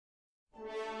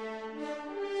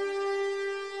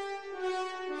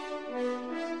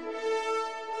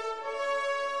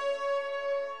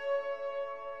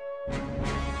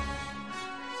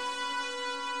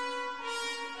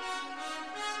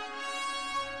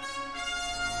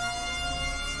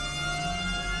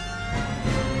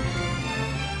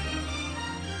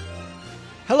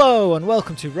Hello and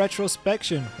welcome to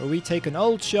Retrospection, where we take an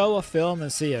old show or film and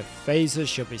see if phasers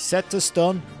should be set to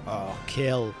stun or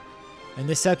kill. In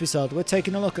this episode, we're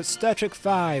taking a look at Star Trek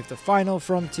V, The Final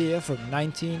Frontier from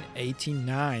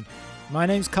 1989. My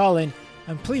name's Colin,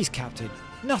 and please, Captain,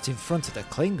 not in front of the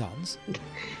Klingons.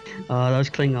 Oh, those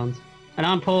Klingons. And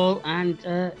I'm Paul,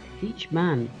 and each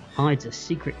man hides a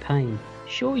secret pain.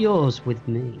 Share yours with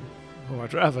me. Oh,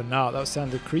 I'd rather not. That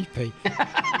sounded creepy.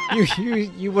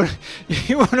 you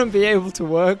wouldn't be able to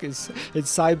work in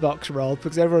Cybok's role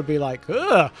because everyone would be like,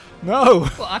 ugh, no.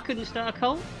 Well, I couldn't start a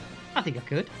cult? I think I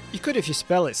could. You could if you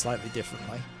spell it slightly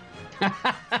differently.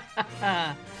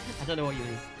 I don't know what you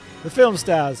mean. The film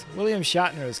stars William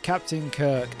Shatner as Captain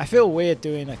Kirk. I feel weird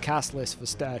doing a cast list for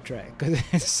Star Trek because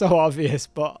it's so obvious,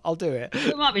 but I'll do it.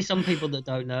 There might be some people that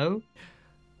don't know.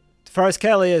 Forrest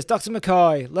Kelly as Dr.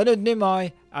 McCoy, Leonard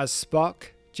Nimoy as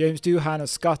Spock, James Doohan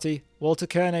as Scotty, Walter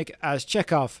Koenig as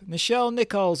Chekhov, Nichelle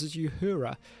Nichols as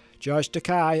Uhura, George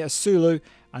Takei as Sulu,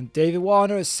 and David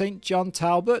Warner as St. John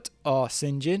Talbot, or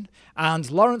Sinjin,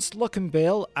 and Lawrence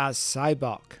Luckenbill as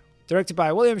Sybok. Directed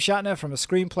by William Shatner from a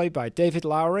screenplay by David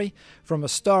Lowery, from a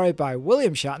story by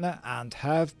William Shatner and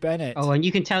Herb Bennett. Oh, and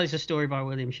you can tell it's a story by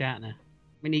William Shatner.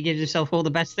 I mean, he gives himself all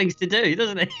the best things to do,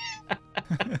 doesn't he?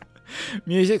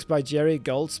 Music's by Jerry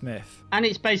Goldsmith. And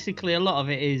it's basically, a lot of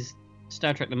it is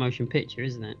Star Trek the Motion Picture,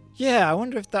 isn't it? Yeah, I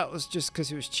wonder if that was just because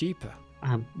it was cheaper.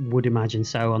 I would imagine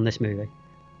so on this movie.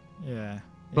 Yeah.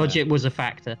 Budget was a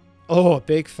factor. Oh, a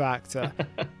big factor.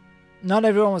 Not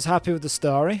everyone was happy with the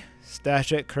story. Star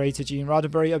Trek creator Gene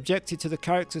Roddenberry objected to the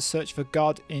character's search for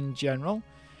God in general,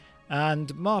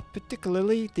 and more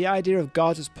particularly the idea of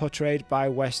God as portrayed by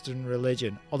Western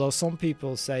religion, although some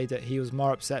people say that he was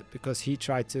more upset because he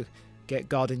tried to get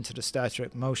God into the Star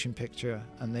Trek motion picture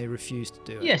and they refused to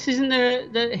do it. Yes, isn't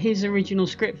there his original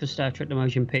script for Star Trek the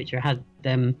Motion Picture had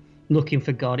them looking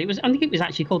for God? I think it was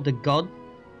actually called the God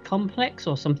Complex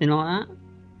or something like that.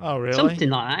 Oh, really? Something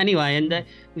like that. Anyway, and it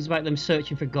was about them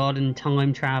searching for God and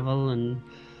time travel and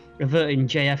averting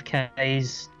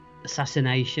JFK's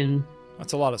assassination.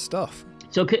 That's a lot of stuff.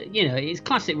 So, you know, it's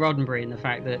classic Roddenberry in the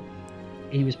fact that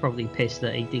he was probably pissed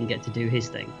that he didn't get to do his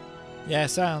thing. Yeah,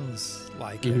 sounds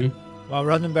like it. While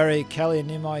Roddenberry, Kelly and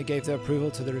Nimoy gave their approval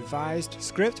to the revised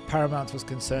script, Paramount was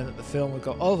concerned that the film would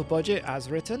go over budget as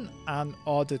written and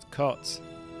ordered cuts.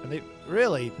 And they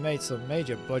really made some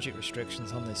major budget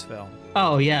restrictions on this film.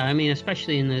 Oh, yeah, I mean,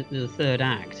 especially in the third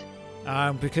act.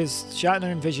 Because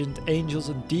Shatner envisioned angels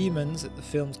and demons at the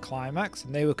film's climax,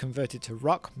 and they were converted to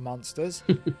rock monsters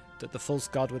that the false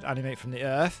god would animate from the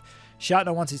earth.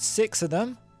 Shatner wanted 6 of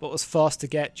them, but was forced to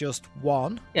get just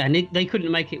 1. Yeah, and they couldn't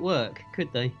make it work,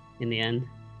 could they, in the end?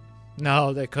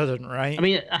 No, they couldn't, right? I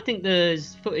mean, I think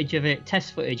there's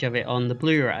test footage of it on the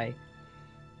Blu-ray.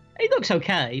 It looks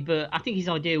okay, but I think his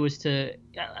idea was to,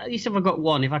 at least if I got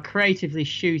 1, if I creatively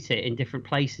shoot it in different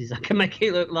places, I can make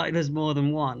it look like there's more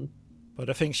than 1. But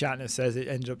I think Shatner says it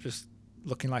ended up just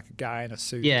looking like a guy in a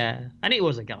suit. Yeah, and it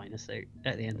was a guy in a suit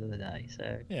at the end of the day.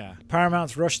 So yeah,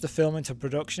 Paramount rushed the film into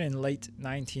production in late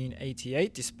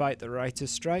 1988, despite the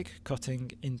writers' strike cutting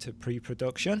into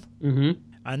pre-production.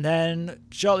 And then,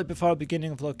 shortly before the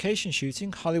beginning of location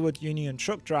shooting, Hollywood Union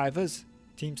truck drivers,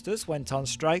 Teamsters, went on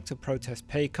strike to protest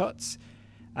pay cuts.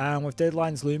 And with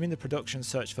deadlines looming, the production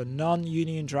searched for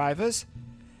non-union drivers.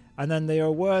 And then they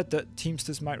are worried that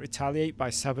Teamsters might retaliate by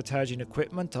sabotaging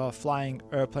equipment or flying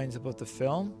airplanes above the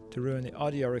film to ruin the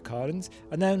audio recordings.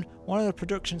 And then one of the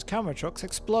production's camera trucks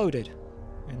exploded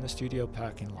in the studio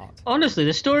parking lot. Honestly,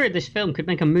 the story of this film could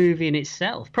make a movie in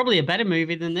itself. Probably a better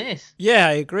movie than this. Yeah,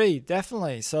 I agree,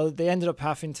 definitely. So they ended up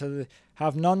having to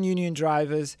have non-union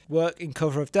drivers work in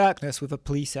cover of darkness with a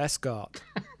police escort.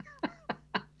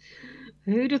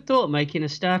 Who'd have thought making a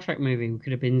Star Trek movie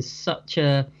could have been such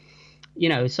a...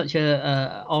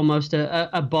 almost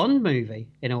a Bond movie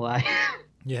in a way.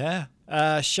 Yeah.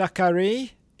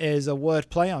 Shakari is a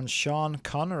wordplay on Sean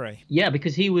Connery. Yeah,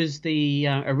 because he was the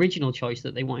original choice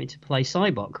that they wanted to play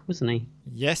Sybok, wasn't he?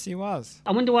 Yes, he was.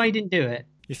 I wonder why he didn't do it.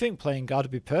 You think playing God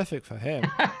would be perfect for him?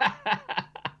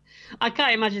 I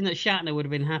can't imagine that Shatner would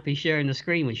have been happy sharing the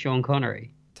screen with Sean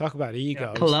Connery. Talk about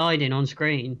egos. Colliding on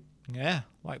screen. Yeah,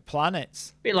 like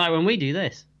planets. A bit like when we do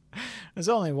this. There's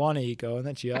only one ego, and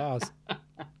that's yours.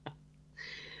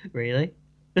 Really?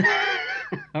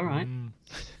 All right.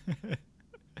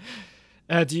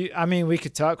 We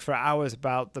could talk for hours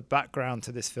about the background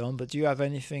to this film, but do you have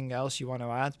anything else you want to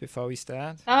add before we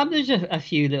start? There's just a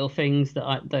few little things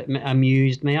that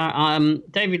amused me.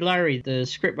 David Lowery, the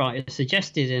scriptwriter,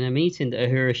 suggested in a meeting that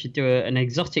Uhura should do an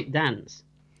exotic dance.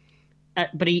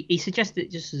 But he suggested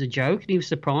it just as a joke, and he was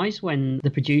surprised when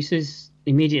the producers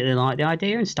immediately liked the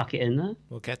idea and stuck it in there.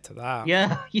 We'll get to that.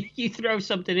 Yeah, you throw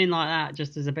something in like that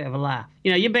just as a bit of a laugh.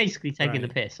 You're basically taking the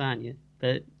piss, aren't you?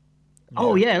 But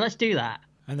oh yeah, let's do that.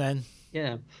 And then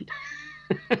yeah,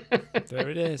 there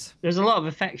it is. There's a lot of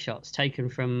effect shots taken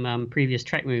from previous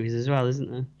Trek movies as well,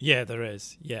 isn't there? Yeah, there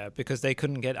is. Yeah, because they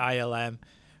couldn't get ILM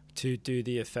to do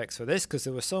the effects for this because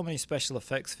there were so many special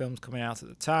effects films coming out at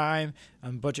the time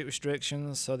and budget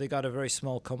restrictions, so they got a very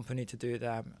small company to do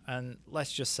them, and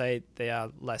let's just say they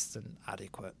are less than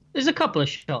adequate. There's a couple of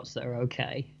shots that are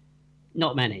okay,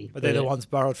 not many. But they're the ones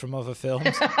borrowed from other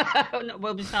films?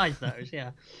 Well, besides those,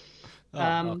 yeah.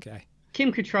 Okay.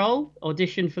 Kim Cattrall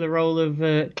auditioned for the role of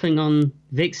Klingon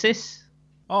Vixis.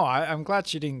 Oh, I'm glad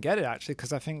she didn't get it, actually,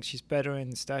 because I think she's better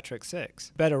in Star Trek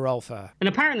 6. Better role for her. And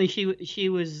apparently she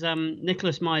was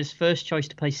Nicholas Meyer's first choice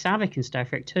to play Saavik in Star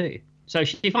Trek 2. So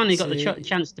she finally got the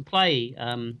chance to play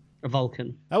a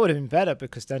Vulcan. That would have been better,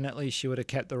 because then at least she would have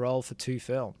kept the role for 2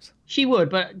 films. She would,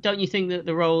 but don't you think that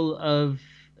the role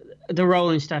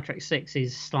in Star Trek 6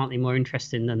 is slightly more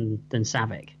interesting than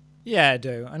Saavik? Yeah, I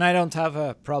do. And I don't have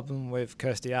a problem with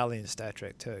Kirstie Alley in Star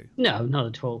Trek 2. No, not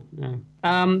at all. No.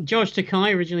 George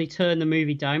Takei originally turned the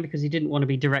movie down because he didn't want to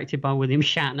be directed by William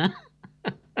Shatner.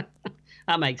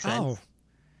 That makes sense. Oh,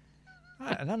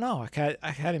 I don't know. I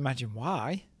can't imagine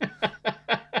why.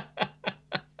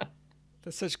 They're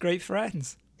such great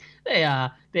friends. They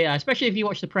are, especially if you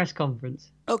watch the press conference.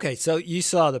 Okay, so you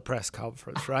saw the press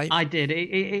conference, right? I did.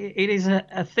 It is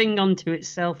a thing unto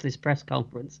itself, this press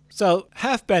conference. So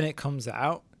Half Bennett comes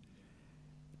out,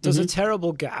 does a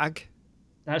terrible gag.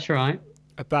 That's right.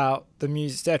 About the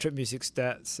Star Trek music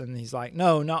stats, and he's like,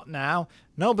 no, not now.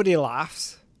 Nobody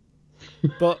laughs.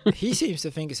 But he seems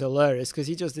to think it's hilarious because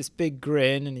he does this big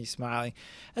grin and he's smiling.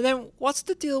 And then what's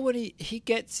the deal when he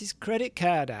gets his credit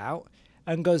card out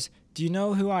and goes, do you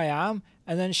know who I am?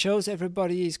 And then shows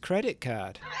everybody his credit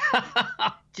card.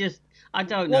 I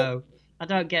don't know. I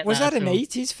don't get that. Was that an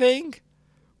 80s thing?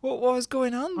 What was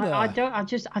going on there? I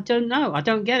don't know. I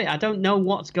don't get it. I don't know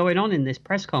what's going on in this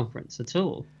press conference at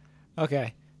all.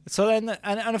 Okay. So then,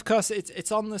 and of course,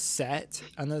 it's on the set,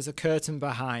 and there's a curtain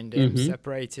behind him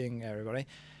separating everybody.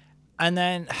 And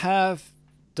then Herv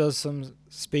does some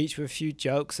speech with a few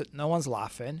jokes that no one's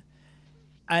laughing.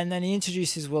 And then he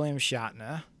introduces William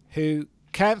Shatner, who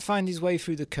can't find his way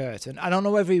through the curtain. I don't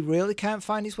know whether he really can't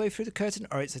find his way through the curtain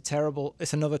or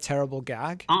it's another terrible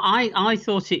gag. I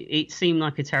thought it seemed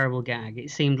like a terrible gag. It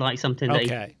seemed like something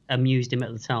that amused him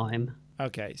at the time.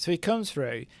 Okay, so he comes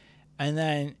through and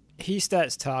then he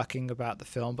starts talking about the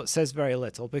film but says very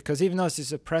little because even though this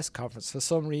is a press conference, for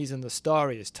some reason the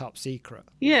story is top secret.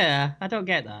 Yeah, I don't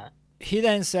get that. He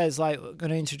then says, like, we're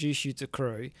going to introduce you to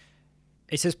crew.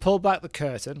 He says, pull back the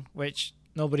curtain, which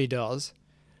nobody does.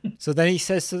 So then he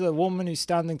says to the woman who's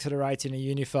standing to the right in a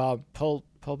uniform, pull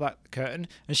back the curtain.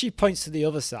 And she points to the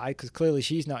other side because clearly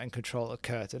she's not in control of the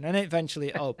curtain. And eventually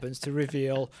it opens to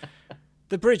reveal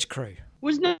the bridge crew.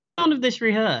 Was none of this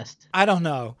rehearsed? I don't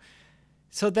know.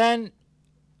 So then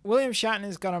William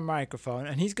Shatner's got a microphone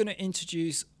and he's going to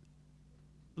introduce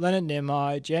Leonard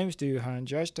Nimoy, James Doohan,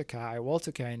 George Takei,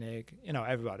 Walter Koenig,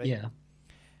 everybody. Yeah.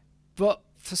 But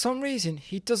for some reason,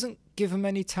 he doesn't give them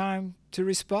any time to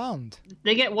respond.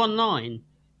 They get one line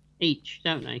each,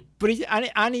 don't they? But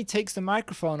he takes the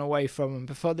microphone away from them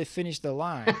before they finish the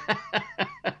line.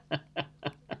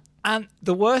 And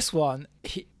the worst one,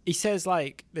 he says,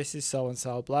 like, this is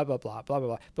so-and-so, blah, blah, blah, blah, blah,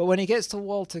 blah. But when he gets to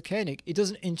Walter Koenig, he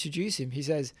doesn't introduce him. He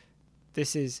says,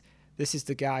 this is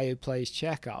the guy who plays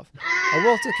Chekhov. And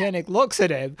Walter Koenig looks at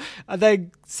him and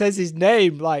then says his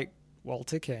name, like,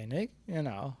 Walter Koenig,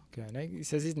 Koenig. He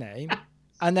says his name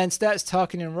and then starts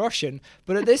talking in Russian.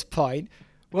 But at this point,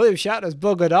 William Shatner's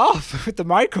buggered off with the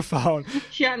microphone.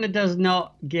 Shatner does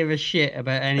not give a shit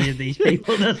about any of these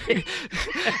people, does he?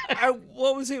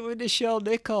 What was it with Nichelle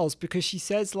Nichols? Because she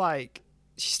says, like,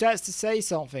 she starts to say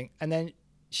something and then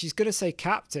she's going to say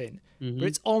captain. But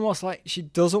it's almost like she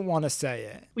doesn't want to say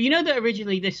it. Well, you know that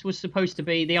originally this was supposed to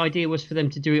be, the idea was for them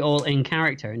to do it all in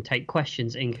character and take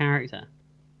questions in character.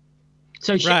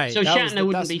 So Shatner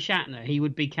wouldn't be Shatner, he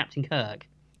would be Captain Kirk.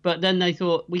 But then they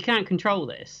thought, we can't control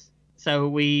this, so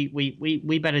we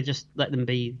better just let them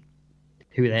be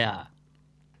who they are.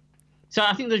 So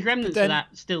I think there's remnants of that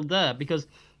still there, because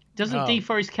doesn't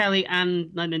DeForest Kelley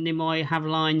and Leonard Nimoy have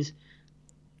lines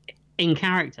in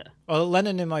character? Well,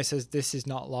 Leonard Nimoy says this is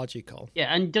not logical.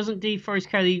 Yeah, and doesn't DeForest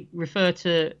Kelley refer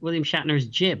to William Shatner as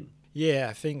Jim? Yeah,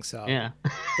 I think so. Yeah.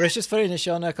 But it's just funny,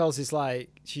 Nichelle Nichols is like,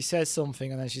 she says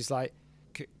something and then she's like,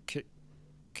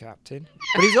 Captain.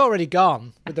 But he's already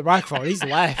gone with the microphone. He's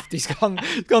left. He's gone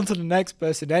to the next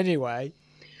person anyway.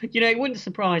 It wouldn't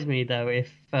surprise me, though, if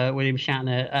William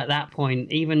Shatner at that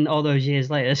point, even all those years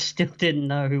later, still didn't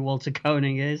know who Walter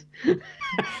Koenig is.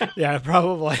 Yeah,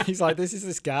 probably. He's like,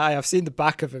 this guy. I've seen the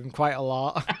back of him quite a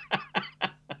lot.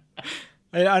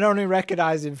 I only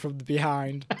recognize him from the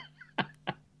behind.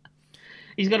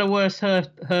 He's got a worse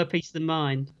herpes than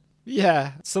mine.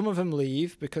 Yeah, some of them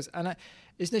leave because...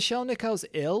 is Nichelle Nichols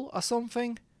ill or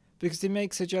something? Because he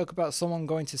makes a joke about someone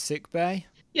going to sickbay.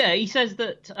 Yeah, he says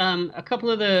that a couple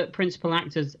of the principal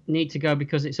actors need to go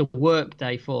because it's a work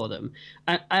day for them.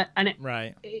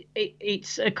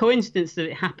 It's a coincidence that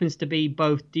it happens to be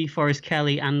both DeForest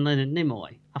Kelley and Leonard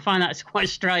Nimoy. I find that's quite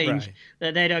strange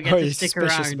that they don't get to stick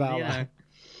around. About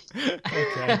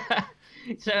okay.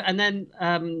 So, and then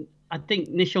I think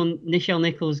Nichelle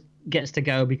Nichols gets to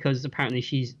go because apparently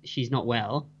she's not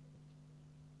well.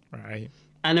 Right.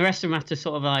 And the rest of them have to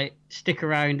sort of like stick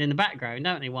around in the background,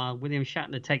 don't they, while William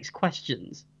Shatner takes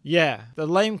questions. Yeah, the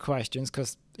lame questions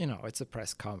because, it's a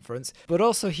press conference. But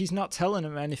also he's not telling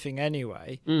them anything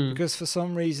anyway because for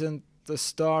some reason the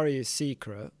story is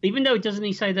secret. Even though doesn't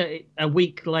he say that a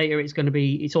week later it's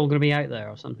all going to be out there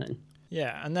or something?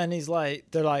 Yeah, and then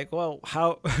they're like, well,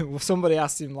 how... Somebody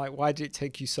asked him, like, why did it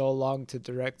take you so long to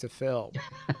direct a film?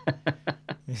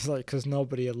 He's like, because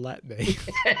nobody had let me.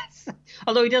 Yes.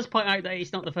 Although he does point out that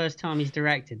it's not the first time he's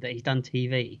directed, that he's done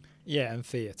TV. Yeah, and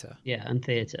theatre. Yeah, and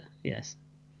theatre, yes.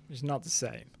 It's not the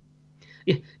same.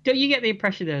 Yeah. Don't you get the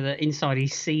impression, though, that inside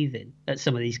he's seething at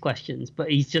some of these questions, but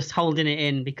he's just holding it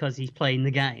in because he's playing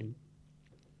the game?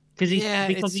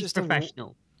 Because he's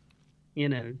professional.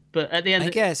 But at the end, I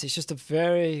guess it's just a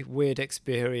very weird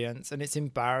experience, and it's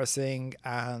embarrassing.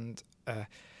 And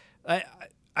I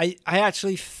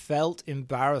actually felt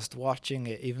embarrassed watching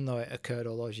it, even though it occurred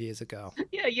all those years ago.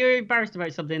 Yeah, you're embarrassed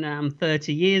about something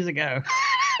 30 years ago.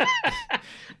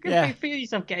 You feel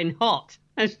yourself getting hot.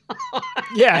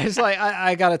 Yeah, it's like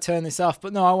I gotta turn this off,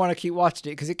 but no, I want to keep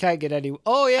watching it because it can't get any.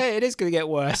 Oh yeah, it is gonna get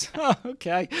worse. Oh,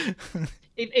 okay.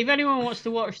 If anyone wants to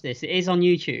watch this, it is on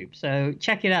YouTube, so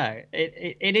check it out.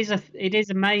 It is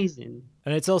amazing,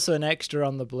 and it's also an extra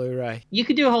on the Blu-ray. You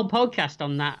could do a whole podcast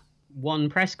on that one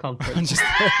press conference.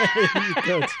 You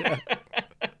could. Yeah.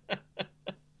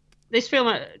 This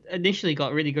film initially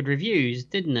got really good reviews,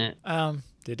 didn't it?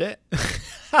 Did it?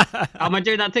 Am I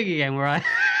doing that thing again where I?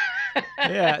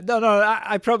 Yeah, no,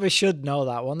 I probably should know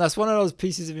that one. That's one of those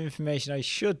pieces of information I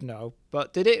should know.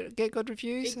 But did it get good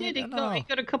reviews? It did. It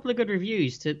got a couple of good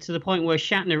reviews to the point where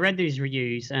Shatner read these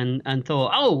reviews and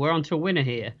thought, oh, we're on to a winner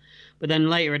here. But then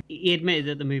later he admitted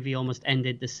that the movie almost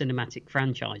ended the cinematic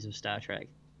franchise of Star Trek.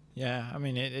 Yeah, I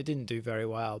mean, it didn't do very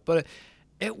well. But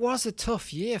it was a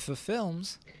tough year for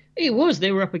films. It was.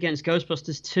 They were up against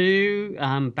Ghostbusters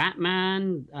 2,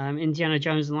 Batman, Indiana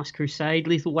Jones and the Last Crusade,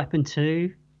 Lethal Weapon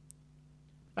 2.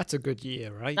 That's a good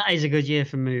year, right? That is a good year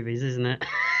for movies, isn't it?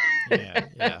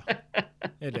 Yeah.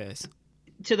 It is.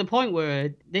 To the point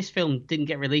where this film didn't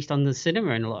get released on the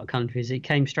cinema in a lot of countries. It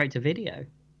came straight to video,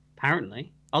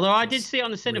 apparently. Although I did see it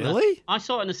on the cinema. Really? I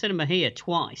saw it in the cinema here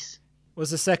twice.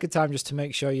 Was the second time just to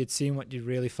make sure you'd seen what you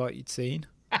really thought you'd seen?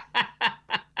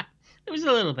 There was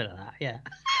a little bit of that, yeah.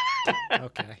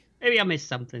 Okay. Maybe I missed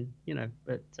something,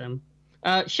 but...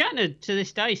 Shatner, to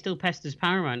this day, still pesters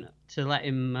Paramount to let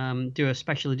him do a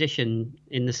special edition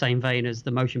in the same vein as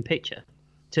the motion picture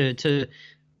to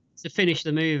finish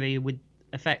the movie with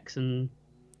effects and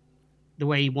the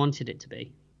way he wanted it to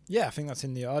be. Yeah, I think that's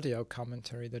in the audio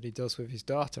commentary that he does with his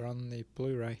daughter on the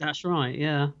Blu-ray. That's right,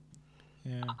 yeah.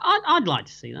 Yeah. I'd like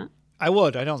to see that. I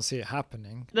would. I don't see it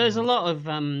happening. There's a lot of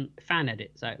fan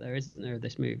edits out there, isn't there, of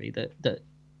this movie that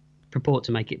purport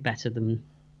to make it better than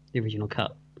the original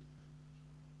cut.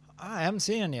 I haven't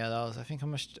seen any of those. I think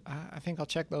I'll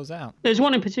check those out. There's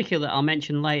one in particular that I'll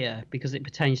mention later because it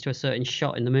pertains to a certain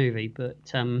shot in the movie. But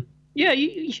yeah,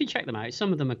 you should check them out.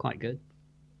 Some of them are quite good.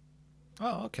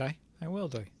 Oh, okay. I will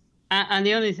do. And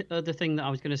the only other thing that I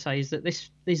was going to say is that this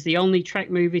is the only Trek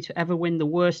movie to ever win the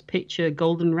Worst Picture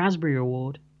Golden Raspberry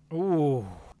Award. Ooh.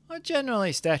 Well,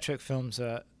 generally, Star Trek films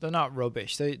they're not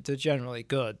rubbish. They're generally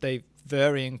good. They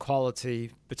vary in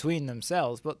quality between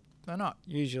themselves, but they're not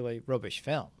usually rubbish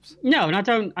films. No, and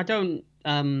I don't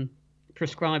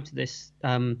prescribe to this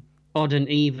odd and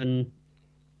even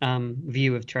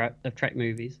view of Trek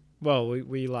movies. Well,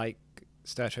 we like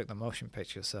Star Trek the motion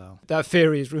picture, so that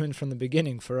theory is ruined from the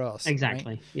beginning for us.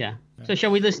 Exactly, right? Yeah. So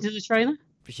shall we listen to the trailer?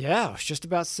 Yeah, I was just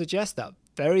about to suggest that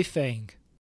very thing.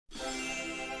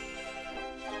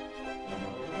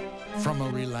 From a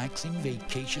relaxing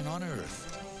vacation on Earth.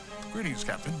 Greetings,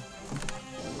 Captain.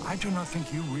 I do not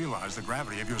think you realize the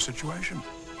gravity of your situation.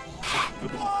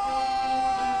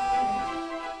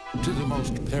 To the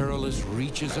most perilous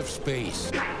reaches of space.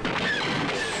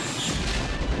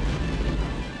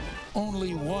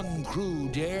 Only one crew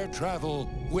dare travel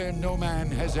where no man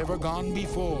has ever gone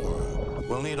before.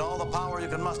 We'll need all the power you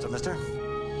can muster, mister.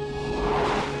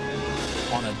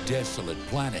 On a desolate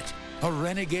planet, a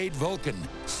renegade Vulcan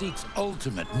seeks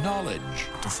ultimate knowledge.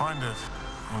 To find it,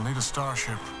 we'll need a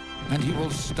starship. And he will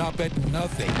stop at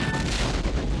nothing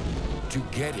to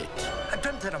get it. I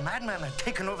dreamt that a madman had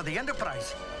taken over the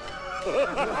Enterprise.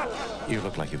 You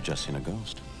look like you've just seen a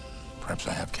ghost. Perhaps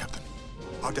I have, Captain.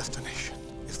 Our destination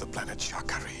is the planet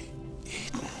Shakari,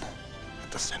 Eden,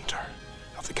 at the center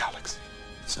of the galaxy.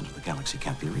 The center of the galaxy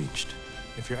can't be reached.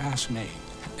 If you ask me,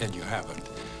 and you haven't,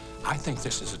 I think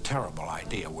this is a terrible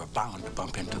idea. We're bound to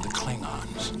bump into the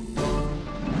Klingons.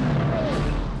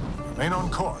 Remain on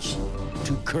course.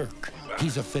 To Kirk,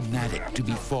 he's a fanatic to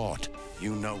be fought.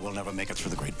 You know we'll never make it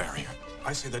through the Great Barrier.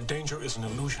 I say the danger is an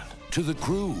illusion. To the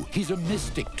crew, he's a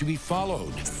mystic to be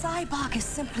followed. Cybok has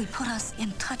simply put us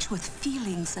in touch with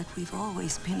feelings that we've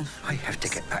always been afraid. I have to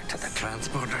get back to the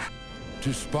transporter. To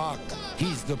Spock,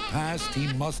 he's the past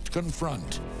he must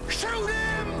confront. Shoot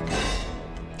him!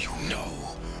 You know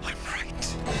I'm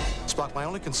right. Spock, my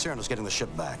only concern is getting the ship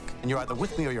back. And you're either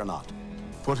with me or you're not.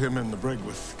 Put him in the brig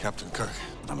with Captain Kirk.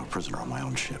 But I'm a prisoner on my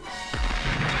own ship.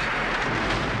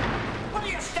 What are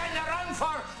you standing around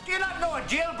for? Do you not know a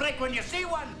jailbreak when you see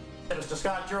one? Mr.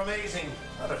 Scott, you're amazing.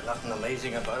 Oh, there's nothing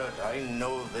amazing about it. I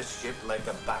know this ship like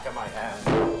the back of my hand.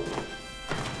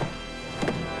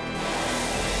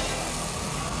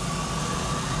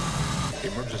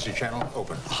 Emergency channel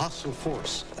open. A hostile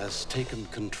force has taken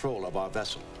control of our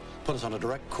vessel. Put us on a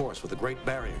direct course for the Great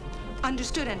Barrier.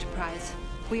 Understood, Enterprise.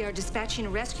 We are dispatching a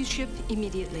rescue ship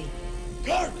immediately.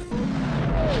 Clark!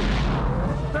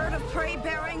 Bird of prey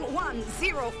bearing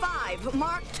 105,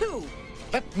 Mark II.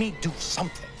 Let me do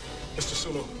something. Mr.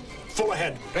 Sulu, full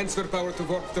ahead. Transfer power to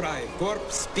warp drive. Warp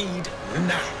speed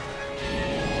now.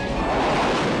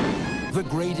 The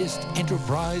greatest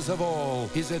enterprise of all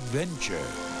is adventure.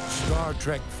 Star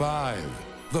Trek V,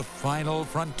 The Final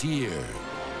Frontier.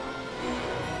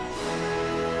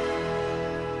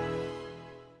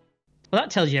 Well, that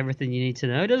tells you everything you need to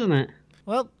know, doesn't it?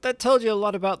 Well, that told you a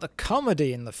lot about the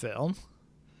comedy in the film.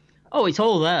 Oh, it's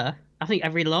all there. I think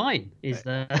every line is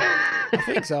there. I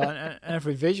think so, and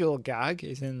every visual gag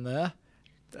is in there.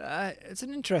 It's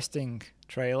an interesting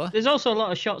trailer. There's also a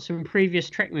lot of shots from previous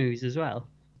Trek movies as well.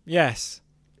 Yes.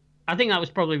 I think that was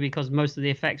probably because most of the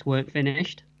effects weren't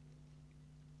finished.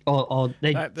 Or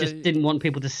they just didn't want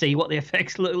people to see what the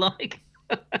effects look like.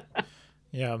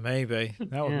 Yeah, maybe.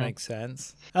 That would make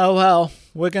sense. Oh, well,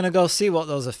 we're going to go see what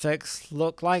those effects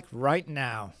look like right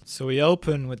now. So we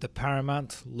open with the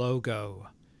Paramount logo.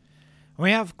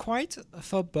 We have quite a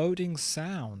foreboding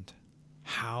sound.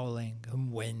 Howling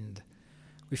and wind.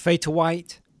 We fade to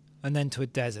white and then to a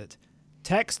desert.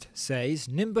 Text says,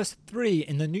 Nimbus 3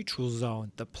 in the neutral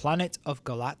zone, the planet of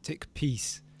galactic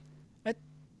peace. It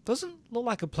doesn't look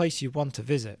like a place you want to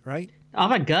visit, right?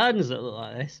 I've had gardens that look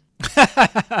like this.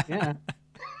 Yeah.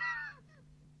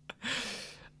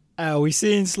 We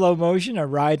see in slow motion a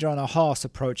rider on a horse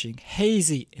approaching,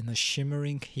 hazy in the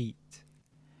shimmering heat.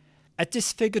 A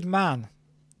disfigured man.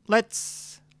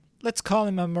 Let's call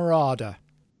him a marauder.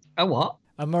 A what?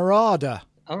 A marauder.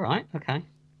 All right, okay.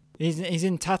 He's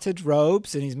in tattered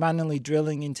robes and he's manually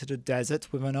drilling into the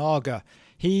desert with an auger.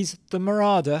 He's the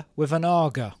marauder with an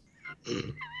auger.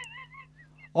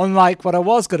 Unlike what I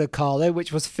was going to call it,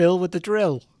 which was Phil with the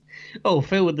drill. Oh,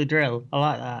 Phil with the drill. I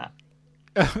like that.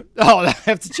 Oh, I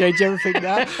have to change everything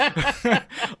now.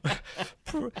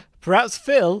 Perhaps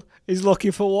Phil is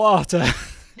looking for water.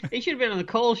 He should have been on the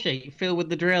call sheet, Phil with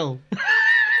the drill.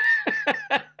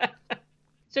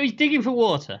 So he's digging for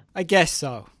water? I guess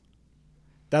so.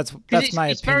 That's my opinion.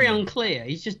 It's very unclear.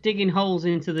 He's just digging holes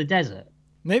into the desert.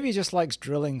 Maybe he just likes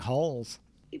drilling holes.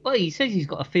 Well, he says he's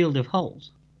got a field of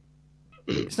holes.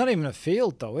 It's not even a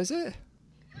field, though, is it?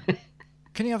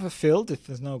 Can you have a field if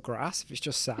there's no grass, if it's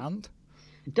just sand?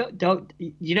 Don't.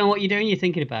 You know what you're doing? You're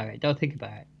thinking about it. Don't think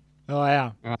about it. Oh, I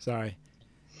am. Right. Sorry.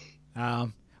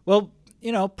 Well,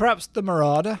 perhaps the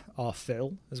Marauder, or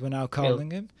Phil, as we're now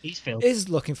calling him, he's Phil, is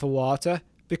looking for water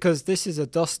because this is a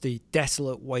dusty,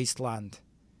 desolate wasteland.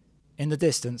 In the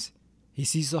distance, he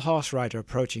sees the horse rider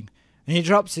approaching, and he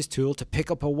drops his tool to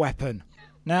pick up a weapon.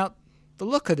 Now, the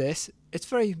look of this, it's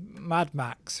very Mad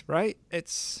Max, right? It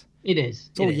is.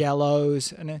 It's all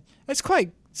yellows, and it's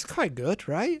quite good,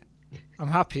 right? I'm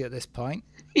happy at this point.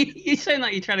 You sound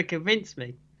like you're trying to convince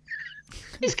me.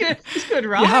 It's good. It's good,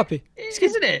 right? You're happy,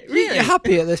 isn't it? Really? You're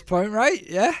happy at this point, right?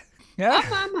 Yeah.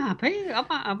 I'm happy.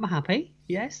 I'm happy.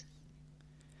 Yes.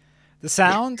 The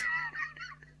sound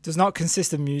does not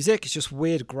consist of music. It's just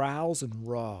weird growls and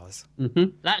roars.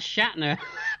 Mm-hmm. That's Shatner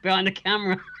behind the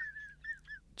camera.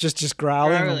 Just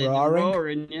growling and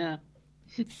roaring. Yeah.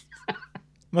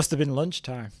 Must have been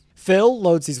lunchtime. Phil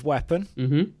loads his weapon,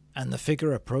 and the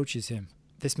figure approaches him.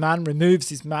 This man removes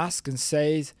his mask and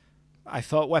says, I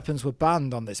thought weapons were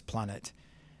banned on this planet,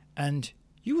 and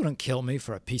you wouldn't kill me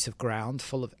for a piece of ground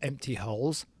full of empty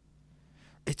holes.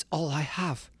 It's all I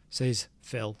have, says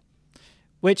Phil.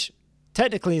 Which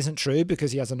technically isn't true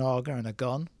because he has an auger and a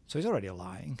gun, so he's already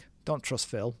lying. Don't trust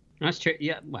Phil. That's true.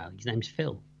 Yeah, well, his name's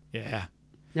Phil. Yeah.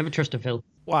 Never trust a Phil.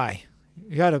 Why?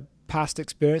 You had a past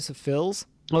experience of Phil's?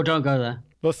 Oh, don't go there.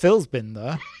 But Phil's been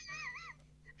there.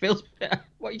 Phil's...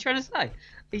 What are you trying to say?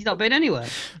 He's not been anywhere.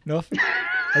 Nothing.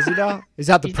 Has he not? Is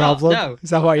that the He's problem? Not, no. Is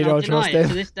that why you don't trust him?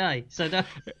 To this day. So don't...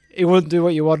 He wouldn't do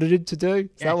what you wanted him to do?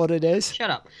 Is that what it is? Shut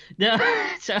up. No.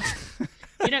 So,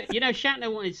 you know,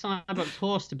 Shatner wanted Cyborg's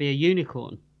horse to be a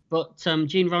unicorn, but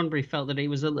Gene Roddenberry felt that he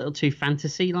was a little too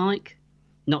fantasy-like,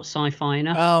 not sci-fi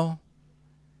enough. Oh.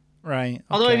 Right.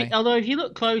 Okay. Although if you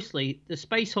look closely, the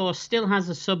space horse still has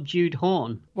a subdued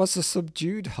horn. What's a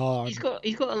subdued horn? He's got a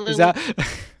little. Is that?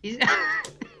 He's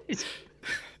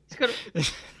got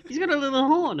a little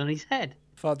horn on his head.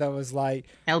 I thought that was like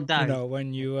held down. You know,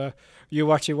 when you're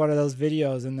watching one of those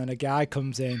videos and then a guy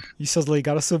comes in, you suddenly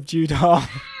got a subdued horn.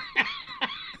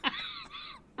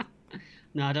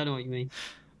 No, I don't know what you mean.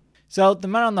 So the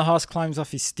man on the horse climbs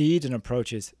off his steed and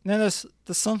approaches. Now there's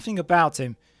something about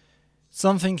him.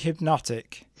 Something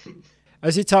hypnotic.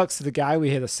 As he talks to the guy, we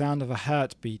hear the sound of a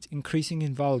heartbeat increasing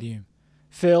in volume.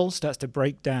 Phil starts to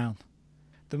break down.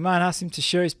 The man asks him to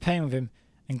share his pain with him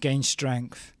and gain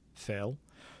strength. Phil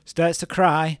starts to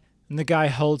cry, and the guy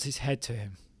holds his head to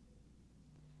him.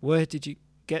 Where did you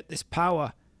get this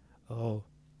power? Oh,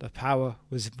 the power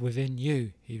was within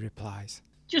you, he replies.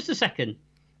 Just a second.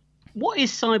 What is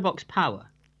Cyborg's power?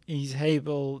 He's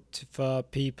able for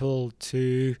people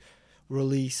to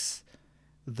release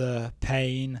the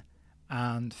pain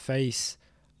and face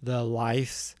their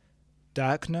life's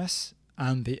darkness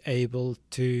and be able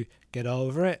to get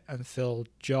over it and feel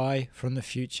joy from the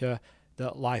future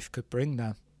that life could bring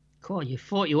them. God, you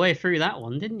fought your way through that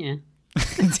one, didn't you?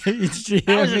 Did you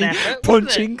hear me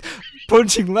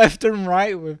punching left and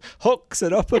right with hooks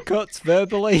and uppercuts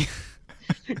verbally?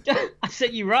 I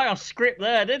set you right off script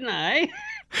there, didn't I?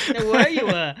 Know where you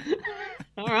were.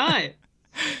 All right.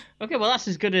 Okay, well, that's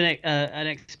as good an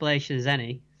explanation as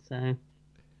any. So,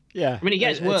 yeah. I mean, it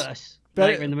gets worse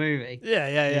later in the movie. Yeah.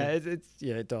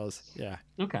 It does. Yeah.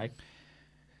 Okay.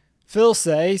 Phil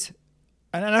says,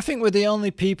 and I think we're the only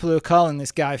people who are calling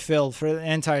this guy Phil for the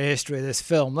entire history of this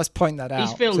film. Let's point that out.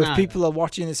 He's Phil so now. If people are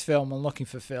watching this film and looking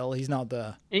for Phil, he's not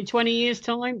there. In 20 years'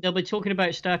 time, they'll be talking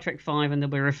about Star Trek V and they'll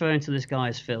be referring to this guy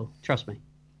as Phil. Trust me.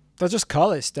 They'll just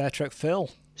call it Star Trek Phil.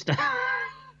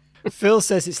 Phil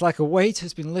says it's like a weight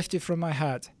has been lifted from my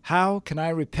heart. How can I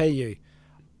repay you?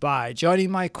 By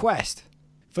joining my quest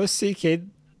for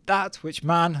seeking that which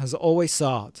man has always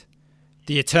sought.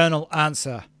 The eternal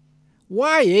answer.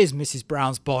 Why is Mrs.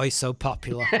 Brown's boy so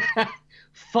popular?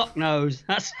 Fuck knows.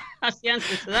 That's the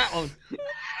answer to that one.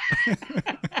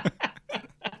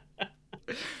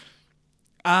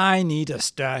 I need a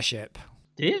starship.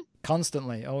 Do you?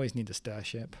 Constantly, always need a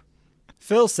starship.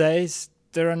 Phil says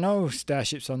there are no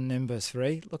starships on Nimbus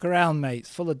 3. Look around, mate. It's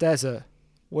full of desert,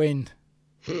 wind,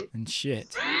 and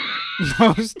shit.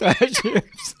 No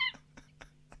starships.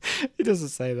 He doesn't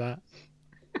say that.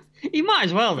 He might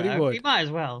as well, though. He might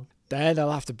as well. Then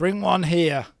I'll have to bring one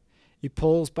here. He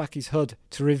pulls back his hood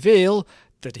to reveal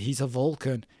that he's a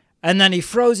Vulcan. And then he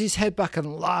throws his head back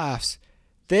and laughs.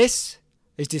 This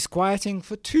is disquieting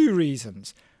for two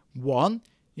reasons. One,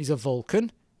 he's a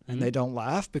Vulcan, and they don't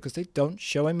laugh because they don't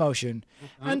show emotion.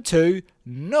 And two,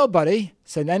 nobody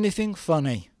said anything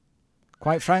funny.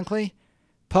 Quite frankly,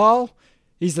 Paul,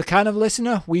 he's the kind of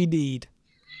listener we need.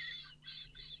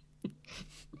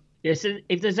 Yes,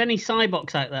 if there's any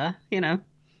Cybox out there,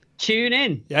 tune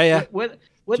in. Yeah. We're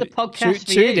the podcast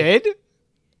for you. Tune in?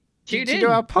 Tune Do in. you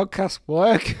know how podcasts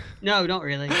work? No, not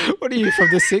really. What are you,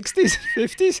 from the 60s,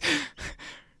 50s?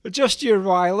 Adjust your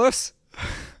wireless.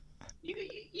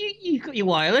 You got your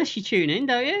wireless, you tune in,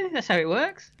 don't you? That's how it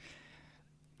works.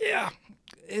 Yeah,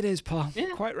 it is, Paul. Yeah.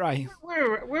 Quite right.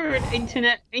 We're an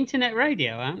internet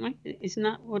radio, aren't we? Isn't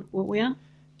that what we are?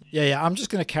 Yeah, I'm just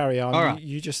going to carry on. All right.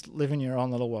 You just live in your own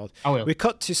little world. I will. We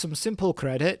cut to some simple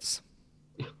credits.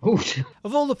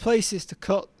 Of all the places to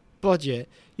cut budget,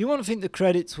 you wouldn't think the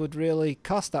credits would really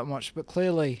cost that much, but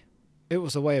clearly it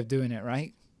was a way of doing it,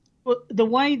 right? Well, the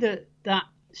way that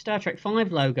Star Trek V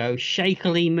logo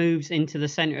shakily moves into the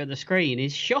center of the screen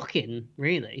is shocking,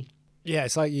 really. Yeah,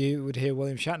 it's like you would hear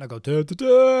William Shatner go da da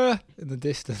da in the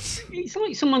distance. It's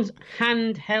like someone's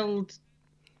handheld,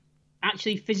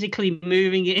 actually physically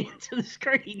moving it into the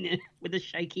screen with a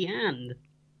shaky hand.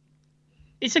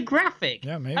 It's a graphic.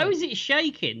 Yeah, maybe. How is it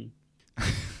shaking?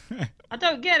 I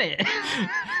don't get it.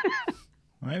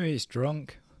 Maybe he's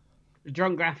drunk.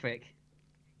 Drunk graphic.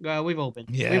 Well, we've all been.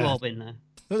 Yeah. We've all been there.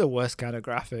 They're the worst kind of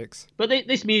graphics. But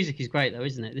this music is great, though,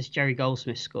 isn't it? This Jerry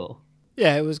Goldsmith score.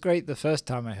 Yeah, it was great the first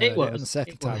time I heard it, and the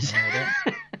second time was. I heard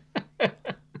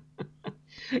it.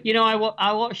 You know,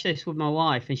 I watched this with my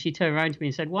wife, and she turned around to me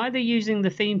and said, "Why are they using the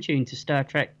theme tune to Star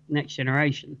Trek Next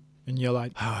Generation?" And you're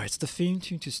like, oh, it's the theme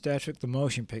tune to Star Trek the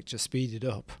Motion Picture speeded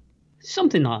up.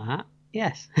 Something like that,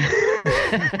 yes.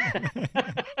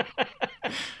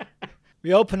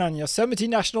 We open on Yosemite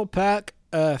National Park,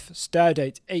 Earth,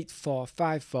 stardate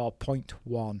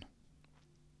 8454.1.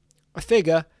 A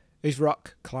figure is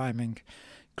rock climbing.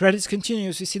 Credits continue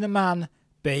as we see the man,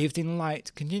 bathed in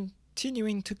light,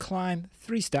 continuing to climb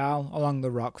 3-style along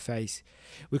the rock face.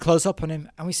 We close up on him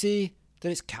and we see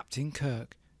that it's Captain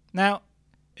Kirk. Now,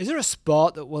 is there a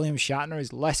sport that William Shatner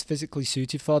is less physically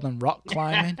suited for than rock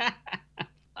climbing?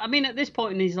 I mean, at this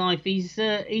point in his life, he's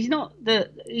kind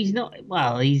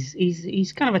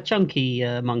of a chunky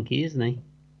monkey, isn't he?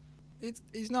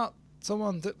 He's not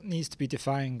someone that needs to be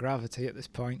defying gravity at this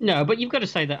point. No, but you've got to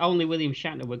say that only William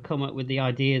Shatner would come up with the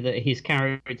idea that his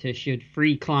character should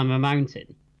free climb a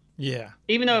mountain. Yeah.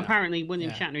 Even though apparently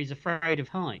William Shatner is afraid of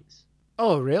heights.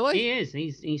 Oh, really? He is.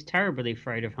 He's terribly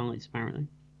afraid of heights, apparently.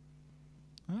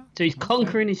 Oh, so he's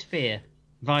conquering his fear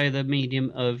via the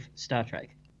medium of Star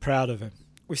Trek. Proud of him.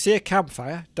 We see a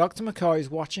campfire. Dr. McCoy is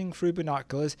watching through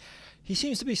binoculars. He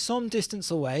seems to be some distance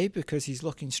away because he's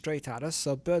looking straight at us,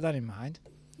 so bear that in mind.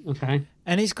 Okay.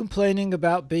 And he's complaining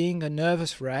about being a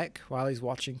nervous wreck while he's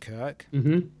watching Kirk.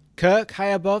 Mm-hmm. Kirk, high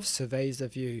above, surveys the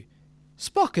view.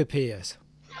 Spock appears.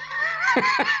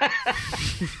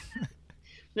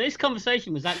 This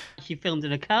conversation was actually filmed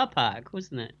in a car park,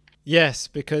 wasn't it? Yes,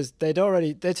 because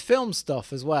they'd filmed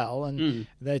stuff as well, and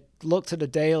they looked at the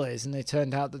dailies, and they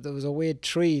turned out that there was a weird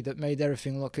tree that made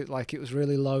everything look like it was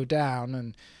really low down,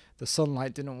 and the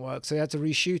sunlight didn't work, so they had to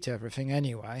reshoot everything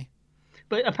anyway.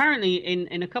 But apparently,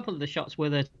 in a couple of the shots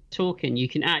where they're talking, you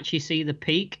can actually see the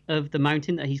peak of the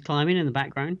mountain that he's climbing in the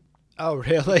background. Oh,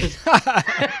 really?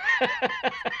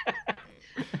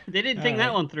 They didn't think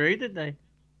that one through, did they?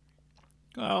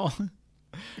 Oh.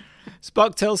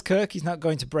 Spock tells Kirk he's not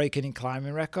going to break any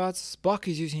climbing records. Spock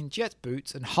is using jet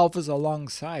boots and hovers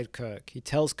alongside Kirk. He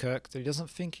tells Kirk that he doesn't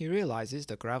think he realizes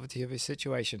the gravity of his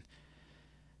situation.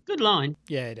 Good line.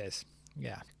 Yeah, it is.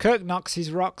 Yeah. Kirk knocks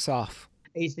his rocks off.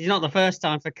 He's not the first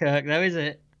time for Kirk, though, is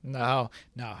it? No.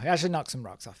 He actually knocks some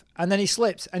rocks off. And then he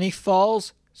slips and he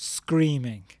falls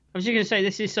screaming. I was just going to say,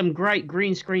 this is some great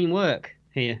green screen work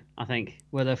here, I think,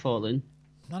 where they're falling.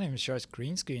 I'm not even sure it's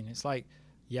green screen. It's like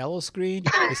yellow screen.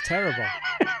 It's terrible.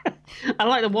 I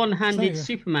like the one-handed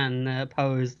Superman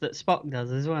pose that Spock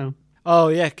does as well. Oh,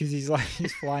 yeah, because he's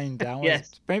flying downwards.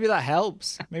 Yes. Maybe that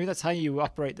helps. Maybe that's how you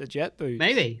operate the jet boots.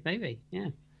 Maybe, yeah.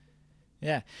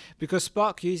 Yeah, because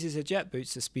Spock uses the jet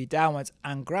boots to speed downwards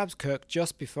and grabs Kirk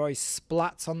just before he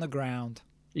splats on the ground.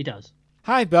 He does.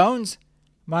 Hi, Bones.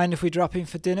 Mind if we drop in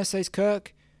for dinner, says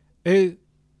Kirk.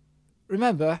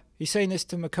 Remember, he's saying this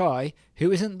to McCoy,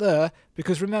 who isn't there,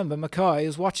 because remember, McCoy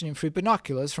is watching him through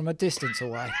binoculars from a distance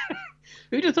away.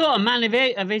 Who'd have thought a man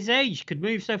of his age could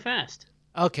move so fast?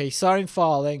 Okay, saw him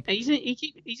falling. He's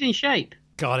in shape.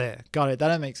 Got it.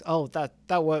 That makes... Oh,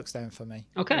 that works then for me.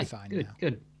 Okay, fine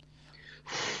good.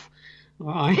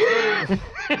 All right.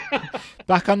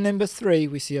 Back on number 3,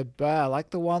 we see a bear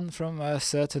like the one from a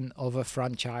certain other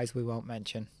franchise we won't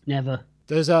mention. Never.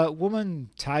 There's a woman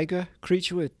tiger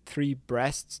creature with 3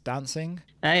 breasts dancing.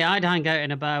 Hey, I'd hang out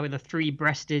in a bar with a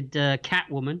 3-breasted cat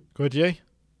woman. Could you?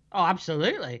 Oh,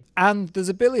 absolutely. And there's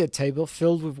a billiard table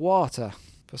filled with water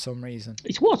for some reason.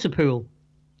 It's water pool.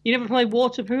 You never played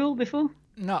water pool before?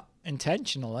 Not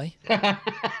intentionally.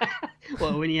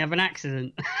 Well, when you have an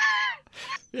accident.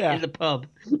 Yeah. In the pub.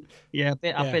 Yeah,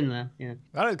 I've been there. Yeah.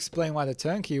 That'll explain why the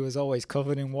turnkey was always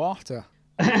covered in water.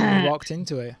 When we walked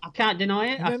into it. I can't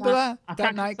deny it. Remember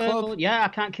that nightclub? Yeah, I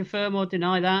can't confirm or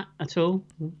deny that at all.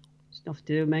 It's nothing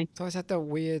to do with me. It's always had that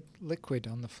weird liquid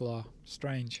on the floor.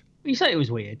 Strange. You say it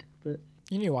was weird, but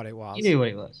you knew what it was. You knew what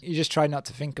it was. You just tried not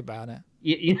to think about it.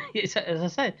 As I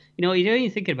said, you know what you're doing?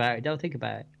 You're thinking about it. Don't think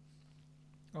about it.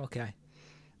 Okay.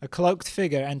 A cloaked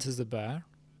figure enters the bar.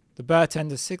 The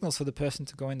bartender signals for the person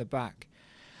to go in the back.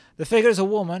 The figure is a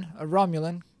woman, a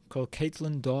Romulan, called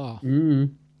Caitlin Dorr.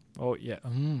 Oh, yeah.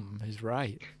 He's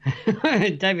right.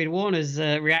 David Warner's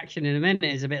reaction in a minute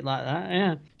is a bit like that,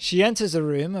 yeah. She enters the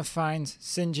room and finds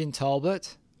St. John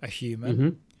Talbot, a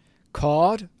human,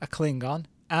 Cord, a Klingon,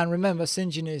 and remember,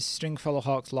 St. John is Stringfellow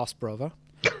Hawk's lost brother.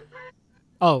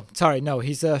 Oh, sorry, no,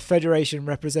 he's a Federation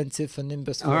representative for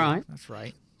Nimbus 4. All right. That's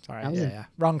right. Sorry, yeah.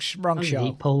 Wrong show.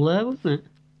 Deep pull there, wasn't it?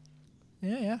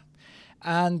 Yeah.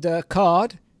 And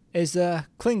Cord is a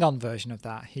Klingon version of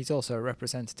that. He's also a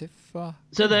representative for...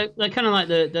 So they're kind of like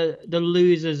the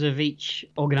losers of each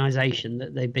organisation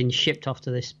that they've been shipped off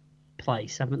to this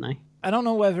place, haven't they? I don't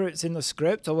know whether it's in the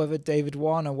script or whether David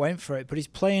Warner went for it, but he's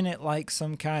playing it like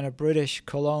some kind of British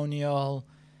colonial,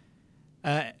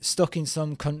 stuck in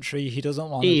some country he doesn't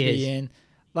want to be in.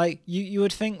 Like, you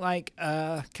would think like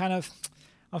kind of...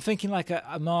 I'm thinking like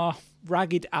a more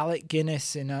ragged Alec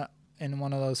Guinness in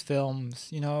one of those films,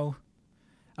 you know?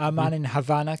 A Man in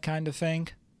Havana kind of thing.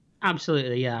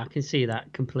 Absolutely, yeah, I can see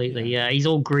that completely. Yeah, he's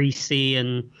all greasy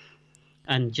and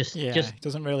just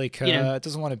doesn't really care. You know,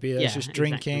 doesn't want to be there. He's just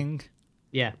drinking.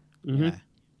 Yeah.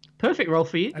 Perfect role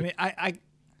for you. I mean,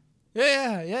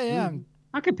 yeah.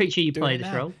 I could picture you play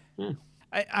this role. Yeah.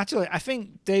 I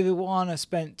think David Warner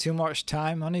spent too much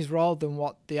time on his role than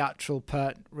what the actual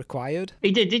part required.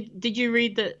 He did. Did you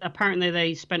read that apparently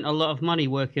they spent a lot of money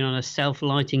working on a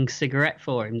self-lighting cigarette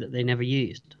for him that they never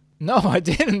used? No, I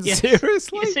didn't. Yes.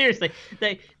 Seriously? Yeah, seriously.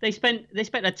 They spent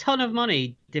a ton of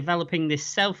money developing this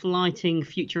self-lighting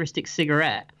futuristic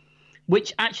cigarette,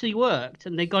 which actually worked,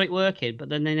 and they got it working, but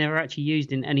then they never actually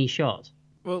used in any shot.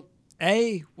 Well,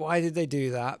 A, why did they do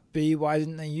that? B, why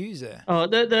didn't they use it? Oh,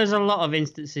 there's a lot of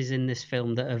instances in this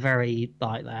film that are very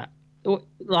like that.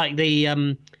 Like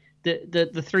the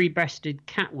three-breasted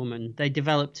Catwoman, they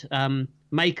developed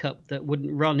makeup that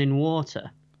wouldn't run in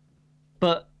water,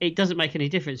 but it doesn't make any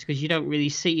difference because you don't really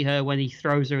see her when he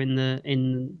throws her in the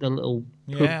little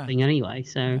pub thing anyway.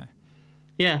 So.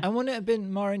 Yeah. And wouldn't it have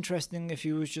been more interesting if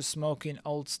he was just smoking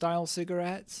old-style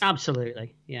cigarettes?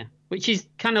 Absolutely, yeah. Which is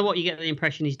kind of what you get the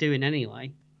impression he's doing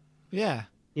anyway. Yeah.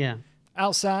 Yeah.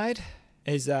 Outside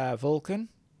is Vulcan,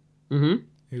 who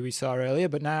we saw earlier,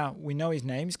 but now we know his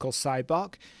name. He's called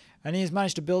Cybok, and he has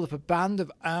managed to build up a band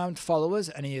of armed followers,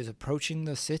 and he is approaching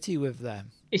the city with them.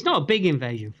 It's not a big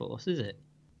invasion force, is it?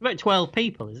 About 12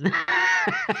 people, isn't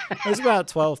it? There's about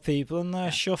 12 people, and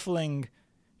they're shuffling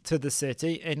to the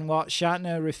city in what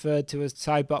Shatner referred to as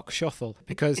Cybok Shuffle,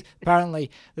 because apparently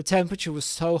the temperature was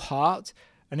so hot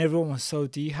and everyone was so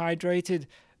dehydrated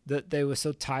that they were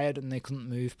so tired and they couldn't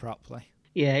move properly.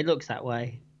 Yeah, it looks that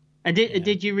way. And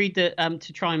did you read that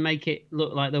to try and make it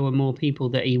look like there were more people,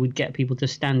 that he would get people to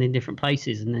stand in different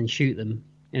places and then shoot them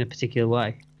in a particular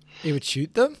way? He would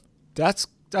shoot them? That's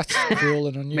cruel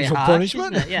and unusual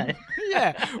punishment. Yeah.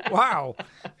 Yeah. Wow.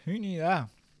 Who knew that?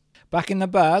 Back in the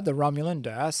bar, the Romulan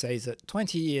Dar says that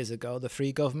 20 years ago, the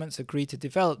three governments agreed to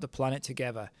develop the planet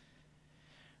together.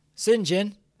 St.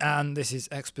 John, and this is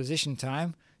exposition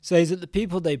time, says that the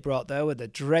people they brought there were the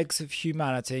dregs of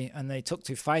humanity and they took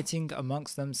to fighting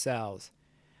amongst themselves.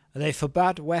 They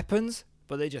forbade weapons,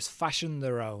 but they just fashioned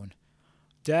their own.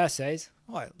 Dar says,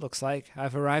 "Oh, it looks like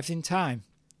I've arrived in time."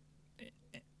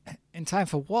 In time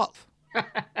for what?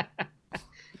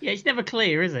 Yeah, it's never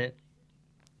clear, is it?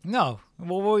 No.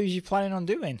 Well, what was you planning on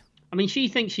doing? I mean, she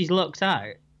thinks she's lucked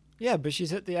out. Yeah, but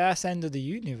she's at the arse end of the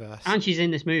universe. And she's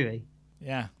in this movie.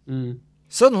 Yeah.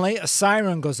 Suddenly, a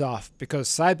siren goes off because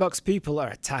Cybok's people are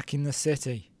attacking the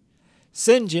city.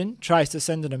 St. John tries to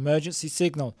send an emergency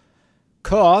signal.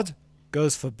 Cord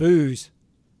goes for booze.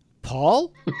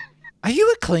 Paul? Are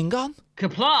you a Klingon?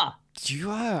 Kapla!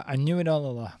 You are. I knew it all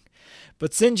along.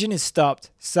 But St. John is stopped.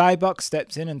 Cybok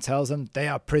steps in and tells them they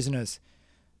are prisoners.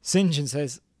 St. John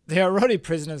says, "They are already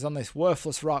prisoners on this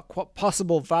worthless rock. What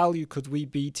possible value could we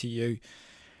be to you?"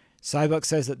 Cybok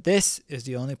says that this is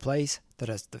the only place that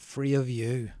has the free of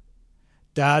you.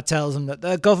 Dar tells them that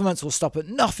their governments will stop at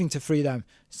nothing to free them.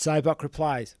 Cybok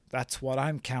replies, "That's what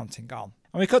I'm counting on."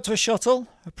 And we cut to a shuttle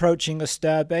approaching a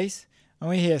starbase, and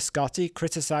we hear Scotty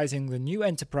criticizing the new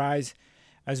Enterprise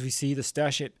as we see the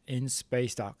starship in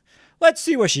space dock. "Let's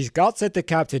see what she's got," said the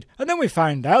captain, and then we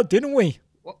found out, didn't we?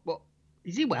 What?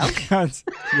 Is he Welsh? Yeah,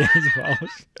 he's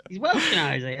Welsh. He's Welsh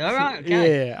now, is he? All right,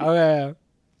 okay. Yeah, okay.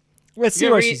 Let's see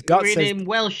what she's got. Read him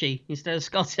Welshy instead of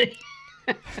Scotty.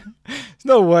 It's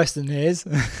no worse than his.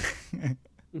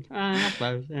 I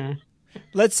suppose, yeah.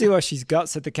 "Let's see what she's got,"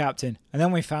 said the captain. And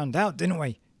then we found out, didn't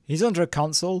we? He's under a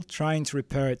console trying to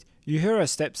repair it. Uhura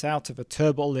steps out of a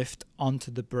turbo lift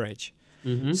onto the bridge.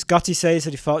 Scotty says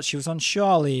that he thought she was on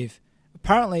shore leave.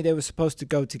 Apparently they were supposed to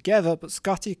go together, but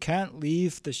Scotty can't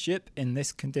leave the ship in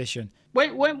this condition.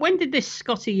 When did this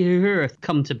Scotty Uhura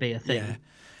come to be a thing?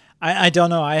 I don't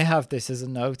know. I have this as a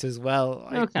note as well.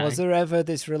 Okay. Was there ever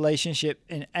this relationship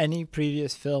in any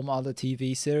previous film or the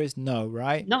TV series? No,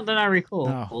 right? Not that I recall.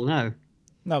 No.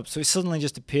 No, so it suddenly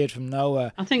just appeared from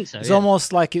nowhere. I think so. It's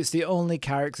almost like it's the only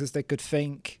characters they could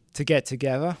think to get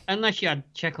together. Unless you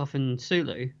had Chekhov and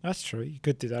Sulu. That's true. You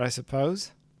could do that, I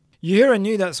suppose. Uhura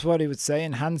knew that's what he would say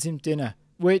and hands him dinner,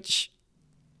 which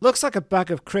looks like a bag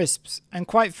of crisps. And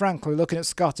quite frankly, looking at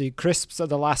Scotty, crisps are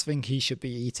the last thing he should be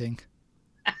eating.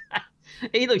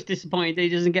 He looks disappointed that he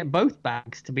doesn't get both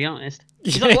bags, to be honest.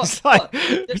 He's Yeah, what?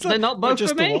 it's They're not both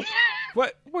for me?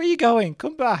 Where are you going?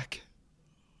 Come back.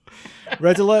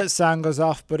 Red alert sound goes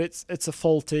off, but it's a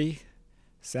faulty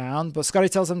sound. But Scotty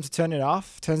tells him to turn it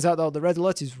off. Turns out, though, the red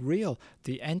alert is real.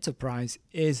 The Enterprise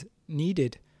is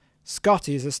needed.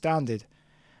 Scotty is astounded.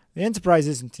 The Enterprise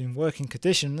isn't in working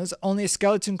condition. There's only a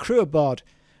skeleton crew aboard.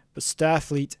 But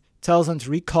Starfleet tells them to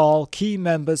recall key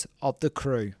members of the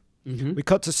crew. Mm-hmm. We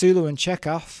cut to Sulu and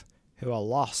Chekhov, who are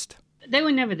lost. They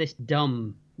were never this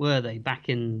dumb, were they, back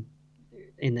in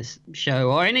this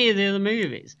show or any of the other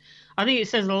movies? I think it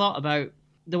says a lot about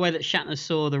the way that Shatner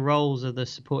saw the roles of the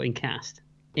supporting cast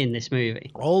in this movie.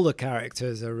 All the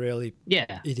characters are really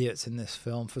Yeah. idiots in this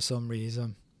film for some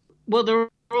reason. Well, they're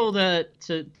all there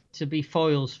to be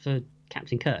foils for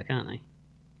Captain Kirk, aren't they?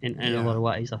 In a lot of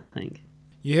ways, I think.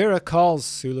 Uhura calls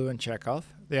Sulu and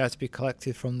Chekhov. They are to be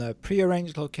collected from their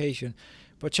prearranged location,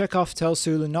 but Chekhov tells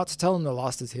Sulu not to tell him they're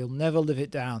lost as he'll never live it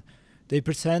down. They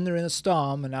pretend they're in a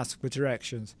storm and ask for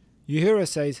directions. Uhura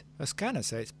says her scanner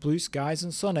says it's blue skies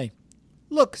and sunny.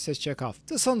 Look, says Chekhov,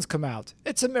 the sun's come out.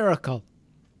 It's a miracle.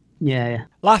 Yeah.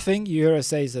 Laughing, Uhura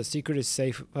says her secret is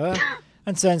safe with her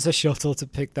and sends her shuttle to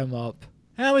pick them up.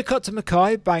 And we cut to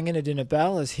McCoy banging a dinner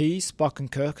bell as he, Spock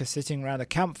and Kirk are sitting around a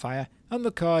campfire and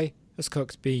McCoy has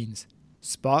cooked beans.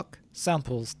 Spock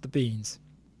samples the beans.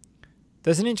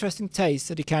 There's an interesting taste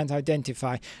that he can't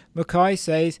identify. McCoy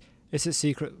says it's a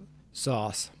secret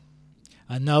sauce.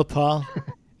 And no, Paul,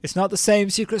 it's not the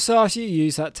same secret sauce you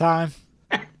used that time.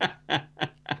 How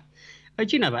do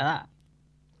you know about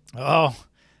that? Oh,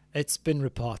 it's been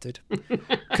reported.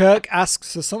 Kirk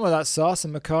asks for some of that sauce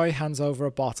and McCoy hands over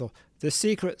a bottle. The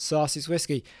secret sauce is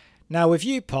whiskey. Now with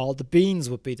you, Paul, the beans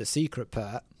would be the secret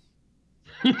part.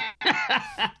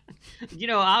 You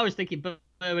know, I was thinking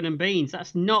bourbon and beans.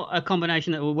 That's not a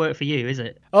combination that will work for you, is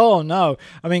it? Oh, no.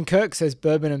 I mean, Kirk says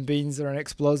bourbon and beans are an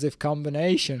explosive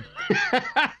combination.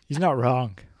 He's not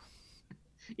wrong.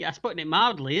 Yeah, that's putting it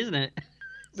mildly, isn't it?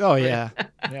 Oh, yeah.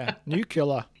 Yeah.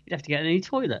 Nuclear. You'd have to get a new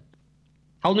toilet.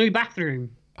 Whole new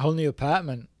bathroom. Whole new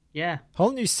apartment. Yeah.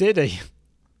 Whole new city.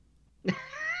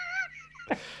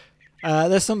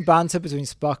 There's some banter between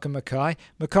Spock and McCoy.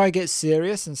 McCoy gets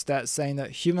serious and starts saying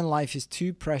that human life is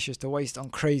too precious to waste on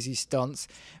crazy stunts.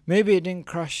 Maybe it didn't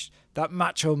crush that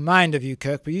macho mind of you,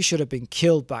 Kirk, but you should have been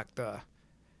killed back there.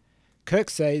 Kirk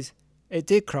says it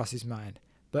did cross his mind,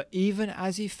 but even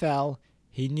as he fell,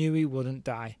 he knew he wouldn't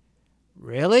die.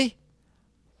 Really?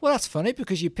 Well, that's funny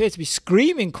because you appear to be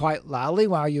screaming quite loudly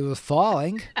while you were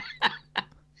falling.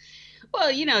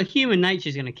 Well, you know, human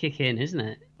nature's going to kick in, isn't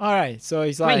it? All right, so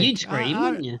he's like... I mean, you'd scream,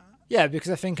 wouldn't you? Yeah,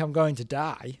 because I think I'm going to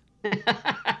die.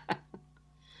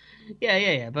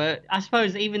 Yeah. But I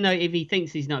suppose even though if he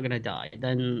thinks he's not going to die,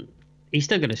 then he's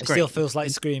still going to scream. It still feels like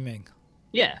screaming.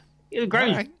 Yeah. The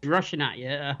ground's rushing at you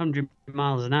at 100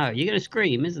 miles an hour. You're going to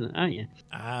scream, isn't it? Aren't you?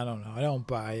 I don't know. I don't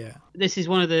buy it. This is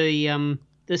one of the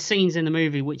scenes in the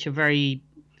movie which are very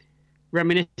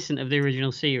reminiscent of the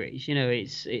original series. You know,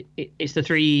 it's the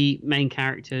three main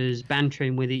characters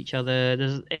bantering with each other,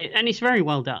 and it's very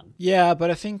well done. Yeah, but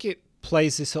I think it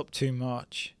plays this up too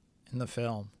much in the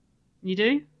film. You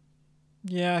do?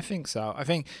 Yeah, I think so. I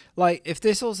think, like, if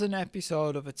this was an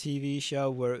episode of a TV show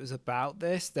where it was about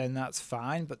this, then that's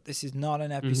fine, but this is not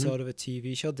an episode of a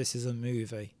TV show. This is a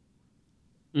movie.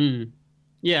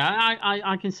 Yeah,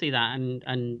 I can see that,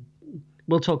 and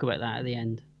we'll talk about that at the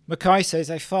end. McCoy says,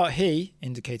 I thought he,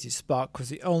 indicated Spock, was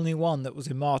the only one that was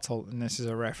immortal, and this is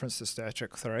a reference to Star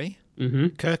Trek 3.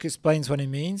 Kirk explains what he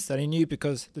means, that he knew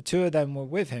because the two of them were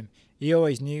with him. He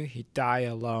always knew he'd die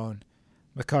alone.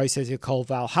 McCoy says he'll call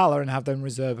Valhalla and have them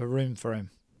reserve a room for him.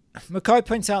 McCoy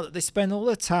points out that they spend all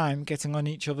their time getting on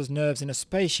each other's nerves in a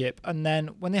spaceship, and then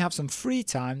when they have some free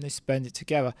time, they spend it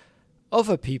together.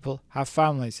 Other people have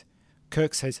families.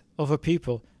 Kirk says other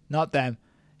people, not them.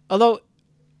 Although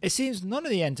it seems none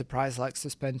of the Enterprise likes to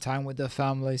spend time with their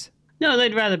families. No,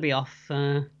 they'd rather be off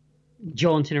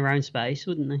jaunting around space,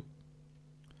 wouldn't they?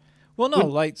 Well, no,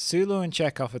 like Sulu and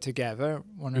Chekhov are together,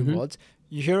 wondering what.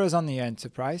 Uhura's on the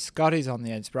Enterprise, Scotty's on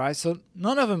the Enterprise, so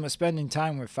none of them are spending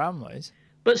time with families.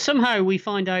 But somehow we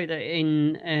find out that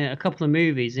in a couple of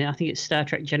movies, I think it's Star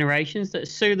Trek Generations, that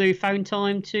Sulu found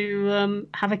time to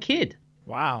have a kid.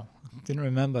 Wow, didn't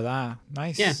remember that.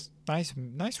 Nice, yeah.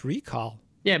 nice recall.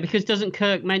 Yeah, because doesn't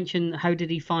Kirk mention how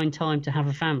did he find time to have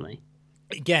a family?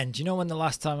 Again, do you know when the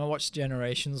last time I watched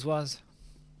Generations was?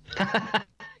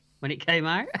 When it came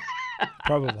out?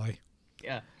 Probably.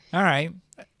 Yeah. All right.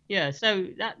 Yeah, so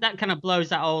that kind of blows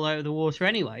that all out of the water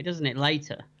anyway, doesn't it,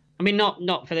 later? I mean,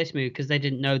 not for this movie, because they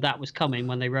didn't know that was coming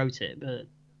when they wrote it, but...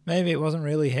 Maybe it wasn't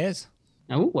really his.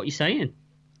 Oh, what are you saying?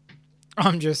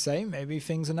 I'm just saying, maybe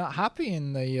things are not happy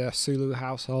in the Sulu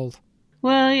household.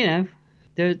 Well, you know,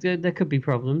 there could be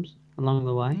problems along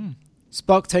the way.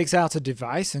 Spock takes out a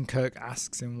device and Kirk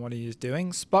asks him what he is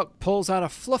doing. Spock pulls out a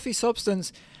fluffy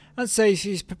substance and says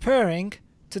he's preparing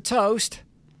to toast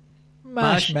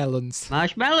marshmallows.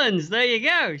 Marshmallows, there you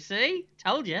go. See?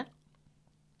 Told you.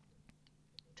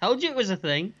 Told you it was a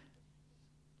thing.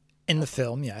 In the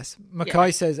film, yes.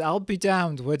 McCoy says, I'll be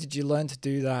damned, where did you learn to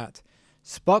do that?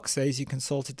 Spock says he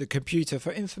consulted the computer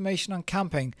for information on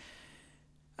camping.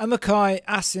 And McCoy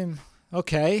asks him,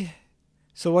 okay,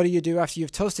 so what do you do after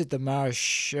you've toasted the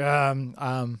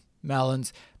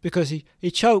melons? Because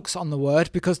he chokes on the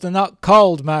word because they're not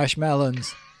called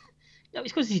marshmallows. No,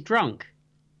 it's because he's drunk.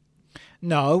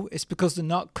 No, it's because they're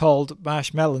not called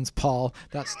marshmallows, Paul.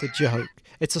 That's the joke.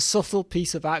 It's a subtle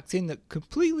piece of acting that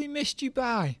completely missed you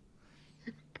by.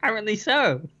 Apparently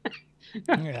so.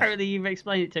 Apparently you've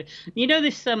explained it to. You know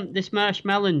this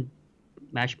marshmallow.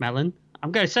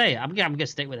 I'm going to say it. I'm going to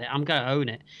stick with it. I'm going to own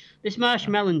it. This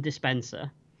marshmallow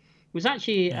dispenser was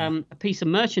actually a piece of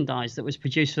merchandise that was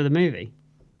produced for the movie.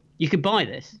 You could buy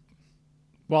this.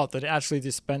 What, that it actually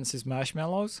dispenses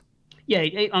marshmallows? Yeah,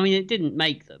 it didn't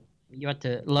make them. You had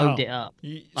to load it up.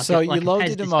 You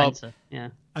loaded them dispenser. up, yeah,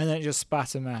 and then it just spat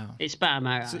them out. It spat them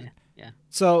out. Yeah.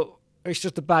 So it's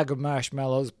just a bag of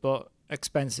marshmallows, but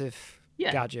expensive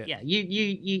gadget. Yeah,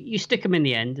 you stick them in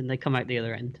the end, and they come out the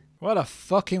other end. What a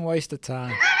fucking waste of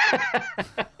time.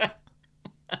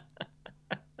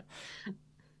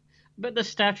 But the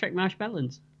Star Trek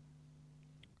marshmallows.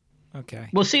 Okay.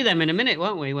 We'll see them in a minute,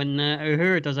 won't we? When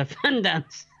Uhura does a fan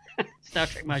dance. Star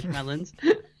Trek marshmallows.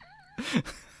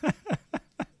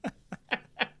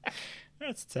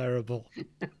 That's terrible.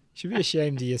 You should be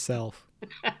ashamed of yourself.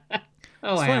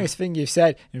 Oh, it's the funniest thing you've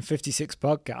said in 56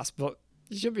 podcasts, but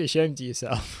you should be ashamed of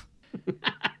yourself.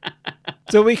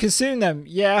 So we consume them.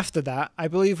 Yeah, after that, I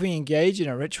believe we engage in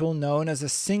a ritual known as a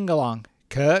sing-along.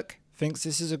 Kirk thinks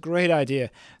this is a great idea.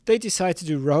 They decide to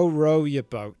do Row, Row Your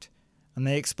Boat, and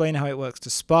they explain how it works to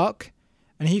Spock,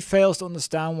 and he fails to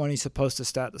understand when he's supposed to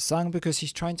start the song because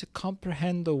he's trying to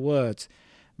comprehend the words.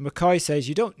 McCoy says,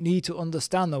 you don't need to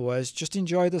understand the words, just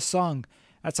enjoy the song.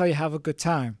 That's how you have a good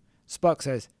time. Spock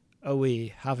says, are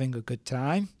we having a good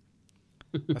time?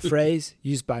 A phrase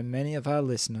used by many of our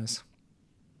listeners.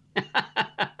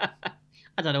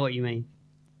 I don't know what you mean.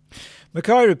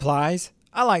 McCoy replies,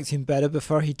 I liked him better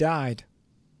before he died.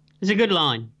 It's a good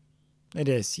line. It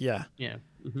is, yeah. Yeah.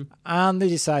 Mm-hmm. And they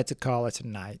decide to call it a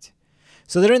night.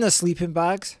 So they're in their sleeping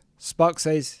bags. Spock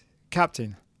says,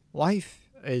 Captain,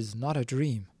 life is not a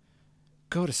dream.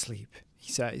 Go to sleep,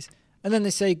 he says. And then they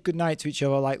say goodnight to each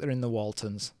other like they're in the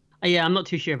Waltons. Yeah, I'm not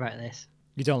too sure about this.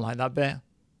 You don't like that bit?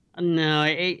 No,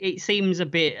 it seems a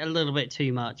little bit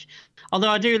too much. Although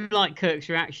I do like Kirk's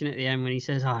reaction at the end when he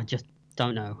says, I just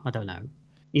don't know. I don't know.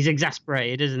 He's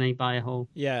exasperated, isn't he, by a whole...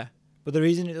 Yeah, but the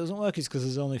reason it doesn't work is because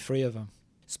there's only 3 of them.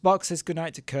 Spock says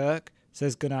goodnight to Kirk,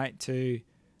 says goodnight to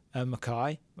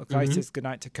McCoy. McCoy says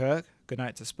goodnight to Kirk,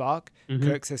 goodnight to Spock.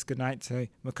 Kirk says goodnight to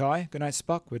McCoy, goodnight to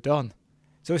Spock. We're done.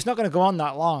 So it's not going to go on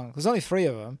that long. There's only 3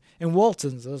 of them. In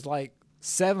Waltons, there's like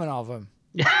 7 of them.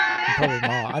 Probably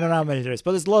more. I don't know how many there is,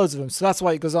 but there's loads of them. So that's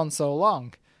why it goes on so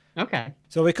long. Okay.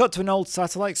 So we cut to an old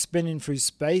satellite spinning through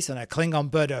space and a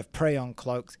Klingon bird of prey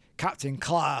uncloaked. Captain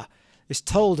Klar is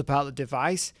told about the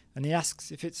device and he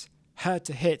asks if it's hard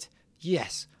to hit.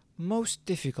 Yes, most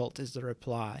difficult is the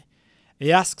reply.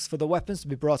 He asks for the weapons to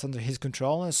be brought under his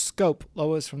control and a scope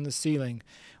lowers from the ceiling.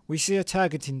 We see a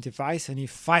targeting device and he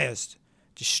fires,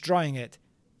 destroying it.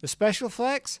 The special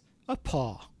effects? A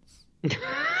paw.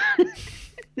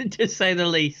 To say the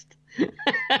least.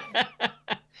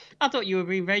 I thought you were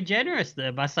being very generous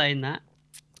there by saying that.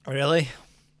 Really?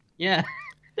 Yeah.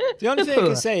 The only thing I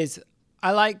can say is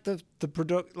I like the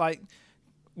product. Like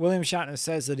William Shatner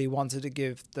says that he wanted to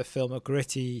give the film a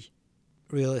gritty,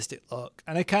 realistic look,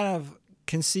 and I kind of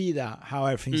can see that, how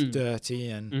everything's dirty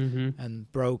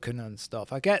and broken and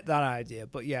stuff. I get that idea,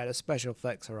 but yeah, the special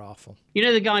effects are awful. You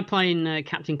know, the guy playing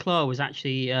Captain Claw was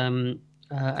actually an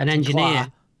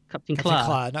engineer. Captain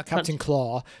Claw, not Captain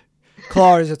Claw.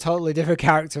 Claw is a totally different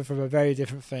character from a very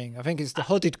different thing. I think it's the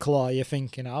hooded Claw you're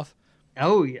thinking of.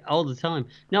 Oh, yeah, all the time.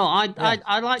 No, I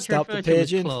like to refer to him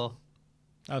as Claw.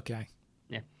 Okay.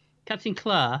 Yeah. Captain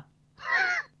Claw.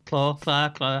 Claw.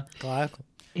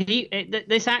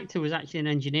 This actor was actually an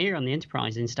engineer on the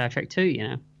Enterprise in Star Trek 2, you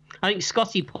know. I think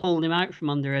Scotty pulled him out from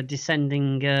under a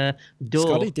descending door.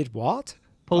 Scotty did what?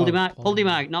 Pulled him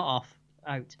out, not off,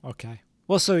 out. Okay.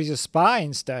 Well, so he's a spy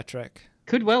in Star Trek.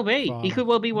 Could well be. He could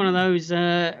well be one of those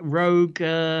rogue...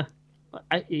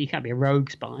 you can't be a rogue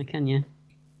spy, can you?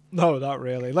 No, not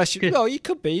really. Unless you... No, you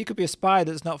could be. You could be a spy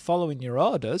that's not following your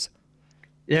orders.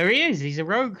 There he is. He's a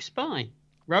rogue spy.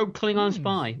 Rogue Klingon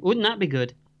spy. Wouldn't that be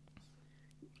good?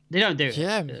 They don't do it.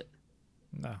 Yeah.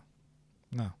 No.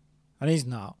 And he's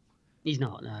not. He's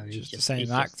not, no. He's just the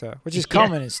same actor, which is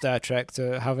common in Star Trek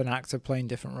to have an actor playing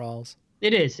different roles.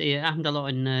 It is. It happened a lot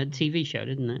in a TV show,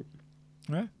 didn't it?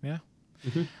 Yeah.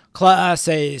 Mm-hmm. Claire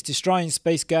says destroying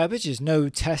space garbage is no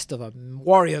test of a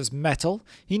warrior's mettle.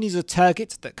 He needs a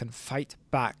target that can fight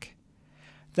back.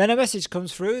 Then a message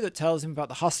comes through that tells him about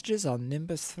the hostages on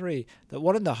Nimbus 3, that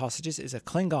one of the hostages is a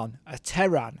Klingon, a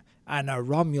Terran, and a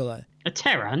Romulan. A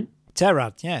Terran?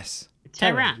 Terran, yes.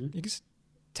 Terran?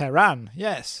 Terran,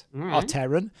 yes. Right. Or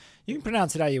Terran. You can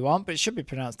pronounce it how you want, but it should be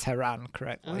pronounced Terran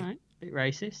correctly. All right. Bit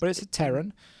racist. But it's a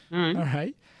Terran. All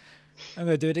right. I'm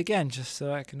going to do it again just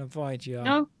so I can avoid your...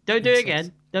 No, don't do it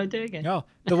again. Don't do it again. No,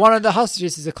 the one of the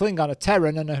hostages is a Klingon, a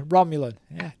Terran, and a Romulan.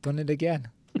 Yeah, done it again.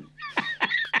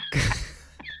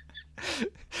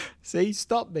 See,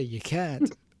 stop me, you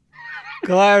can't.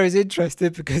 Claire is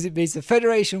interested because it means the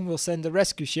Federation will send a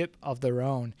rescue ship of their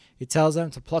own. It tells them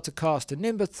to plot a course to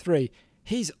Nimbus 3.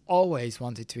 He's always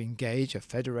wanted to engage a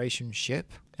Federation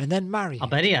ship and then marry I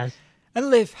bet he has. And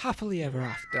live happily ever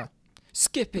after,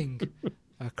 skipping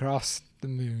across the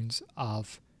moons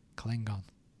of Klingon.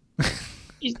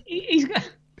 He's got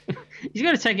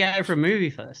to take it out for a movie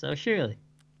first, though, surely.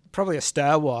 Probably a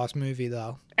Star Wars movie,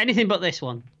 though. Anything but this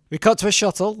one. We cut to a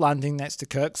shuttle landing next to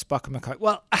Kirk, Spock, and McCoy.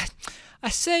 Well, I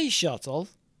say shuttle.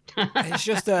 It's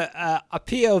just a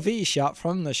POV shot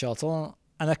from the shuttle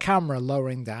and a camera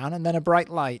lowering down, and then a bright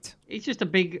light. It's just a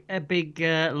big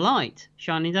light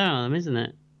shining down on them, isn't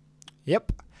it?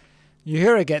 Yep.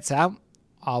 Uhura gets out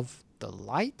of the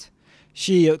light.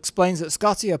 She explains that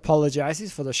Scotty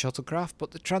apologizes for the shuttlecraft,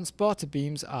 but the transporter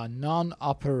beams are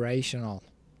non-operational.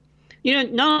 You know,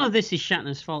 none of this is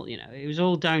Shatner's fault, you know. It was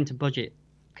all down to budget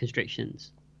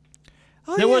constrictions.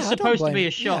 There was supposed to be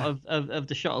a shot of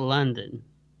the shuttle landing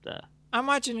there. I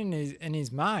imagine in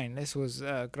his mind this was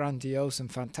grandiose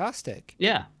and fantastic.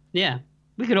 Yeah.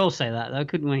 We could all say that, though,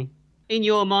 couldn't we? In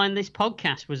your mind, this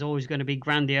podcast was always going to be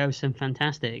grandiose and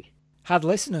fantastic. Had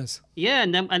listeners. Yeah,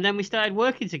 and then we started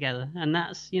working together, and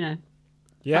that's, you know,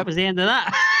 that was the end of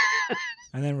that.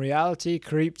 And then reality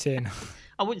creeped in.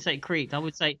 I wouldn't say it creeped. I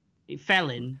would say it fell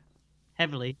in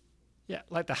heavily. Yeah,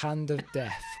 like the hand of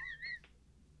death.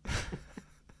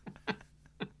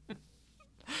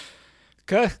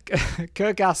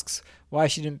 Kirk asks why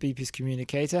she didn't beep his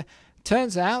communicator.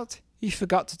 Turns out he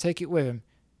forgot to take it with him.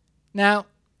 Now,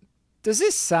 does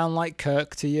this sound like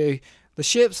Kirk to you? The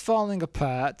ship's falling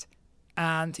apart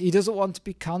and he doesn't want to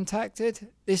be contacted?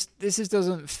 This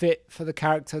doesn't fit for the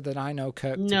character that I know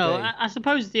Kirk to be. No, I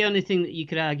suppose the only thing that you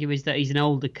could argue is that he's an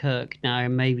older Kirk now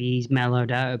and maybe he's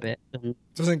mellowed out a bit. And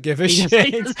doesn't give a shit.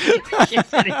 He doesn't give a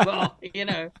shit anymore, you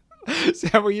know. Is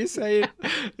that what you're saying?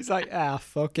 It's like,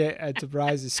 fuck it,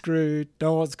 Enterprise is screwed.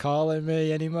 No one's calling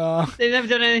me anymore. They've never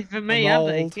done anything for me, have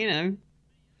they? You know,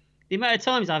 the amount of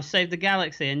times I've saved the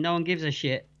galaxy and no one gives a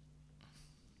shit.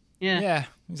 Yeah.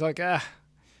 He's like, I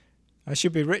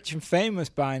should be rich and famous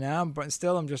by now, but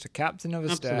still I'm just a captain of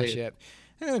a starship.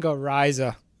 I'm going to go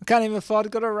Riser. I can't even afford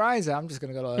to go to Riser. I'm just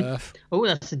going to go to Earth. Oh,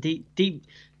 that's a deep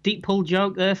pull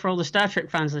joke there for all the Star Trek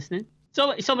fans listening.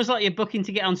 So it's almost like you're booking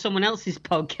to get on someone else's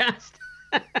podcast.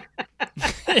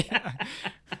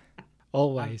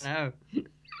 Always. I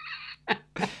know.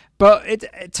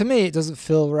 But to me, it doesn't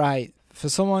feel right for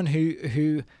someone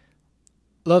who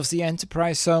loves the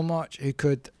Enterprise so much, who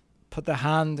could put their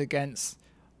hand against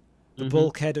the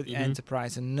bulkhead of the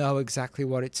Enterprise and know exactly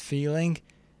what it's feeling.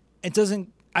 It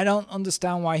doesn't. I don't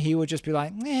understand why he would just be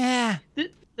like, yeah.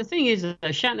 The thing is,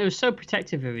 Shatner was so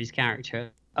protective of his character,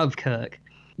 of Kirk,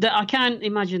 that I can't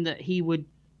imagine that he would.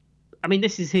 I mean,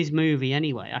 this is his movie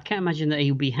anyway. I can't imagine that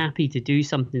he would be happy to do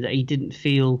something that he didn't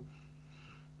feel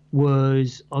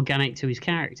was organic to his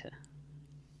character.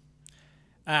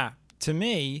 To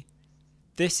me,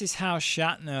 this is how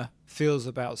Shatner feels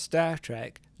about Star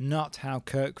Trek, not how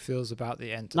Kirk feels about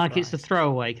the Enterprise. Like it's a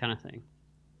throwaway kind of thing.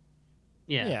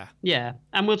 Yeah.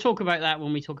 And we'll talk about that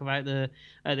when we talk about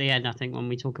at the end, I think, when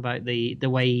we talk about the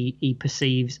way he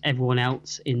perceives everyone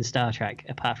else in Star Trek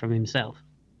apart from himself.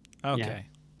 Okay. Yeah.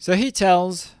 So he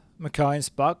tells McCoy and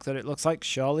Spock that it looks like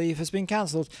shore leave has been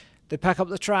cancelled. They pack up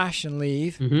the trash and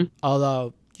leave,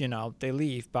 although, they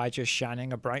leave by just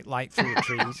shining a bright light through the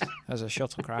trees as a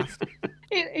shuttlecraft.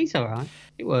 It's all right.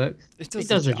 It works. It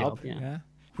does the job, yeah.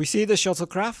 We see the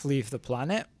shuttlecraft leave the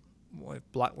planet with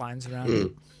black lines around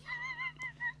it.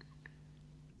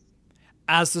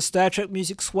 As the Star Trek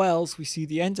music swells, we see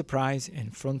the Enterprise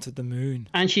in front of the moon.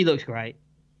 And she looks great.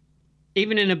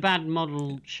 Even in a bad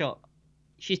model shot,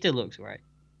 she still looks great.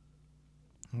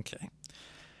 Okay.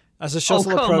 As the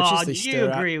shuttle approaches, they stare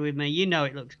You agree with me. You know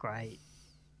it looks great.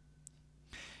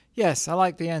 Yes, I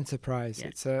like the Enterprise. Yeah.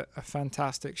 It's a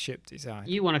fantastic ship design.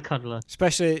 You want to cuddle her.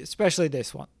 Especially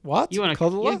this one. What? You want to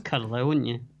cuddle her? You'd cuddle her, wouldn't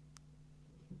you?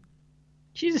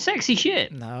 She's a sexy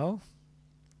ship. No.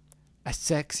 A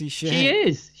sexy ship. She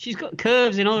is. She's got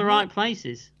curves in all the right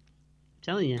places. I'm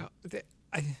telling you.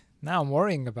 Now I'm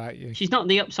worrying about you. She's not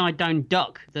the upside down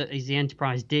duck that is the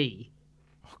Enterprise D.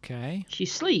 Okay.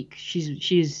 She's sleek.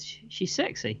 She's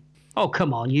sexy. Oh,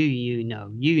 come on. You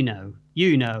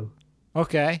know.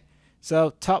 Okay.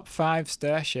 So top 5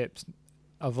 starships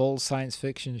of all science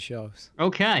fiction shows.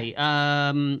 Okay.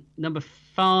 Number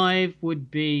 5 would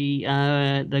be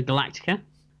the Galactica.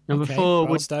 Number 4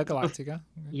 would Star Galactica.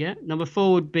 Yeah. Number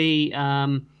 4 would be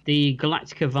the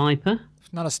Galactica Viper.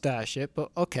 It's not a starship, but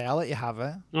okay, I'll let you have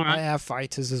it. All right. I have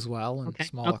fighters as well and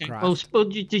smaller craft. Well, we'll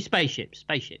do spaceships.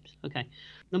 Okay.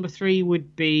 Number 3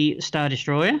 would be Star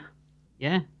Destroyer.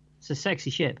 Yeah, it's a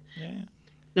sexy ship. Yeah.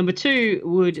 Number 2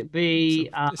 would be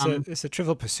it's a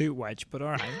Trivial Pursuit wedge, but all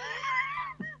right.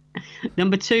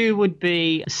 Number 2 would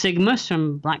be Cygnus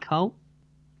from Black Hole.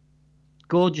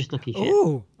 Gorgeous looking ship.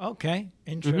 Oh, okay.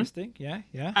 Interesting. Mm-hmm.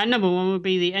 Yeah. And number 1 would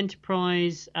be the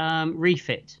Enterprise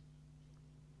refit.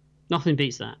 Nothing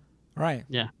beats that. Right.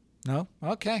 Yeah. No?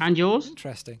 Okay. And yours?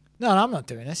 Interesting. No, I'm not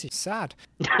doing this. It's sad.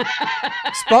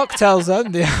 Spock tells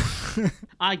them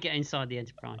I get inside the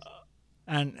Enterprise.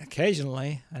 And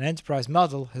occasionally, an Enterprise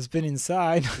model has been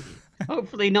inside.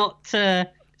 Hopefully not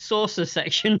saucer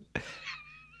section.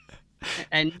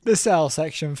 And the cell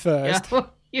section first. Yeah,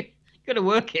 you got to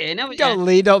work it in, haven't you? Got to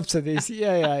lead up to this.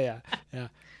 Yeah.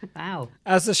 Wow.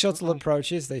 As the shuttle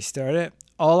approaches, they stare at it.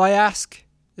 All I ask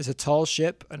is a tall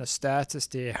ship and a star to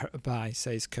steer by,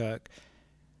 says Kirk.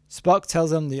 Spock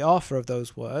tells him the author of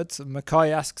those words, and McCoy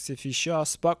asks if he's sure.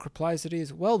 Spock replies that he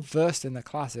is well versed in the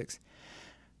classics.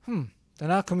 Then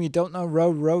how come you don't know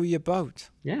row your boat?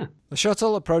 Yeah. The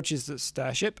shuttle approaches the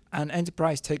starship, and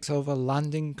Enterprise takes over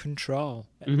landing control.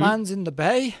 It lands in the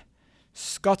bay.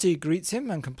 Scotty greets him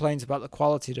and complains about the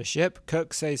quality of the ship.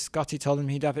 Kirk says Scotty told him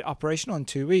he'd have it operational in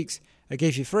 2 weeks. I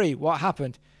gave you 3. What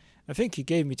happened? I think you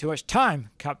gave me too much time,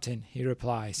 Captain, he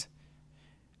replies.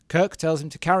 Kirk tells him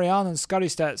to carry on, and Scotty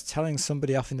starts telling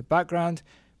somebody off in the background.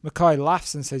 McCoy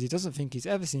laughs and says he doesn't think he's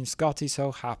ever seen Scotty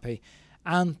so happy.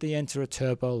 And they enter a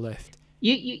turbo lift.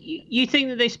 You think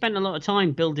that they spent a lot of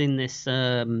time building this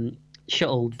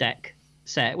shuttle deck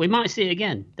set? We might see it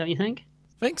again, don't you think?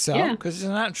 I think so, because it's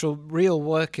an actual, real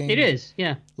working... It is,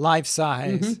 yeah.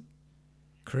 Life-size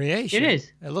creation. It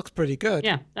is. It looks pretty good.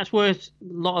 Yeah, that's where a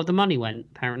lot of the money went,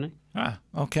 apparently. Ah,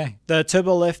 okay. The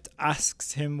turbo lift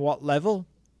asks him what level.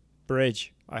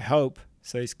 Bridge, I hope,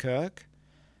 says Kirk.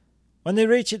 When they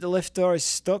reach it, the lift door is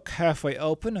stuck halfway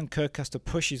open and Kirk has to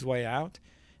push his way out.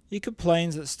 He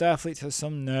complains that Starfleet has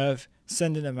some nerve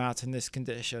sending him out in this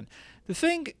condition. The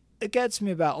thing that gets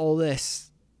me about all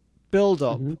this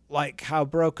build-up, like how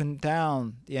broken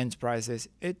down the Enterprise is,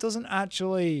 it doesn't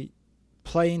actually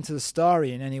play into the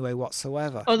story in any way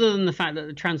whatsoever. Other than the fact that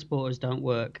the transporters don't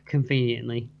work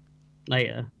conveniently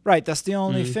later. Right, that's the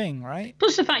only thing, right?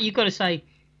 Plus the fact you've got to say,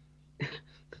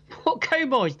 what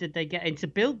cowboys did they get in to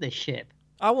build this ship?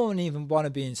 I won't even want to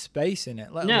be in space in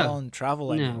it, let alone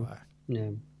travel anywhere.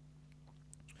 No.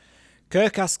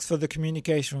 Kirk asks for the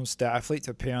communication from Starfleet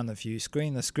to appear on the view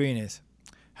screen. The screen is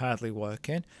hardly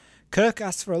working. Kirk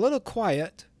asks for a little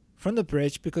quiet from the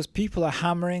bridge because people are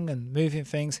hammering and moving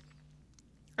things.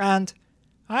 And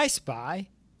I spy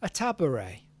a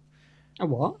tabaret. A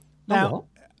what? Now,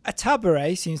 a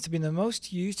tabaret seems to be the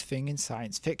most used thing in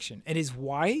science fiction. It is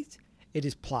white, it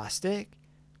is plastic,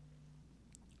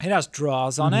 it has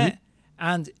drawers on it,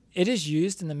 and it is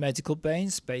used in the medical bay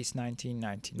in Space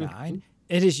 1999.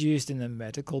 It is used in the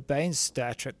medical bay in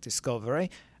Star Trek Discovery,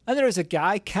 and there is a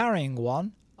guy carrying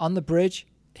one on the bridge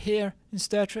here in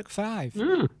Star Trek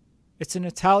V. It's an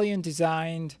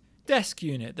Italian-designed desk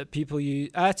unit that people use.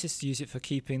 Artists use it for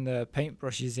keeping the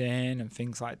paintbrushes in and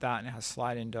things like that, and it has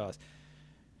sliding doors.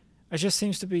 It just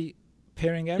seems to be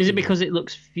appearing everywhere. Is it because it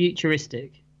looks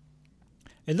futuristic?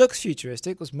 It looks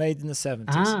futuristic. It was made in the 70s.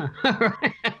 Ah,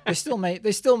 right.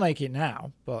 They still make it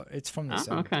now, but it's from the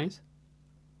 70s. Okay.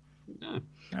 No.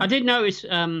 I did notice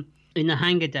in the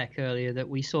hangar deck earlier that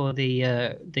we saw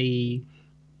the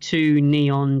 2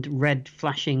 neon red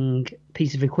flashing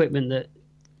piece of equipment that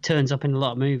turns up in a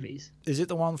lot of movies. Is it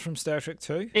the one from Star Trek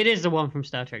 2? It is the one from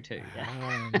Star Trek 2. Yeah.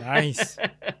 Oh, nice.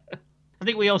 I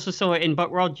think we also saw it in Buck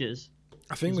Rogers.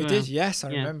 I think we did, yes. I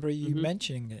remember you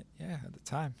mentioning it, at the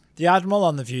time. The Admiral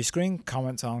on the view screen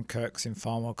comments on Kirk's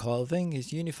informal clothing.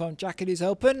 His uniform jacket is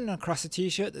open across a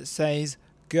T-shirt that says,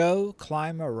 "Go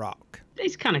climb a rock."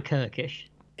 It's kind of Kirkish.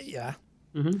 Yeah.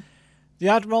 Mm-hmm. The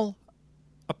Admiral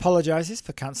apologises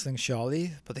for cancelling shore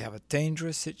leave, but they have a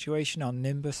dangerous situation on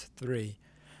Nimbus 3.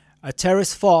 A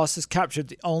terrorist force has captured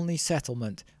the only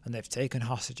settlement, and they've taken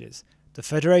hostages. The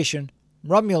Federation,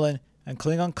 Romulan, and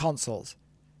Klingon consuls.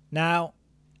 Now,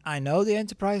 I know the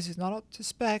Enterprise is not up to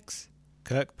specs.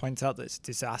 Kirk points out that it's a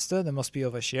disaster. There must be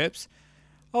other ships.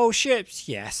 Oh, ships,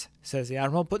 yes, says the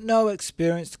Admiral, but no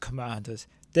experienced commanders.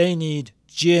 They need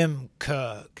Jim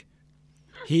Kirk.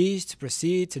 He's to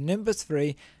proceed to Nimbus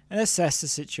 3 and assess the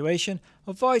situation,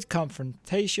 avoid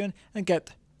confrontation, and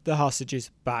get the hostages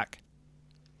back.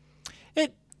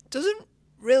 It doesn't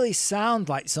really sound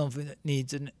like something that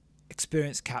needs an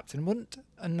experienced captain. Wouldn't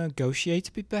a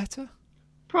negotiator be better?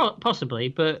 Possibly,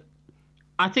 but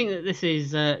I think that this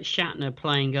is Shatner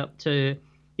playing up to...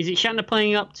 Is it Shatner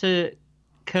playing up to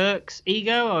Kirk's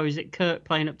ego, or is it Kirk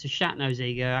playing up to Shatner's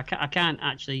ego? I can't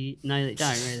actually nail it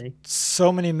down, really.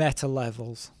 So many meta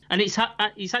levels. And it's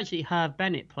actually Herb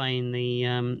Bennett playing the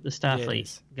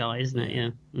Starfleet guy, isn't it? Yeah.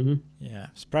 Mm-hmm. Yeah.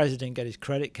 Surprised he didn't get his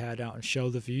credit card out and show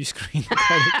the view screen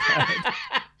credit card.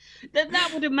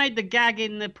 That would have made the gag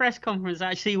in the press conference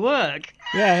actually work.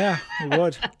 Yeah, it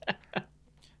would.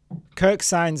 Kirk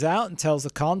signs out and tells the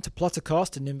con to plot a course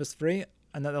to Nimbus 3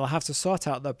 and that they'll have to sort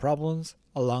out their problems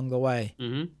along the way.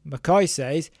 Mm-hmm. McCoy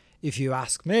says, "If you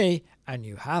ask me, and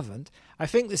you haven't, I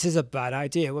think this is a bad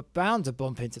idea. We're bound to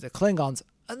bump into the Klingons,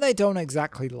 and they don't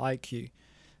exactly like you."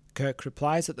 Kirk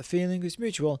replies that the feeling is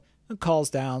mutual and calls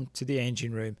down to the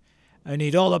engine room. "I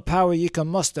need all the power you can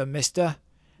muster, mister."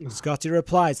 Scotty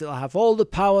replies that they'll have all the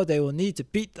power they will need to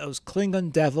beat those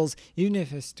Klingon devils, even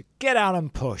if it's to get out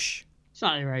and push.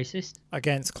 Slightly racist.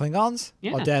 Against Klingons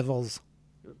or devils?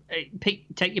 Take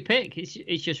your pick.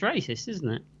 It's just racist, isn't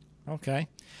it? Okay.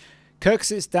 Kirk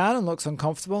sits down and looks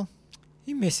uncomfortable.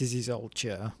 He misses his old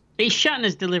chair. It's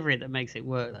Shatner's delivery that makes it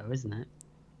work, though, isn't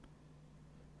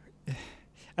it?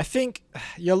 I think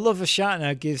your love of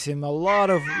Shatner gives him a lot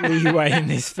of leeway in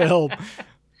this film.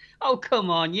 Oh, come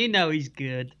on. You know he's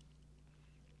good.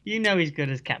 You know he's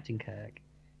good as Captain Kirk.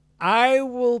 I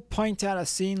will point out a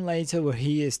scene later where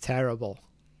he is terrible.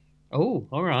 Oh,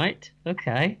 all right.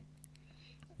 Okay.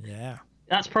 Yeah.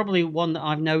 That's probably one that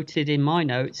I've noted in my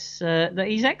notes, that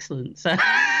he's excellent. So.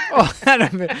 Oh, hang on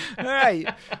a minute. All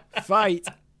right. Fight.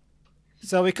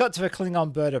 So we cut to a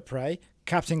Klingon bird of prey.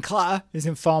 Captain Clatter is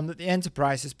informed that the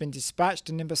Enterprise has been dispatched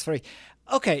to Nimbus 3.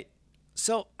 Okay,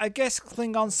 so I guess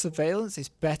Klingon surveillance is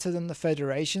better than the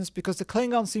Federation's because the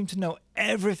Klingons seem to know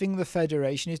everything the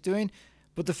Federation is doing,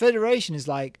 but the Federation is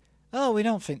like, oh, we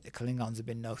don't think the Klingons have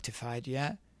been notified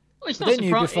yet. Well, they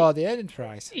knew before the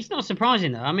Enterprise. It's not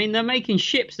surprising, though. I mean, they're making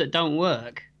ships that don't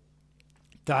work.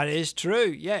 That is true.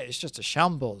 Yeah, it's just a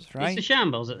shambles, right? It's a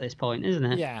shambles at this point, isn't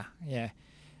it? Yeah.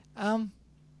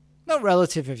 No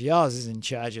relative of yours is in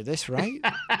charge of this, right?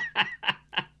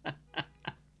 I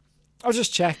was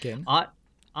just checking.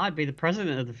 I'd be the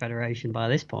president of the Federation by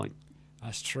this point.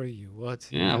 That's true, you would.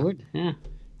 Yeah, I would, yeah.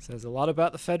 Says a lot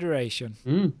about the Federation.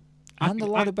 Mm. And a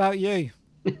lot about you.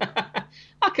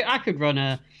 I could run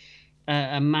a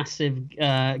massive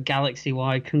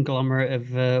galaxy-wide conglomerate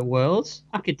of worlds.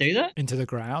 I could do that. Into the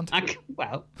ground? I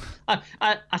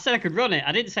said I could run it.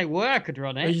 I didn't say where I could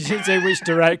run it. Well, you didn't say which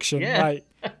direction. Yeah. Right.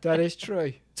 That is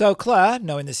true. So Claire,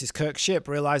 knowing this is Kirk's ship,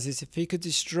 realizes if he could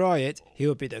destroy it, he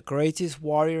would be the greatest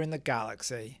warrior in the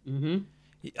galaxy. Mm-hmm.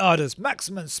 He orders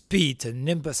maximum speed to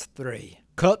Nimbus 3.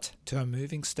 Cut to a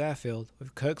moving starfield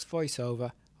with Kirk's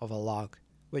voiceover of a log,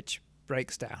 which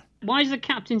breaks down. Why is the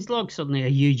captain's log suddenly a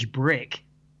huge brick?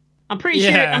 I'm pretty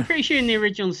sure in the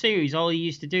original series, all he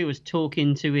used to do was talk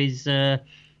into his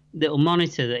little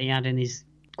monitor that he had in his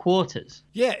quarters.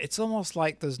 Yeah, it's almost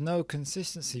like there's no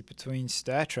consistency between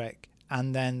Star Trek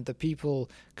and then the people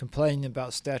complaining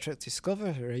about Star Trek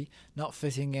Discovery not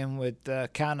fitting in with the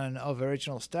canon of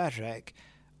original Star Trek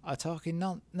are talking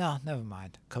no, never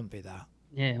mind. Couldn't be that.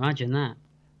 Yeah, imagine that.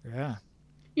 Yeah.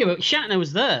 Yeah, but Shatner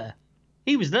was there.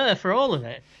 He was there for all of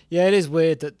it. Yeah, it is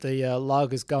weird that the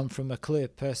log has gone from a clear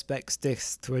Perspex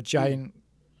disc to a giant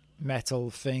metal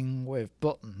thing with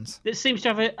buttons. It seems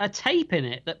to have a tape in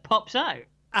it that pops out.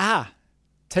 Ah,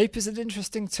 tape is an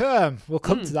interesting term. We'll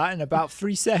come to that in about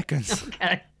 3 seconds.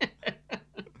 Okay.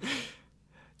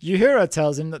 Uhura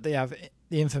tells him that they have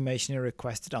the information he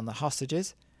requested on the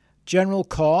hostages. General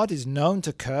Cord is known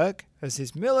to Kirk as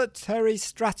his military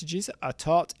strategies are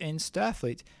taught in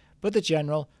Starfleet, but the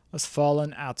general has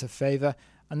fallen out of favour,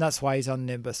 and that's why he's on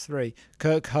Nimbus 3.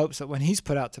 Kirk hopes that when he's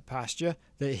put out to pasture,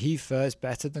 that he fares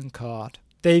better than Cord.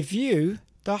 They view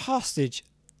the hostage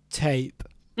tape,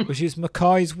 which is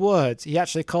McCoy's words. He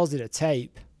actually calls it a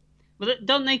tape. Well,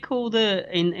 don't they call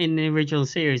in the original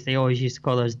series? They always used to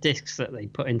call those discs that they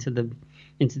put into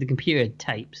the computer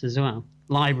tapes as well,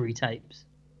 library tapes.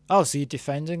 Oh, so you're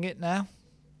defending it now?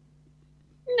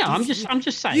 No, I'm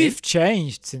just saying. You've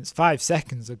changed since 5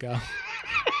 seconds ago.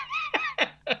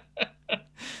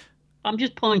 I'm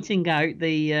just pointing out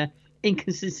the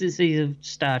inconsistencies of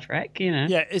Star Trek, you know.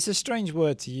 Yeah, it's a strange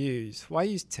word to use. Why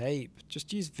use tape?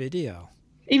 Just use video.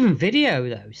 Even video,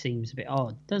 though, seems a bit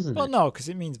odd, doesn't it? Well, no, because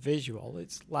it means visual.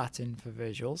 It's Latin for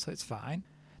visual, so it's fine.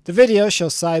 The video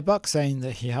shows Sybok saying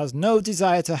that he has no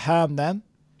desire to harm them.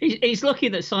 He's lucky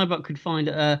that Sybok could find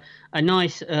a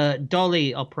nice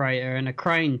dolly operator and a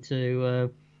crane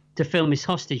to film his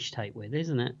hostage tape with,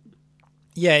 isn't it?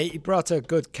 Yeah, he brought a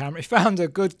good camera. He found a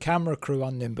good camera crew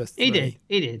on Nimbus 3.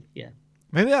 He did, yeah.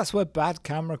 Maybe that's where bad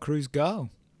camera crews go.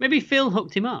 Maybe Phil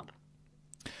hooked him up.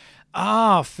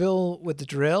 Ah, Phil with the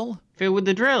drill? Phil with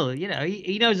the drill, you know.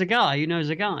 He knows a guy who knows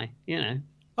a guy, you know.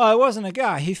 Oh, it wasn't a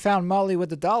guy. He found Molly with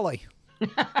the dolly.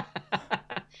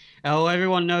 Oh,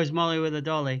 everyone knows Molly with a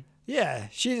dolly. Yeah,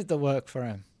 she did the work for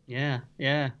him. Yeah.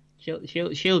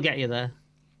 She'll get you there.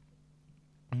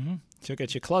 Mm-hmm. She'll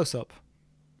get you close up.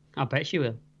 I bet she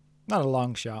will. Not a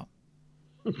long shot.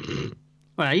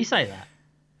 Well, you say that.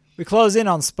 We close in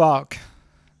on Spock.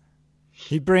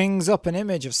 He brings up an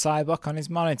image of Sybok on his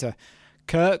monitor.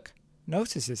 Kirk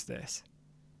notices this.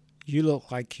 You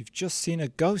look like you've just seen a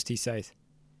ghost, he says.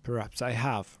 Perhaps I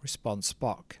have, responds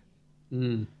Spock.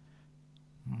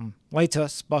 Later,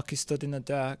 Spock is stood in the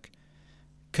dark.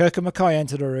 Kirk and McCoy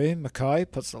enter the room. McCoy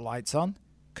puts the lights on.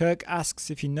 Kirk asks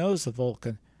if he knows the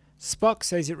Vulcan. Spock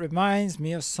says it reminds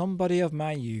me of somebody of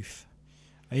my youth.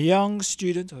 A young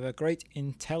student of a great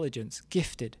intelligence,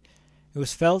 gifted. It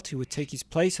was felt he would take his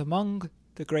place among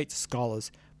the great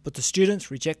scholars, but the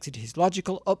students rejected his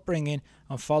logical upbringing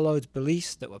and followed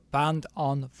beliefs that were banned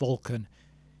on Vulcan.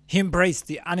 He embraced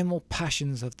the animal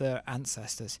passions of their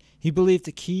ancestors. He believed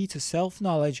the key to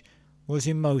self-knowledge was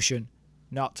emotion,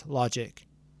 not logic.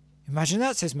 Imagine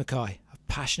that, says McCoy, a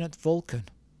passionate Vulcan.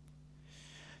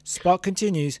 Spock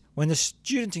continues, when the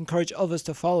student encouraged others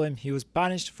to follow him, he was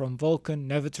banished from Vulcan,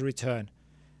 never to return.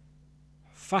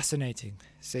 Fascinating,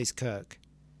 says Kirk,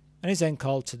 and is then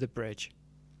called to the bridge.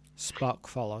 Spock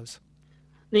follows.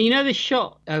 Now, you know the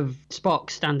shot of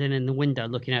Spock standing in the window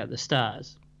looking out at the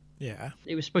stars? Yeah.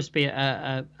 It was supposed to be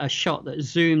a shot that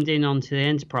zoomed in onto the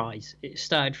Enterprise. It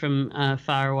started from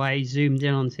far away, zoomed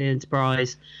in onto the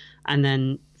Enterprise, and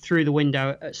then through the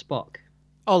window at Spock.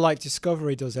 Oh, like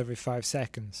Discovery does every 5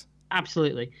 seconds.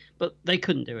 Absolutely. But they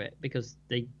couldn't do it because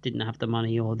they didn't have the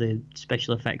money or the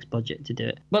special effects budget to do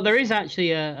it. But there is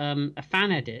actually a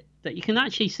fan edit that you can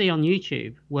actually see on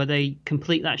YouTube where they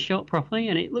complete that shot properly,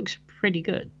 and it looks pretty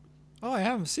good. Oh, I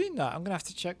haven't seen that. I'm going to have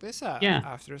to check this out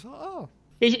after as well. Oh.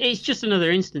 It's just another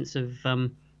instance of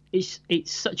it's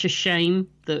such a shame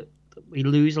that we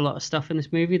lose a lot of stuff in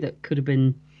this movie that could have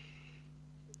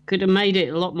made it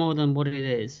a lot more than what it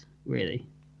is, really.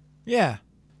 Yeah,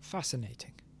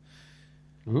 fascinating.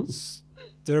 Ooh.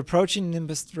 They're approaching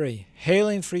Nimbus 3.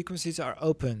 Hailing frequencies are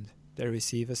opened. They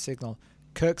receive a signal.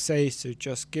 Kirk says to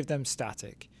just give them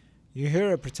static.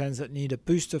 Uhura pretends that need a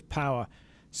boost of power.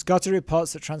 Scotty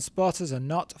reports that transporters are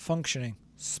not functioning.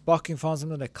 Spock informs them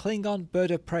that a Klingon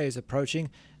bird of prey is approaching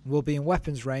and will be in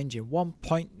weapons range in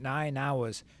 1.9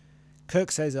 hours.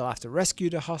 Kirk says they'll have to rescue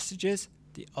the hostages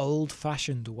the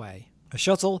old-fashioned way. A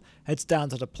shuttle heads down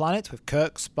to the planet with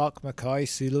Kirk, Spock, McCoy,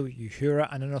 Sulu, Uhura,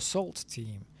 and an assault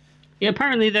team. Yeah,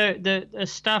 apparently they're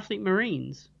Starfleet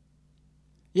Marines.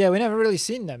 Yeah, we never really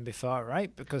seen them before,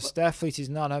 right? Because Starfleet is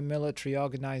not a military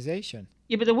organization.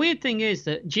 Yeah, but the weird thing is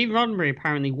that Gene Roddenberry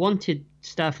apparently wanted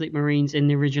Starfleet Marines in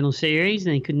the original series,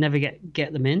 and he could never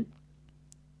get them in.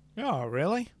 Oh,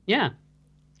 really? Yeah.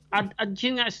 I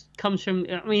think that comes from...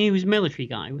 I mean, he was a military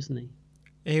guy, wasn't he?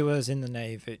 He was in the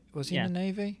Navy. Was he in the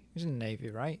Navy? He was in the Navy,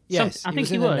 right? Yes, I think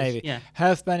he was in the Navy. Yeah.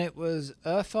 Herf Bennett was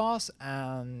Air Force,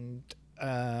 and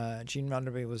Gene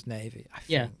Roddenberry was Navy, I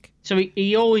Yeah. think. So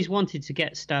he always wanted to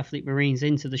get Starfleet Marines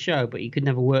into the show, but he could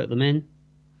never work them in.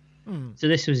 So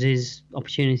this was his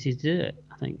opportunity to do it,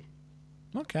 I think.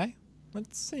 Okay.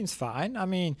 That seems fine. I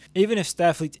mean, even if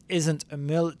Starfleet isn't a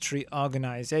military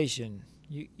organization,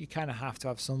 you kind of have to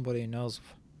have somebody who knows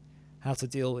how to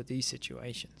deal with these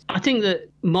situations. I think that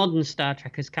modern Star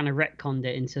Trek has kind of retconned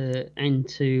it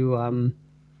into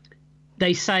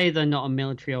they say they're not a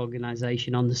military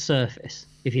organization on the surface,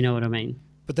 if you know what I mean.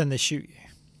 But then they shoot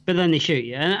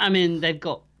you. And I mean, they've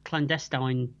got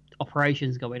clandestine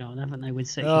operations going on, haven't they, with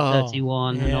Sector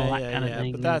 31 and all that kind of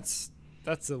thing. But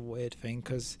that's a weird thing,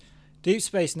 because Deep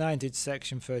Space Nine did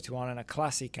Section 31 in a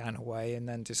classy kind of way, and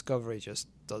then Discovery just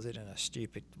does it in a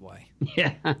stupid way.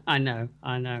 Yeah, I know.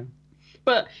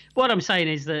 But what I'm saying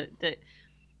is that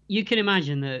you can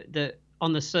imagine that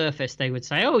on the surface they would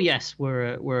say, "Oh yes,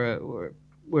 we're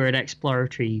an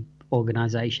exploratory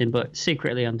organization," but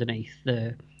secretly underneath,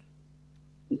 they're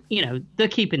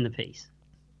keeping the peace.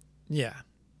 Yeah.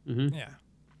 Mm-hmm. Yeah.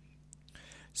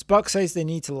 Spock says they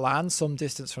need to land some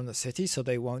distance from the city so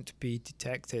they won't be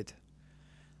detected.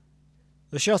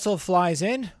 The shuttle flies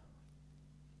in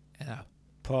a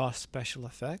poor special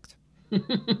effect.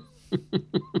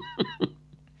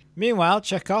 Meanwhile,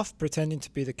 Chekhov, pretending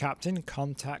to be the captain,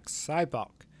 contacts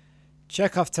Sybok.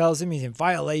 Chekhov tells him he's in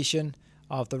violation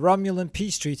of the Romulan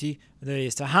peace treaty and that he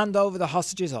is to hand over the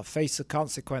hostages or face the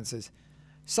consequences.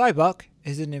 Sybok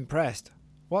isn't impressed.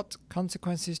 What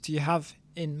consequences do you have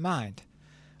in mind?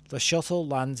 The shuttle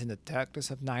lands in the darkness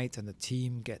of night and the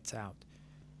team gets out.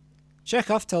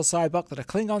 Chekhov tells Sybok that a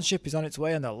Klingon ship is on its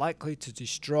way and they're likely to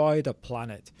destroy the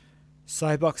planet.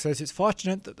 Sybok says it's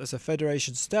fortunate that there's a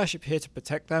Federation starship here to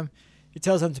protect them. He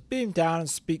tells them to beam down and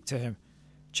speak to him.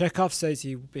 Chekhov says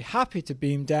he would be happy to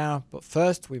beam down, but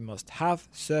first we must have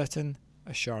certain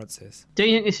assurances. Do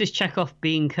you think this is Chekhov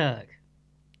being Kirk?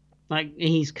 Like,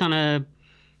 he's kind of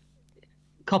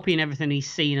copying everything he's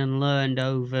seen and learned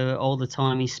over all the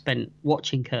time he's spent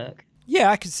watching Kirk? Yeah,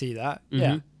 I can see that.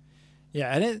 Mm-hmm.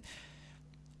 Yeah, and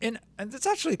it's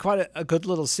actually quite a good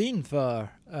little scene for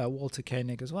Walter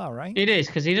Koenig as well, right? It is,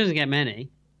 because he doesn't get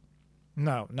many.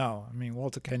 No. I mean,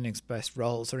 Walter Koenig's best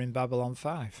roles are in Babylon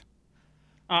 5.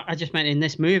 I just meant in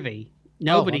this movie.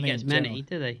 Nobody gets many,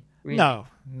 do they? Really?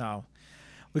 No.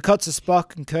 We cut to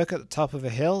Spock and Kirk at the top of a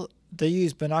hill. They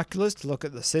use binoculars to look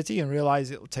at the city and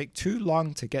realize it will take too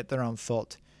long to get there on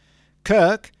foot.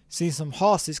 Kirk sees some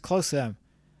horses close to them,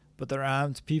 but there are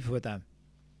armed people with them.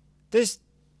 Let's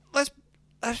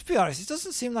be honest, it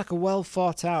doesn't seem like a well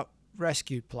thought out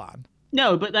rescue plan.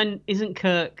 No, but then isn't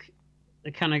Kirk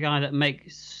the kind of guy that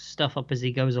makes stuff up as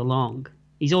he goes along?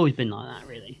 He's always been like that,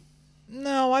 really.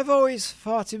 No, I've always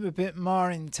thought him a bit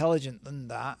more intelligent than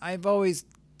that. I've always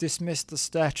dismissed the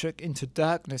Star Trek Into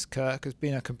Darkness Kirk as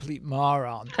being a complete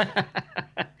moron.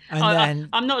 I'm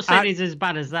not saying he's as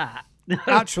bad as that.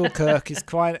 Actual Kirk is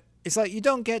quite... It's like you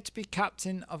don't get to be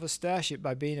captain of a starship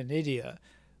by being an idiot.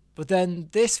 But then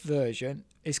this version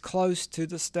is close to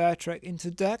the Star Trek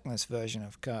Into Darkness version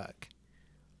of Kirk.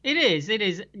 It is.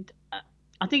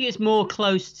 I think it's more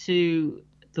close to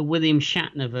the William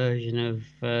Shatner version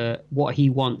of what he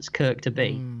wants Kirk to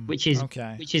be, which is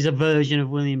a version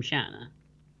of William Shatner.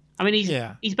 I mean,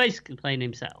 he's basically playing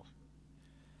himself.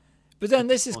 But then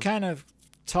this is kind of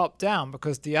top down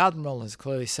because the Admiral has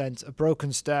clearly sent a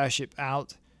broken starship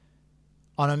out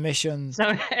on a mission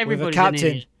so with a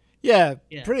captain. Yeah,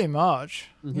 pretty much.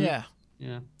 Mm-hmm. Yeah.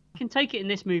 I can take it in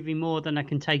this movie more than I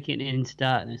can take it in Into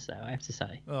Darkness, though, I have to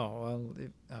say. Oh,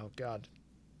 God.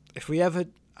 If we ever...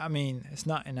 I mean, it's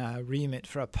not in our remit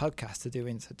for a podcast to do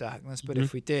Into Darkness, but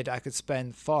if we did, I could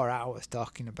spend 4 hours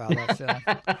talking about that film.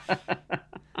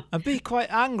 And be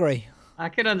quite angry. I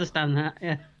can understand that,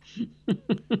 yeah.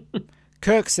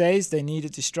 Kirk says they need a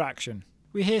distraction.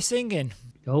 We hear singing.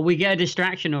 Oh, we get a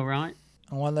distraction, all right.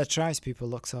 And one of the tribespeople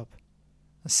looks up.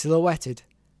 And silhouetted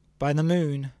by the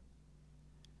moon,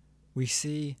 we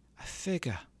see a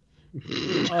figure.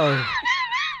 A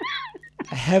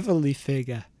heavenly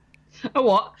figure. A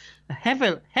what? A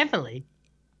heavily?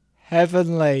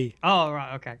 Heavenly. Oh,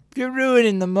 right, okay. You're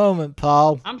ruining the moment,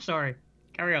 Paul. I'm sorry.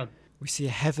 Carry on. We see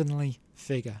a heavenly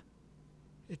figure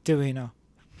doing a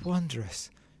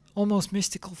wondrous, almost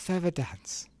mystical feather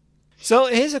dance. So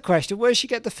here's a question. Where did she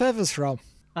get the feathers from?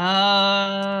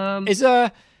 Is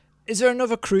there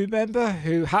another crew member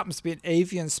who happens to be an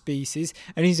avian species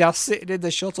and he's now sitting in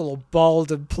the shuttle all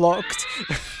bald and plucked?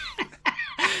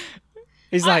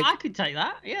 He's like, I could take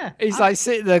that, yeah. He's like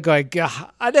sitting there going,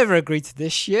 God, I never agreed to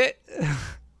this shit.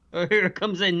 Or here it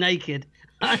comes in naked.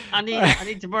 I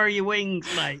need to borrow your wings,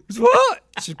 mate. What?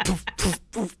 She's poof, poof,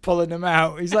 poof, pulling him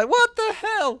out. He's like, what the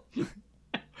hell?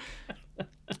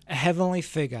 A heavenly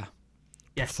figure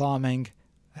performing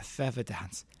a feather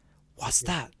dance. What's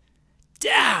that?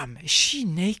 Damn, is she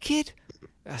naked?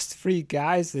 That's 3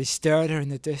 guys. They stare at her in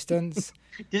the distance.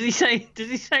 Does he say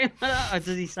like that? Or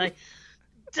does he say,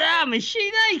 damn, is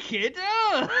she naked?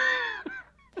 Oh.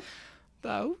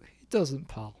 No, he doesn't,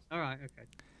 Paul. All right, okay.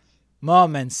 More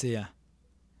men see her.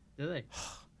 Do they?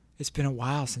 It's been a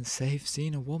while since they've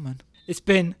seen a woman. It's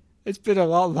been a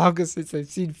lot longer since they've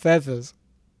seen feathers.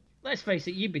 Let's face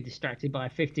it, you'd be distracted by a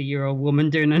 50-year-old woman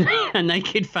doing a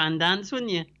naked fan dance, wouldn't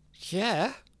you?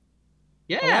 Yeah.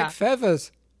 Yeah. I like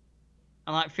feathers.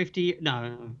 I like 50...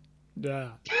 No. Yeah.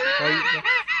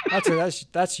 Well,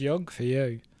 that's young for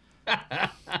you. Don't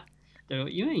know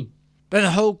what you mean. Then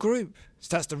the whole group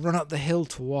starts to run up the hill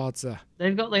towards her.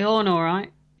 They've got the horn, all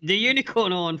right. The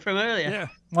unicorn horn from earlier. Yeah.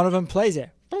 One of them plays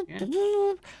it.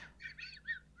 Yeah.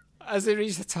 As they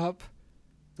reach the top,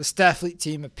 the Starfleet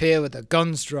team appear with their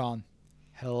guns drawn.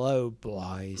 Hello,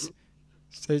 boys.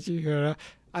 Said Uhura,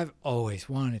 I've always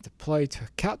wanted to play to a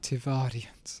captive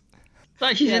audience. It's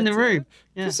like she's in the room.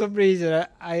 Yeah. For some reason,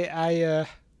 I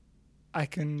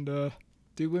can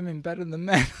do women better than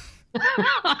men.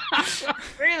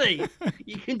 Really?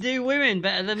 You can do women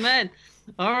better than men?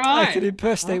 All right. I can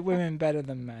impersonate women better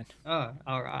than men. Oh,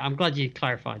 all right. I'm glad you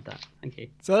clarified that. Thank you.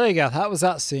 So there you go. That was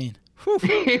that scene.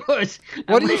 It was.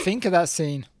 What do you think of that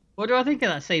scene? What do I think of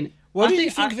that scene? What did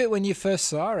you think of it when you first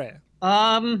saw it?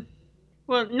 Well,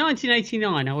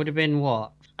 1989, I would have been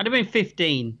what? I'd have been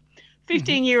 15.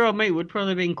 15-year-old me would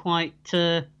probably have been quite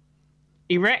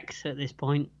erect at this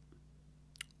point.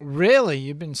 Really?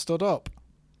 You've been stood up?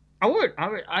 I would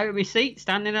have my seat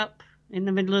standing up in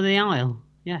the middle of the aisle.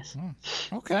 Yes.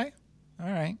 Oh, okay. All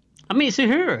right. I mean, it's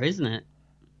Uhura, isn't it?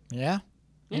 Yeah,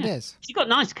 it is. She's got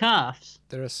nice calves.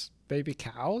 There are baby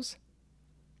cows?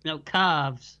 No,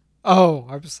 calves. Oh,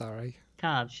 I'm sorry.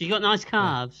 Calves. She's got nice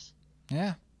calves.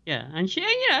 Yeah. Yeah, and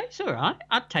it's all right.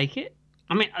 I'd take it.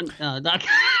 I mean,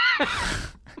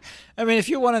 I mean, if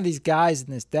you're one of these guys in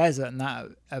this desert and that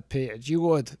appeared, you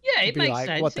would it be makes like,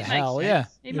 sense. what the hell? Makes Yeah.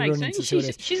 sense. It makes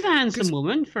sense. She's a handsome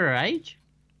woman for her age.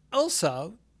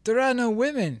 Also, there are no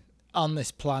women on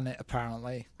this planet,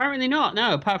 apparently. Apparently not,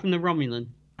 no, apart from the Romulan.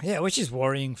 Yeah, which is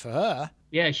worrying for her.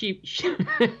 Yeah, she...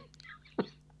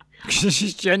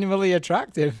 She's genuinely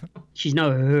attractive. She's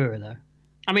no Uhura, though.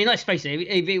 I mean, let's face it,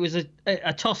 if it was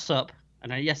a toss-up,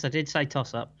 and yes, I did say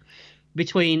toss-up,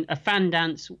 between a fan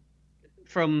dance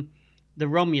from the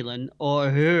Romulan or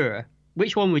Uhura,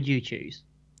 which one would you choose?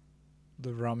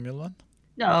 The Romulan?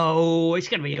 No, it's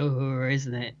going to be Uhura,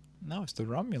 isn't it? No, it's the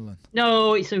Romulan.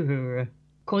 No, it's Uhura.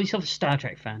 Call yourself a Star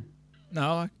Trek fan.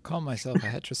 No, I call myself a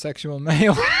heterosexual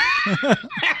male.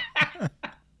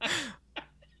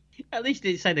 At least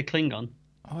it said a Klingon.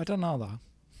 Oh, I don't know,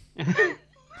 though.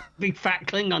 Big fat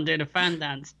Klingon doing a fan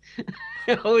dance.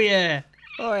 Oh, yeah.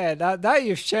 Oh, yeah. Now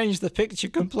you've changed the picture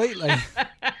completely.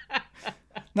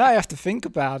 Now I have to think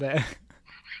about it.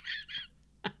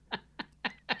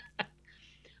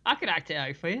 I could act it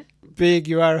out for you. Big,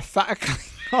 you are a fat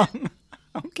Klingon.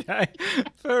 Okay,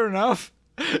 fair enough.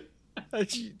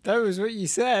 That was what you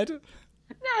said. No,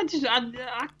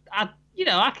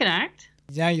 I can act.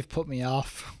 Now you've put me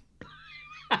off.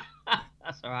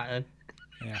 That's all right then.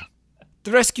 Yeah.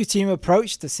 The rescue team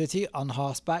approached the city on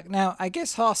horseback. Now, I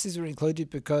guess horses were included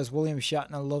because William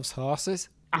Shatner loves horses.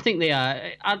 I think they are.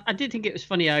 I did think it was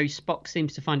funny how Spock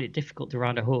seems to find it difficult to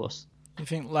ride a horse. You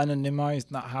think Leonard Nimoy is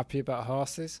not happy about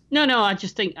horses? No, I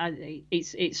just think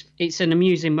it's an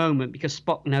amusing moment because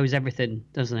Spock knows everything,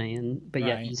 doesn't he? But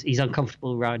yeah, he's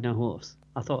uncomfortable riding a horse.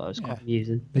 I thought that was quite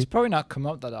amusing. It's probably not come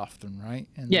up that often, right?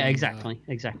 Exactly.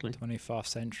 24th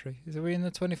century. Is we in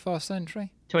the 24th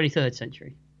century? 23rd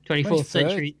century. 24th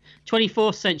century.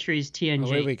 24th century is TNG.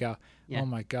 Oh, here we go. Yeah. Oh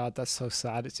my God, that's so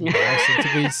sad. It's embarrassing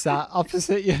to be sat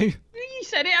opposite you. You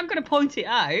said it. I'm going to point it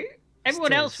out.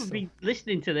 Everyone else would be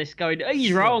listening to this going, oh,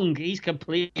 he's wrong. He's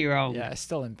completely wrong. Yeah, it's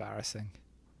still embarrassing.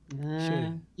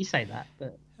 You say that,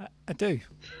 but... I do.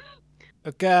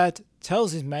 A guard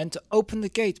tells his men to open the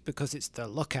gate because it's the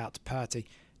lookout party.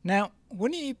 Now,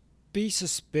 wouldn't you be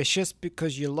suspicious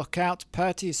because your lookout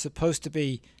party is supposed to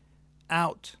be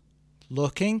out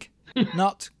looking,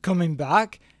 not coming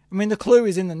back? I mean, the clue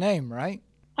is in the name, right?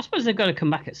 I suppose they've got to come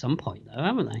back at some point, though,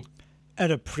 haven't they? At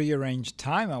a prearranged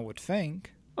time, I would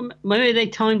think. Maybe they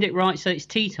timed it right so it's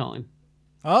tea time.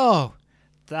 Oh,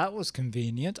 that was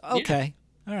convenient. Okay.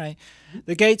 Yeah. All right.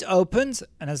 The gate opens,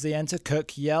 and as they enter,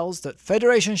 Kirk yells that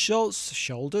Federation shoulders,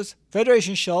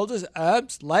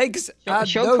 arms, legs, and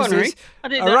Sean noses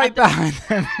Connery. are right behind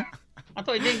them. I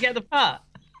thought you didn't get the part.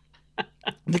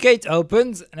 The gate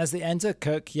opens, and as they enter,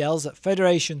 Kirk yells that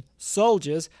Federation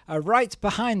soldiers are right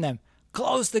behind them.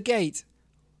 Close the gate!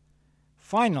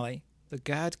 Finally, the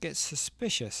guard gets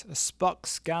suspicious as Spock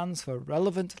scans for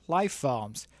relevant life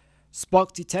forms.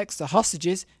 Spock detects the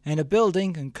hostages in a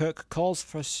building, and Kirk calls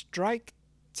for a strike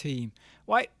team.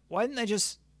 Why didn't they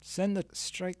just send the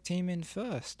strike team in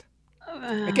first?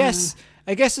 I guess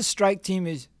the strike team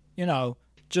is,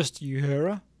 just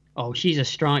Uhura. Oh, she's a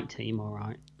strike team, all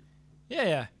right.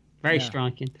 Yeah. Very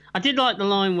striking. I did like the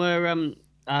line where...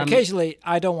 occasionally,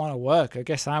 I don't want to work. I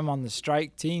guess I'm on the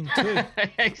strike team, too.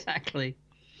 Exactly.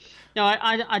 No,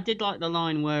 I did like the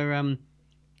line where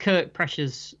Kirk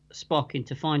pressures Spock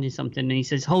into finding something, and he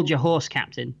says, "Hold your horse,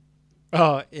 Captain."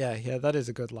 Oh, yeah, that is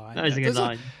a good line. That is a good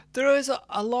line. There is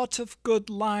a lot of good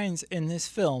lines in this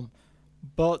film,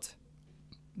 but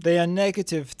they are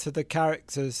negative to the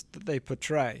characters that they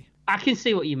portray. I can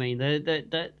see what you mean.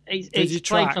 It's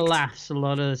played for laughs a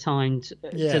lot of the time to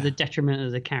the detriment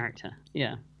of the character.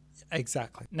 Yeah.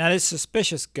 Exactly. Now, this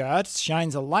suspicious guard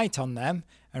shines a light on them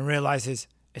and realizes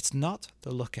it's not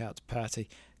the lookout party.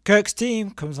 Kirk's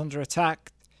team comes under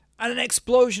attack, and an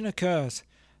explosion occurs.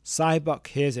 Sybok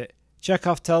hears it.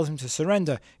 Chekhov tells him to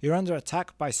surrender. You're under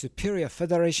attack by superior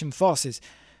Federation forces.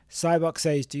 Sybok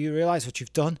says, "Do you realize what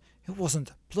you've done? It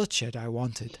wasn't bloodshed I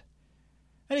wanted."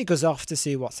 And he goes off to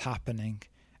see what's happening.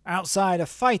 Outside, a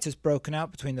fight has broken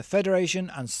out between the Federation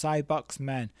and Sybok's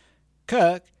men.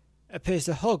 Kirk appears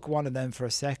to hug one of them for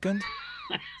a second,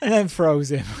 and then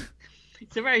throws him.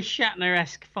 It's a very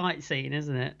Shatner-esque fight scene,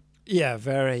 isn't it? Yeah,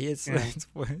 very. It's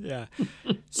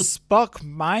Spock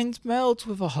mind melds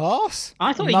with a horse.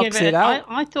 I thought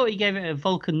he gave it a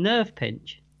Vulcan nerve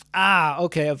pinch.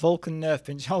 Okay, a Vulcan nerve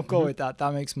pinch. I'll go with that.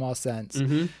 That makes more sense.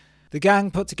 Mm-hmm. The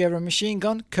gang put together a machine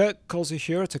gun. Kirk calls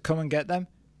Uhura to come and get them.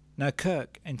 Now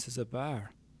Kirk enters a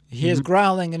bar. He hears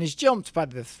growling and is jumped by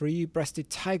the three-breasted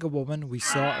tiger woman we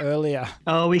saw earlier.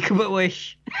 Oh, we could but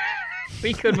wish.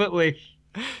 We could but wish.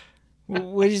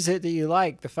 Which is it that you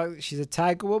like? The fact that she's a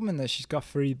tiger woman, that she's got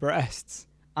 3 breasts?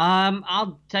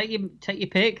 I'll take your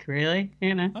pick, really.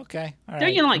 Okay. All right.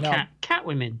 Don't you like cat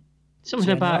women?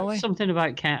 Something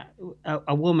about cat.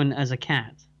 A woman as a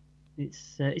cat.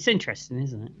 It's interesting,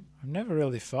 isn't it? I've never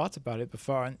really thought about it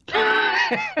before.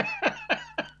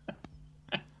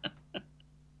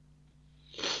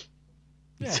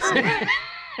 Yeah.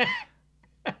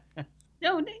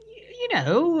 No,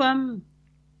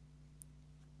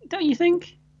 don't you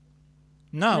think?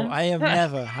 No, I have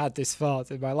never had this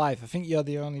thought in my life. I think you're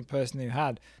the only person who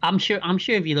had. I'm sure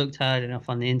if you looked hard enough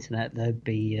on the internet, there'd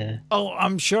be...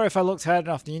 I'm sure if I looked hard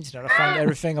enough on the internet, I'd find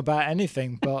everything about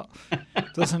anything, but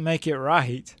it doesn't make it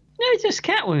right. No, it's just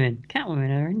Catwomen. Catwomen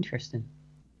are interesting.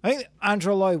 I think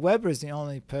Andrew Lloyd Webber is the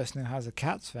only person who has a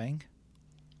cat thing.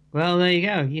 Well, there you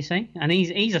go, you see? And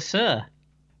he's a sir.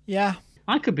 Yeah.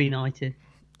 I could be knighted.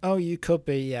 Oh, you could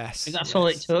be, yes. That's all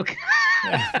it took.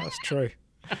 Yeah, that's true.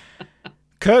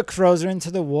 Kirk throws her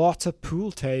into the water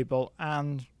pool table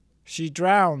and she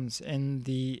drowns in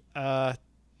the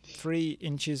 3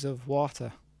 inches of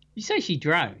water. You say she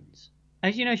drowns? How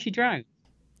do you know she drowns?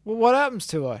 Well, what happens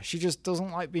to her? She just doesn't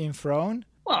like being thrown?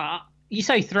 Well, you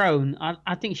say thrown.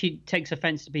 I think she takes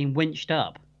offence to being winched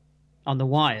up on the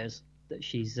wires that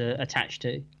she's attached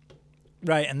to.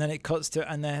 Right, and then it cuts to,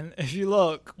 and then if you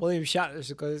look, William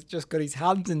Shatner's just got his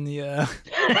hands in the air.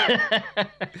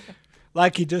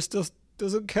 Like he just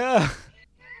doesn't care.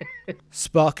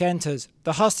 Spock enters.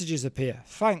 The hostages appear.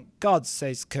 Thank God,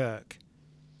 says Kirk.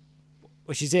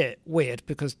 Which is weird,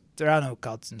 because there are no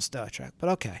gods in Star Trek, but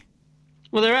okay.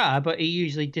 Well, there are, but he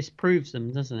usually disproves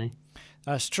them, doesn't he?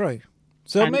 That's true.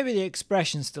 So maybe the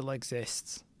expression still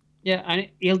exists. Yeah, and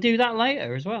he'll do that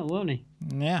later as well, won't he?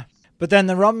 Yeah. But then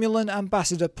the Romulan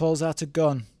ambassador pulls out a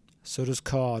gun. So does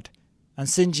Cord. And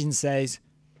St. John says,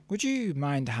 "Would you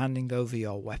mind handing over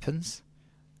your weapons?"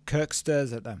 Kirk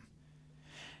stares at them.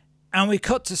 And we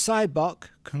cut to Sybok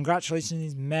congratulating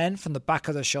his men from the back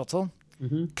of the shuttle.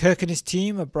 Mm-hmm. Kirk and his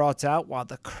team are brought out while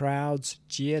the crowds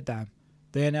jeer them.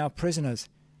 They are now prisoners.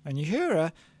 And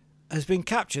Uhura has been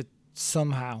captured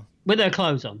somehow. With her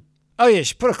clothes on. Oh yeah,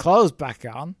 she put her clothes back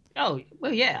on. Oh,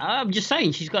 well, yeah, I'm just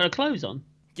saying she's got her clothes on.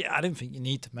 Yeah, I didn't think you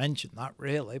need to mention that,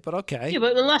 really, but okay. Yeah,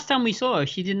 but the last time we saw her,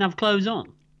 she didn't have clothes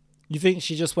on. You think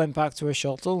she just went back to her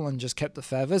shuttle and just kept the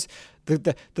feathers?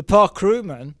 The poor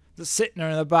crewman that's sitting there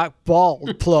in the back,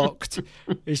 bald, plucked,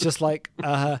 is just like,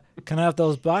 can I have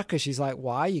those back? And she's like,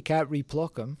 why? You can't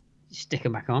repluck them. Stick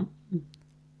them back on.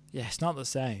 Yeah, it's not the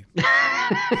same.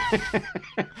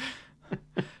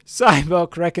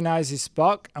 Sybok recognizes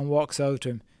Spock and walks over to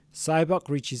him. Sybok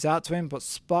reaches out to him, but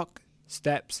Spock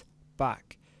steps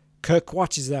back. Kirk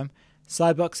watches them.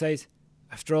 Sybok says,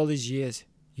 after all these years,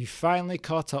 you finally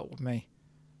caught up with me.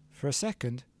 For a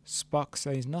second, Spock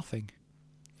says nothing.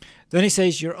 Then he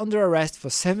says, you're under arrest for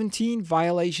 17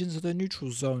 violations of the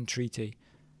Neutral Zone Treaty.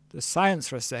 There's silence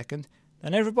for a second,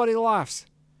 then everybody laughs.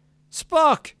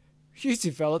 Spock! You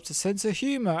developed a sense of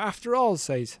humour after all,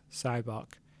 says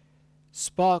Sybok.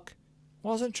 Spock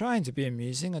wasn't trying to be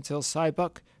amusing until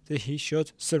Sybok that he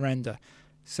should surrender.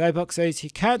 Sybok says he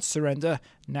can't surrender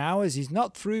now as he's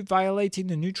not through violating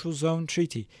the Neutral Zone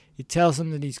Treaty. He tells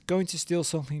them that he's going to steal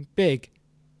something big,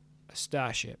 a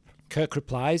starship. Kirk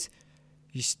replies,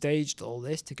 you staged all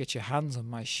this to get your hands on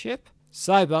my ship?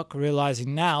 Sybok,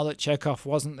 realising now that Chekhov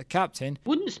wasn't the captain...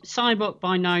 Wouldn't Sybok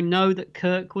by now know that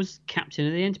Kirk was captain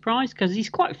of the Enterprise? Because he's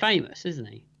quite famous, isn't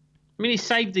he? I mean, he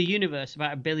saved the universe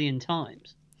about 1 billion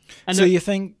times. And so you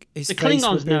think his the face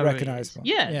Klingons would be recognisable?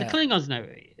 Yeah, the Klingons know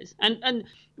who he is. And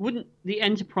wouldn't the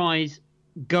Enterprise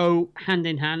go hand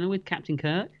in hand with Captain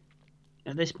Kirk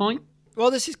at this point? Well,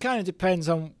 this is kind of depends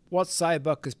on what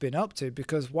Sybok has been up to,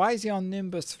 because why is he on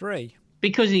Nimbus 3?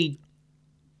 Because he's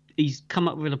come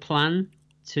up with a plan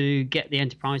to get the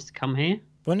Enterprise to come here.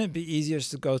 Wouldn't it be easier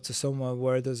to go to somewhere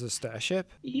where there's a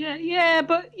starship? Yeah,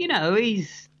 but you know,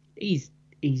 he's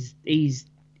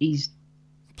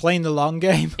playing the long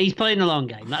game. He's playing the long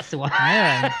game. That's the one.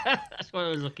 Yeah. That's what I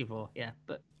was looking for. Yeah,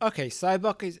 but okay,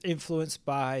 Sybok is influenced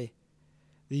by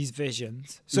these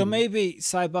visions, so maybe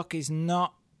Sybok is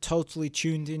not totally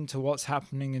tuned into what's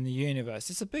happening in the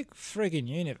universe. It's a big friggin'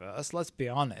 universe. Let's be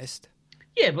honest.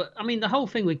 Yeah, but I mean, the whole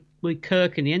thing with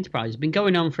Kirk and the Enterprise has been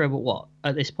going on for about what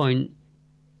at this point,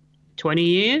 20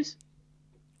 years.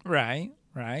 Right.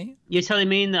 You're telling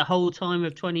me in the whole time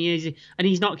of 20 years, and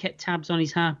he's not kept tabs on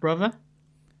his half brother?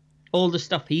 All the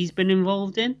stuff he's been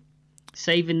involved in,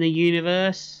 saving the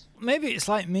universe. Maybe it's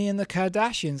like me and the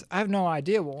Kardashians. I have no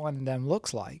idea what one of them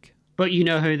looks like. But you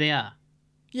know who they are.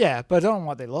 Yeah, but I don't know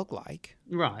what they look like.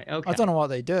 Right. Okay. I don't know what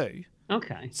they do.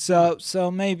 Okay.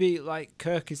 So maybe like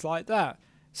Kirk is like that.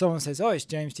 Someone says, "Oh, it's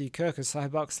James T. Kirk," and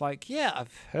Sybok's like, "Yeah,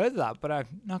 I've heard that, but I've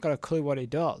not got a clue what he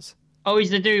does." Oh, he's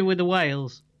the dude with the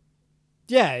whales.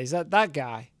 Yeah, is that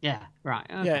guy? Yeah. Right.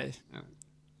 Okay.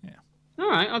 Yeah. All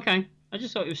right. Okay. I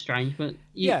just thought it was strange, but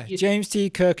James T.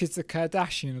 Kirk is the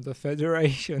Kardashian of the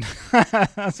Federation.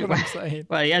 That's what I'm saying.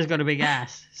 Well, he has got a big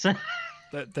ass. So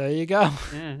there you go.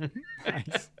 Yeah.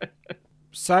 Nice.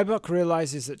 Sybok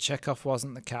realizes that Chekhov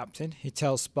wasn't the captain. He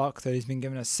tells Spock that he's been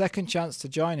given a second chance to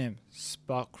join him.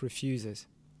 Spock refuses.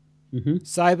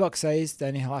 Sybok says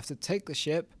then he'll have to take the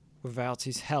ship without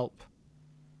his help.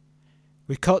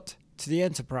 We cut to the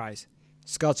Enterprise.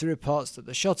 Scotty reports that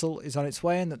the shuttle is on its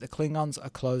way and that the Klingons are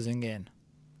closing in.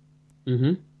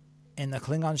 In the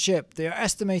Klingon ship, they are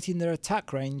estimating their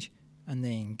attack range and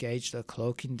they engage the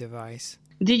cloaking device.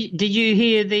 Did you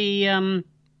hear the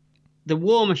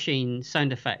War Machine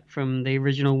sound effect from the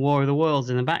original War of the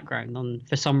Worlds in the background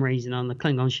for some reason on the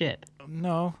Klingon ship?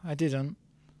 No, I didn't.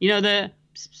 You know that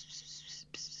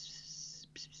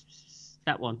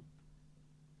one?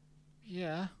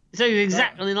 Yeah. So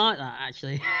exactly like that,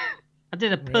 actually. I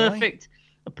did a perfect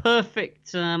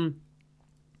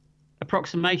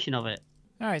approximation of it.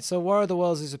 All right, so War of the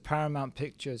Worlds is a Paramount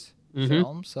Pictures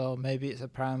film, so maybe it's a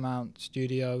Paramount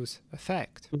Studios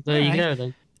effect. There you go,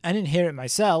 then. I didn't hear it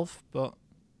myself, but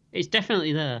it's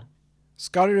definitely there.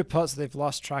 Scotty reports they've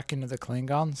lost tracking of the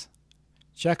Klingons.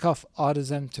 Chekhov orders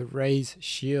them to raise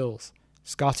shields.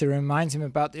 Scotty reminds him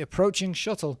about the approaching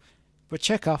shuttle, but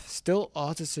Chekhov still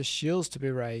orders the shields to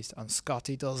be raised, and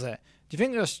Scotty does it. Do you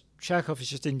think Chekhov is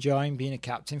just enjoying being a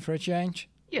captain for a change?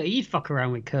 Yeah, you'd fuck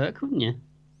around with Kirk, wouldn't you?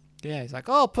 Yeah, he's like,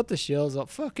 oh, put the shields up,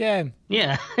 fuck him.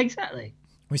 Yeah, exactly.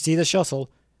 We see the shuttle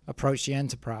approach the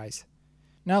Enterprise.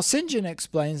 Now, St. John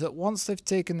explains that once they've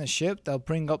taken the ship, they'll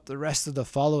bring up the rest of the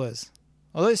followers.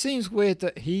 Although it seems weird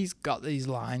that he's got these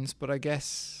lines, but I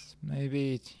guess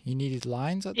maybe he needed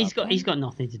lines at that point. He's got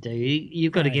nothing to do.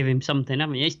 You've got to give him something,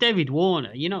 haven't you? It's David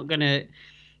Warner. You're not gonna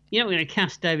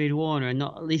cast David Warner and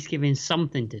not at least give him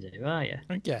something to do, are you?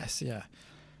 I guess, yeah.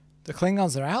 The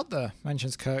Klingons are out there,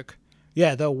 mentions Kirk.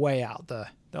 Yeah, they're way out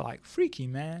there. They're like, freaky,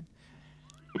 man.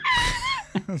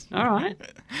 All right.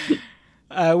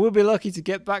 We'll be lucky to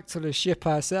get back to the ship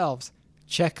ourselves.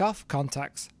 Chekhov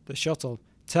contacts the shuttle,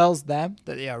 tells them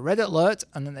that they are red alert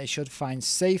and that they should find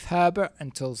safe harbor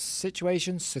until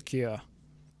situation's secure.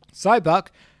 Sybok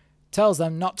tells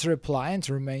them not to reply and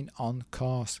to remain on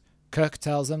course. Kirk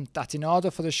tells them that in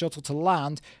order for the shuttle to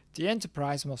land, the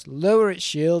Enterprise must lower its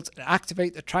shields and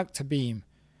activate the tractor beam.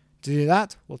 To do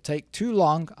that will take too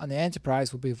long and the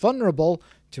Enterprise will be vulnerable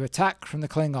to attack from the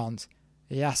Klingons.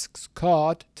 He asks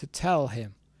Cord to tell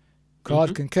him.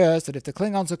 Cord concurs that if the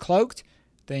Klingons are cloaked,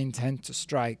 they intend to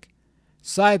strike.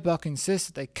 Cyborg insists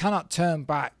that they cannot turn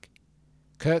back.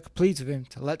 Kirk pleads with him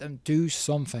to let them do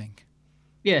something.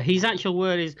 Yeah, his actual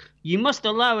word is, "You must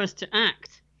allow us to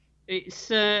act." It's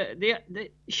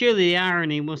surely the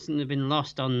irony mustn't have been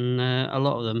lost on a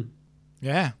lot of them.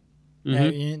 Yeah.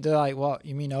 Mm-hmm. They're like, what?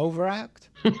 You mean overact?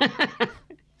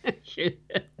 Sure.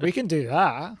 We can do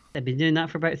that. They've been doing that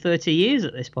for about 30 years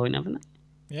at this point, haven't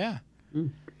they? Yeah.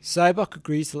 Cyborg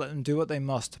agrees to let them do what they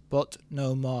must, but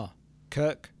no more.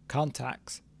 Kirk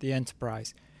contacts the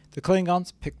Enterprise. The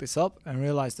Klingons pick this up and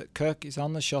realize that Kirk is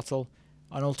on the shuttle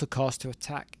on alter course to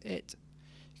attack it.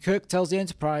 Kirk tells the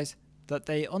Enterprise that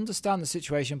they understand the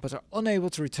situation but are unable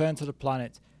to return to the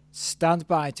planet. Stand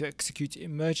by to execute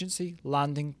Emergency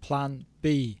Landing Plan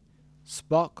B.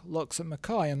 Spock looks at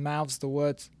McCoy and mouths the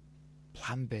words,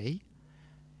 Plan B?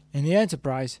 In the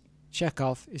Enterprise,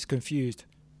 Chekhov is confused.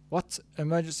 What's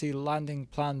Emergency Landing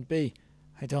Plan B?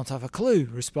 I don't have a clue,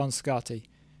 responds Scotty.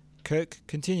 Kirk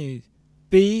continues,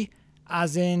 B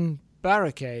as in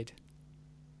barricade.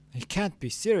 He can't be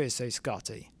serious, says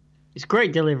Scotty. It's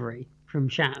great delivery from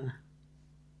Shatner.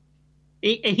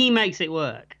 He makes it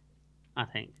work, I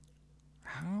think.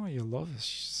 Oh, you love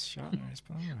Shatner.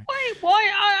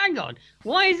 Why? Hang on.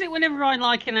 Why is it whenever I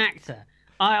like an actor,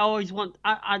 I always want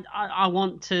I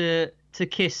want to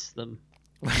kiss them?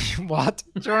 What?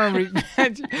 Do you want to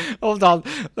read? Hold on.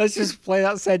 Let's just play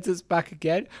that sentence back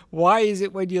again. Why is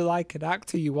it when you like an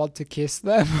actor you want to kiss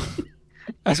them?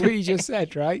 That's what you just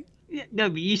said, right? Yeah, no,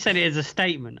 but you said it as a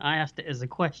statement. I asked it as a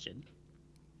question.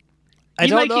 I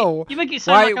don't know. You make it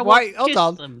sound like I want to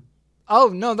kiss them. Oh,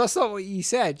 no, that's not what you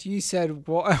said. You said,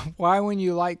 why when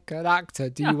you like an actor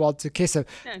do you want to kiss them?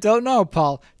 Yeah. Don't know,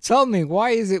 Paul. Tell me, why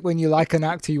is it when you like an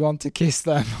actor you want to kiss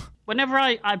them? Whenever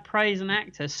I praise an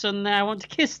actor, suddenly I want to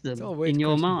kiss them in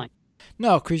your mind.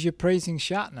 No, because you're praising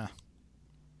Shatner.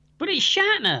 But it's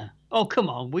Shatner. Oh, come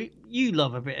on. You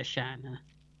love a bit of Shatner.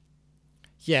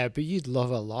 Yeah, but you'd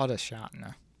love a lot of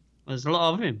Shatner. There's a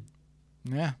lot of him.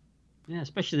 Yeah. Yeah,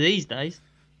 especially these days.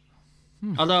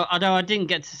 Although I didn't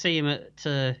get to see him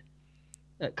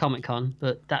at Comic-Con,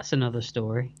 but that's another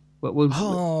story.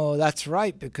 That's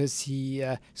right, because he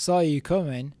saw you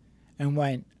coming and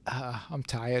went, I'm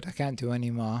tired, I can't do any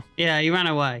more. Yeah, he ran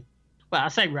away. Well, I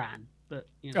say ran, but...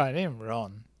 You know. I didn't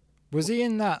run. Was he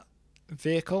in that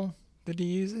vehicle that he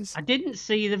uses? I didn't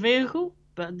see the vehicle,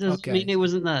 but it doesn't mean it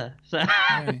wasn't there. So.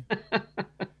 Right.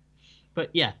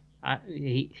 But yeah,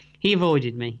 he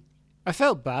avoided me. I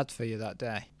felt bad for you that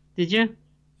day. Did you?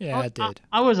 Yeah, I did.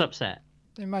 I was upset.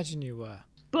 Imagine you were.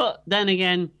 But then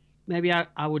again, maybe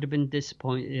I would have been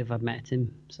disappointed if I'd met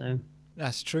him. So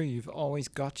that's true. You've always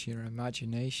got your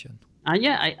imagination.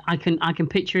 Yeah, I can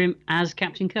picture him as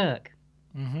Captain Kirk.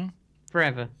 Mm-hmm.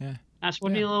 Forever. Yeah. That's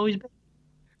what he'll always be.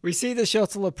 We see the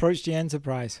shuttle approach the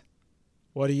Enterprise.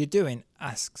 What are you doing?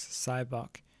 Asks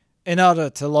Cyborg. In order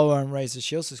to lower and raise the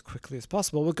shields as quickly as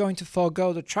possible, we're going to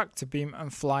forego the tractor beam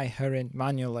and fly her in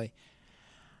manually.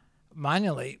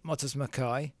 Manually, mutters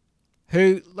McCoy,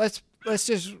 who, let's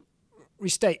just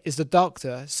restate, is the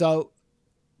doctor, so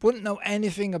wouldn't know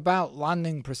anything about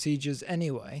landing procedures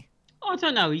anyway. I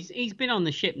don't know. He's been on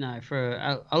the ship now for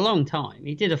a long time.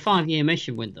 He did a 5-year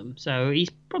mission with them, so he's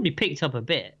probably picked up a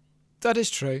bit. That is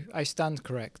true. I stand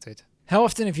corrected. How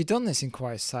often have you done this?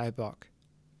 Inquires Cyborg.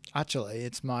 Actually,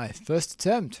 it's my first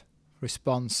attempt,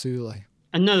 responds Sulu.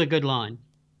 Another good line.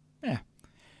 Yeah.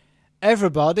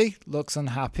 Everybody looks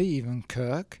unhappy, even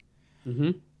Kirk.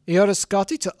 Mm-hmm. He orders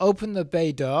Scotty to open the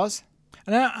bay doors.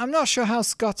 And I'm not sure how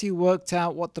Scotty worked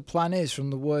out what the plan is from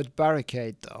the word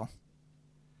barricade, though.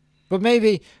 But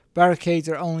maybe barricades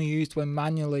are only used when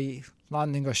manually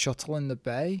landing a shuttle in the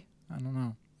bay? I don't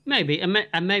know. Maybe.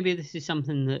 And maybe this is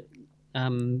something that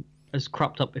has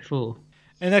cropped up before.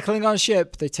 In a Klingon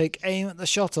ship, they take aim at the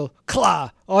shuttle.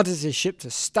 Kla orders his ship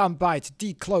to stand by to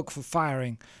decloak for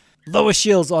firing. Lower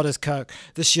shields, orders Kirk.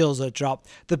 The shields are dropped.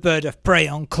 The bird of prey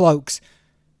uncloaks.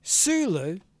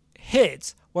 Sulu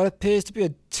hits what appears to be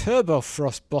a turbo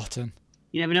thrust button.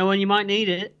 You never know when you might need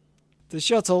it. The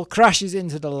shuttle crashes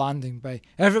into the landing bay.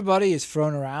 Everybody is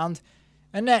thrown around.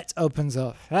 Annette opens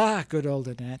up. Good old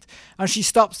Annette. And she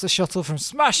stops the shuttle from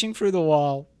smashing through the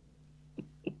wall.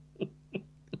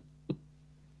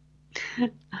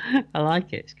 I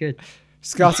like it. It's good.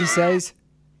 Scotty says,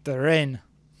 they're in.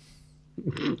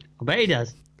 I bet he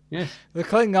does. Yes. The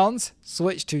Klingons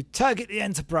switch to target the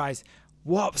Enterprise.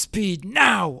 Warp speed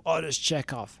now, orders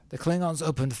Chekhov. The Klingons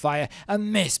open fire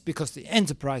and miss because the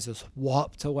Enterprise has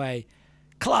warped away.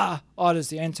 Kla orders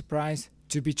the Enterprise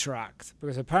to be tracked,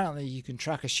 because apparently you can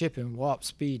track a ship in warp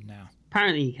speed now.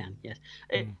 Apparently you can, yes.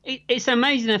 It's an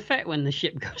amazing effect when the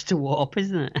ship goes to warp,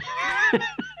 isn't it?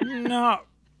 Not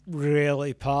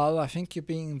really, Paul. I think you're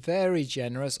being very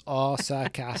generous or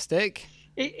sarcastic.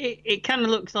 It kind of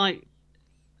looks like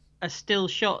a still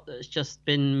shot that's just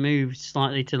been moved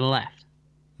slightly to the left.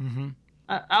 Mm-hmm.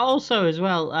 Also, as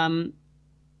well,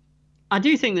 I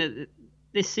do think that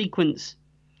this sequence,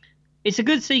 it's a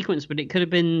good sequence, but it could have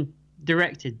been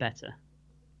directed better.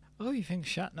 Oh, you think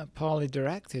Shatner poorly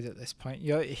directed at this point?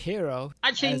 Your hero.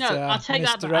 Actually, no. I'll take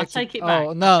that back. I'll take it back.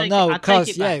 Oh no, because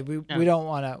we don't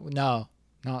want to. No,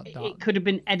 not. It could have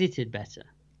been edited better.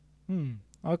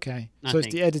 Okay. So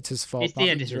it's the editor's fault. It's not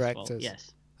the editor's director's fault.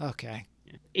 Yes. Okay.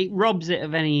 It robs it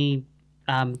of any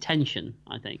tension,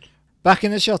 I think. Back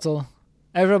in the shuttle,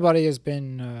 everybody has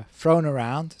been thrown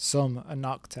around. Some are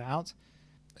knocked out.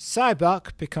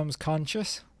 Sybok becomes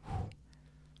conscious,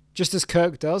 just as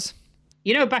Kirk does.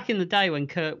 You know, back in the day when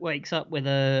Kirk wakes up with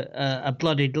a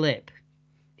bloodied lip,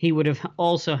 he would have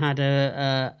also had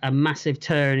a massive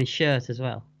tear in his shirt as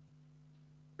well.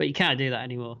 But you can't do that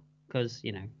anymore because,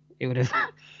 you know, it would have...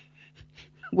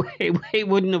 it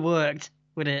wouldn't have worked,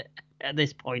 would it, at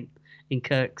this point in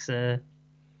Kirk's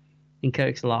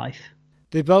life?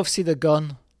 They both see the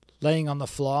gun laying on the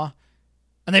floor,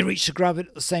 and they reach to grab it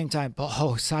at the same time. But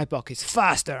Sybok is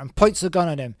faster and points the gun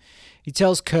at him. He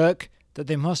tells Kirk that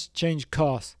they must change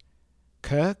course.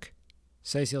 Kirk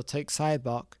says he'll take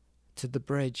Sybok to the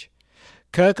bridge.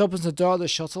 Kirk opens the door of the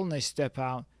shuttle and they step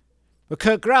out. But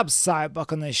Kirk grabs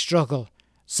Sybok and they struggle.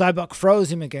 Sybok throws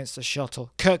him against the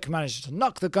shuttle. Kirk manages to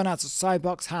knock the gun out of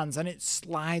Sybok's hands and it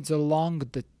slides along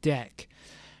the deck.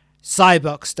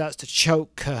 Sybok starts to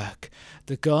choke Kirk.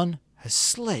 The gun has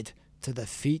slid to the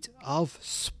feet of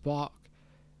Spock.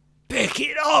 "Pick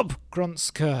it up!"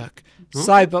 grunts Kirk.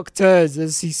 Sybok turns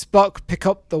and sees Spock pick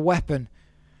up the weapon.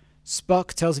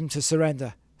 Spock tells him to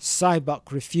surrender.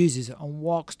 Sybok refuses and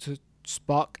walks to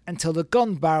Spock until the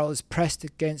gun barrel is pressed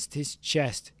against his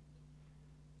chest.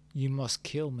 "You must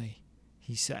kill me,"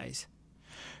 he says.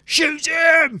 "Shoot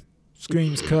him!"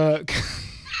 screams Kirk.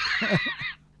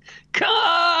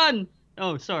 Khan!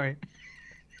 Oh, sorry.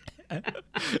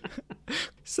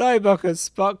 Sybok and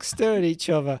Spock stare at each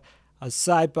other as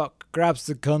Sybok grabs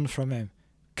the gun from him.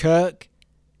 Kirk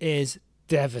is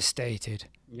devastated.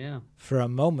 Yeah. For a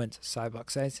moment, Sybok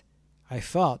says, "I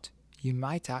thought you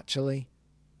might actually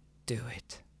do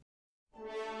it."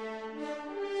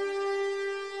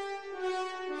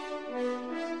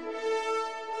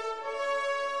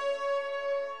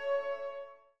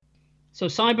 So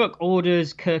Sybok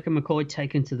orders Kirk and McCoy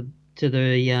taken to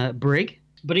the brig,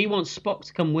 but he wants Spock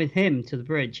to come with him to the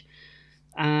bridge.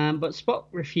 But Spock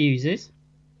refuses,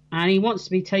 and he wants to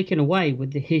be taken away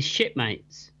with his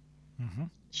shipmates. Mm-hmm.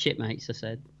 Shipmates, I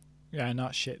said. Yeah,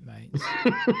 not shipmates.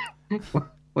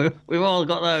 We've all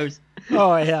got those.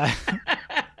 Oh, yeah.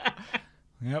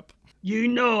 Yep. "You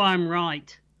know I'm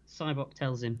right," Sybok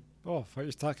tells him. Oh, I thought you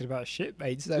were talking about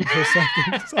shipmates then for a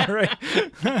second. Sorry.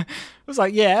 I was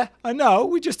like, yeah, I know.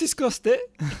 We just discussed it.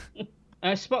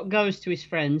 Spock goes to his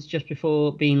friends just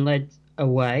before being led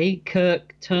away.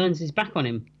 Kirk turns his back on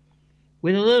him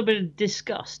with a little bit of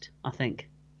disgust, I think.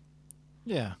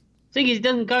 Yeah. Thing is, it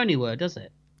doesn't go anywhere, does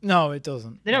it? No, it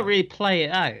doesn't. They don't really play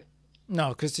it out. No,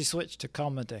 because they switched to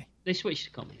comedy.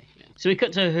 Yeah. So we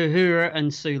cut to Uhura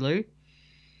and Sulu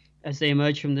as they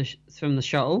emerge from the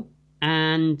shuttle.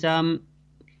 And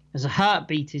as a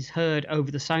heartbeat is heard over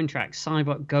the soundtrack,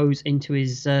 Sybok goes into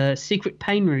his secret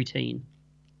pain routine.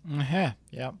 Yeah.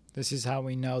 This is how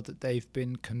we know that they've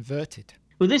been converted.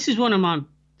 Well, this is one of my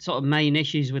sort of main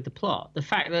issues with the plot. The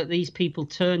fact that these people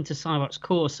turn to Sybok's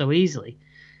core so easily.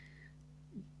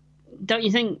 Don't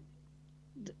you think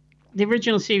the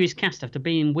original series cast, after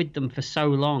being with them for so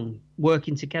long,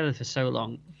 working together for so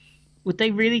long, would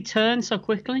they really turn so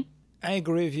quickly? I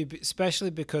agree with you, especially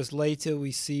because later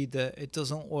we see that it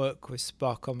doesn't work with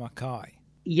Spock or McCoy.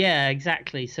 Yeah,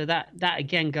 exactly. So that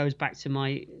again goes back to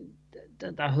my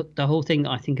the whole thing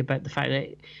that I think about the fact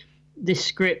that this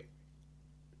script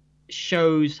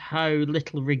shows how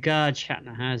little regard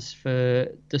Shatner has for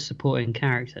the supporting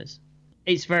characters.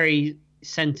 It's very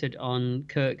centered on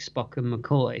Kirk, Spock, and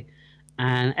McCoy,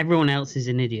 and everyone else is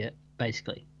an idiot,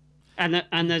 basically.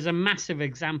 And there's a massive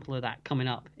example of that coming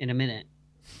up in a minute.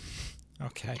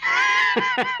 Okay.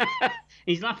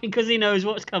 He's laughing because he knows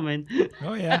what's coming.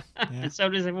 Oh, yeah. And so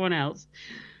does everyone else.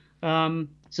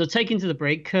 So taken to the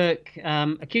brig, Kirk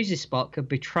accuses Spock of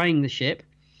betraying the ship,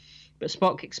 but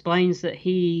Spock explains that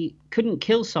he couldn't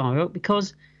kill Sybok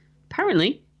because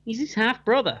apparently he's his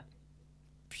half-brother.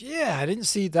 Yeah, I didn't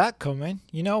see that coming.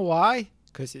 You know why?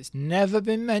 Because it's never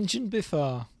been mentioned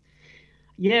before.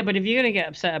 Yeah, but if you're going to get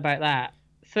upset about that,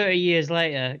 30 years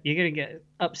later, you're going to get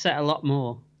upset a lot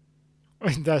more.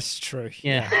 That's true.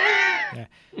 Yeah. Yeah.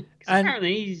 And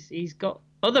apparently he's got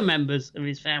other members of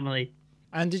his family.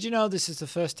 And did you know this is the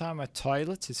first time a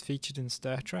toilet is featured in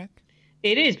Star Trek?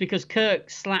 It is, because Kirk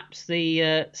slaps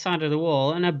the side of the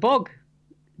wall and a bog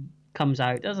comes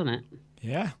out, doesn't it?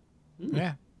 Yeah.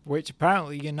 Yeah. Which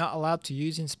apparently you're not allowed to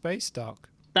use in space dock.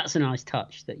 That's a nice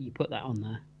touch that you put that on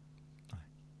there.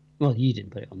 Well, you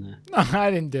didn't put it on there. No,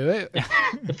 I didn't do it.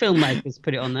 The filmmakers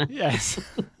put it on there. Yes.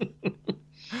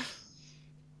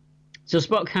 So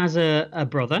Spock has a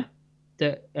brother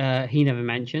that he never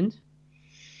mentioned.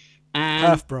 And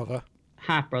Half-brother.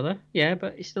 Half-brother, yeah,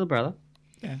 but he's still a brother.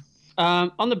 Yeah.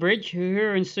 On the bridge,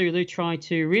 Uhura and Sulu try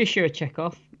to reassure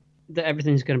Chekhov that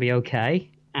everything's going to be okay.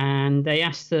 And they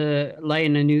ask to lay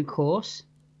in a new course.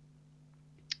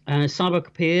 Cyborg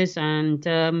appears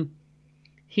and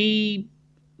he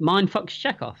mind-fucks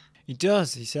Chekhov. He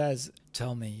does. He says,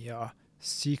 "Tell me your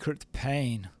secret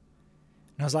pain."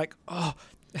 And I was like, oh,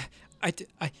 I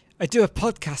do a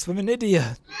podcast with an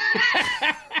idiot.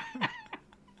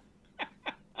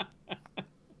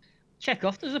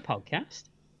 Chekhov does a podcast?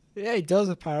 Yeah, he does,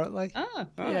 apparently. Oh,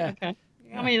 right, yeah. Okay.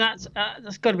 Yeah. I mean, that's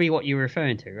got to be what you're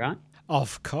referring to, right?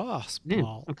 Of course,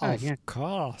 Paul. Yeah, okay, of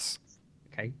course.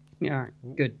 Okay. Yeah, all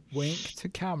right. Good. Wink to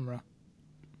camera.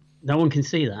 No one can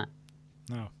see that.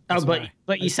 No. Oh,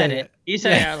 but you said it. You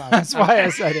said it out loud. That's why I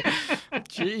said it.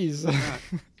 Jeez.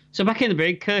 So back in the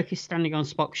brig, Kirk is standing on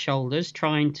Spock's shoulders,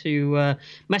 trying to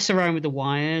mess around with the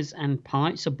wires and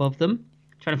pipes above them,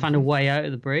 trying to find a way out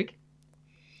of the brig.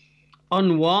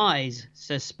 Unwise,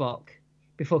 says Spock,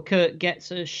 before Kirk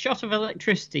gets a shot of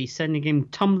electricity, sending him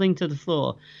tumbling to the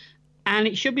floor. And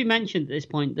it should be mentioned at this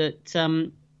point that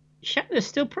Shatner's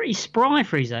still pretty spry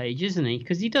for his age, isn't he?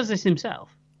 Because he does this himself.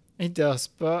 He does,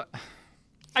 but...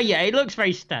 Oh, yeah, it looks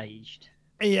very staged.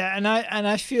 Yeah, and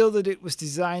I feel that it was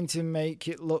designed to make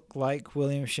it look like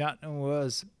William Shatner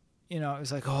was, it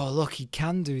was like, oh, look, he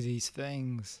can do these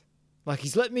things. Like,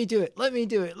 he's, let me do it.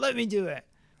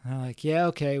 And I'm like, yeah,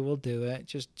 okay, we'll do it.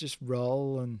 Just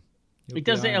roll and... He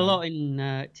does it a lot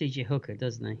in T.J. Hooker,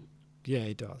 doesn't he? Yeah,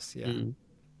 he does, yeah. Mm.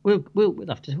 We'll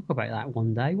have to talk about that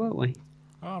one day, won't we?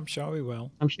 Oh, I'm sure we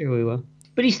will. I'm sure we will.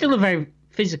 But he's still a very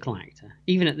physical actor,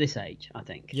 even at this age, I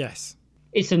think. Yes.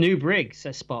 It's a new brig,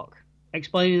 says Spock,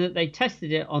 explaining that they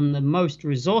tested it on the most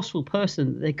resourceful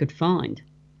person that they could find.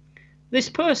 This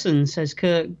person, says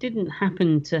Kirk, didn't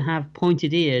happen to have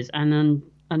pointed ears and an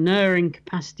unerring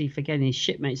capacity for getting his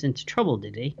shipmates into trouble,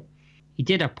 did he? He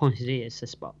did have pointed ears,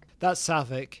 says Spock. That's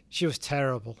Savick. She was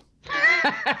terrible.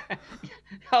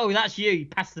 Oh, that's you.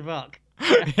 Pass the buck.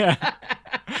 Yeah.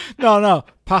 No.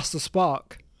 Pass the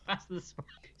Spock. Pass the Spock.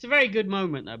 It's a very good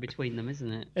moment, though, between them,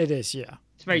 isn't it? It is, yeah.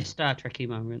 It's a very Star Trek-y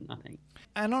moment, I think.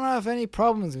 I don't have any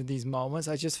problems with these moments.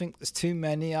 I just think there's too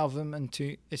many of them and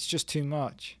it's just too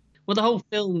much. Well, the whole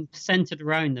film's centered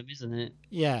around them, isn't it?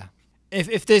 Yeah.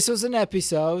 If this was an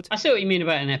episode... I see what you mean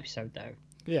about an episode, though.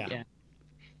 Yeah.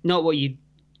 Not what you'd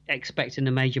expect in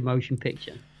a major motion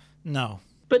picture. No.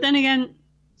 But then again,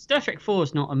 Star Trek 4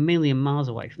 is not a million miles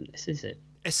away from this, is it?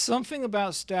 It's something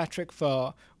about Star Trek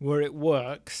 4 where it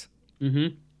works,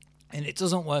 and it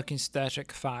doesn't work in Star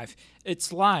Trek 5.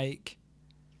 It's like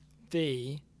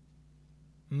the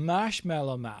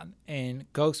Marshmallow Man in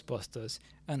Ghostbusters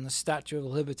and the Statue of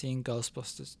Liberty in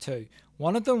Ghostbusters 2.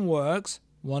 One of them works,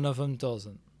 one of them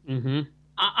doesn't.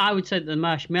 I would say that the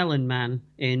Marshmallow Man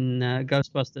in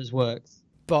Ghostbusters works.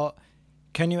 But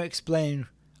can you explain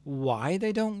why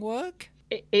they don't work?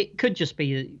 It could just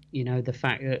be, the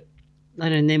fact that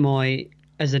Leonard Nimoy,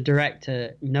 as a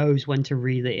director, knows when to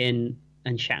reel it in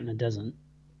and Shatner doesn't.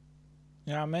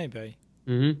 Yeah, maybe.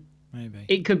 Maybe.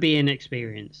 It could be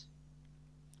inexperience.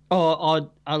 Or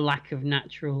a lack of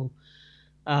natural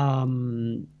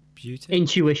beauty?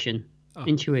 Intuition.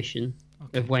 Intuition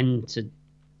of when to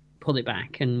pull it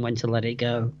back and when to let it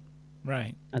go.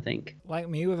 Right. I think. Like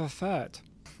me with a fart.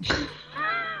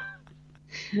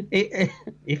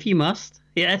 If you must,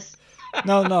 yes.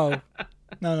 No,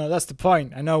 that's the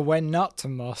point. I know when not to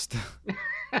must.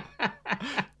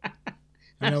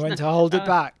 I know when to hold it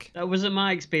back. That wasn't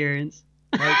my experience.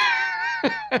 Like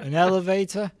an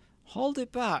elevator, hold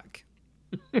it back.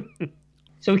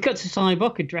 So we cut to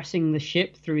Cyborg addressing the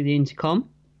ship through the intercom,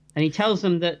 and he tells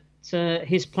them that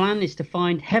his plan is to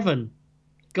find heaven,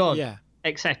 God,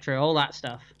 etc., all that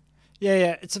stuff.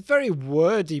 Yeah. It's a very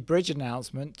wordy bridge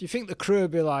announcement. Do you think the crew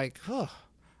would be like, oh,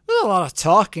 there's a lot of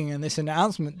talking in this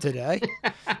announcement today?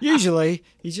 Usually,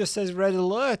 he just says red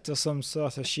alert or some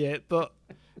sort of shit, but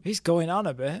he's going on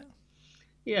a bit.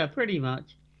 Yeah, pretty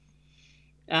much.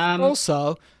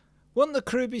 Also, Wouldn't the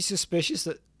crew be suspicious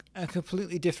that a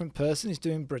completely different person is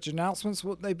doing bridge announcements?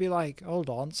 Wouldn't they be like, hold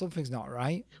on, something's not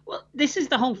right? Well, this is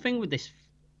the whole thing with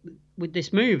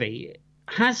this movie.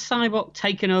 Has Cyborg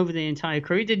taken over the entire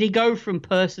crew? Did he go from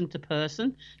person to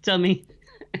person? Tell me,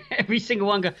 every single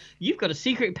one go, you've got a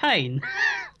secret pain.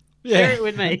 Share it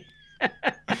with me.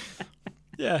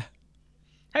 Yeah.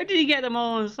 How did he get them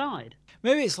all on side?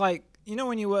 Maybe it's like, you know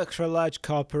when you work for a large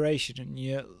corporation and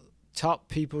your top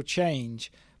people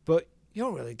change, but you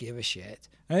don't really give a shit.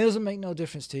 And it doesn't make no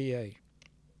difference to you.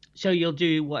 So you'll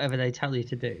do whatever they tell you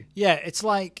to do? Yeah, it's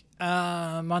like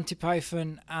Monty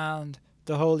Python and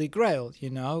the Holy Grail, you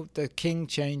know. The king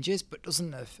changes, but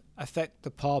doesn't affect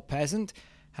the poor peasant.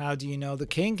 How do you know the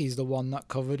king? He's the one not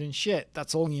covered in shit.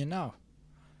 That's all you know.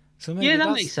 So maybe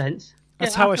that makes sense.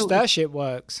 That's how a starship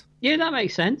works. Yeah, that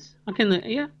makes sense. I can.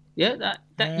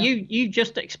 You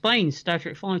just explained Star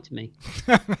Trek 5 to me.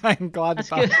 I'm glad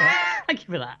about that. Thank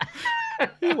you for that.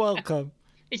 You're welcome.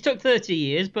 It took 30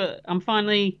 years, but I'm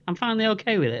finally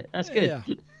okay with it. That's good.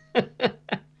 Yeah.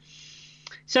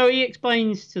 So he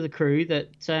explains to the crew that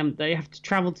they have to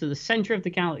travel to the center of the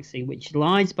galaxy, which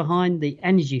lies behind the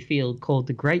energy field called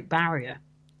the Great Barrier.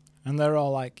 And they're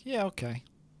all like, yeah, okay.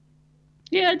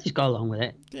 Yeah, just go along with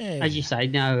it. Yeah. As you say,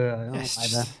 no.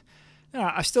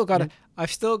 I've still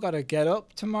got to get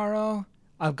up tomorrow.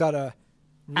 I've got to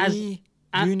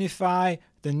reunify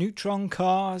the neutron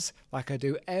cores like I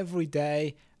do every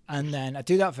day, and then I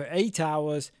do that for 8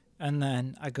 hours, and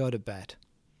then I go to bed.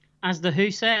 As the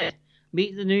Who said,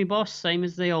 meet the new boss, same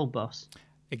as the old boss.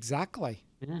 Exactly.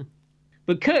 Yeah.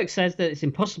 But Kirk says that it's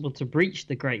impossible to breach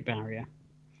the Great Barrier.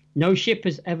 No ship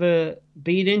has ever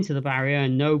been into the barrier,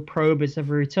 and no probe has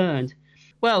ever returned.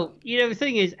 Well, the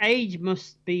thing is, age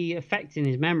must be affecting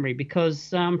his memory,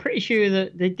 because I'm pretty sure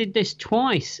that they did this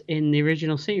twice in the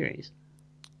original series.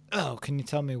 Oh, can you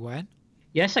tell me when?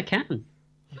 Yes, I can.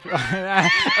 I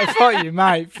thought you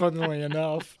might, funnily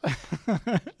enough.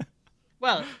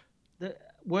 Well,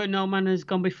 where No Man Has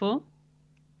Gone Before,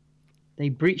 they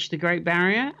breached the Great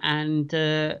Barrier, and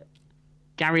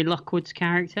Gary Lockwood's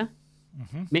character,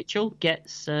 Mitchell,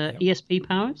 gets ESP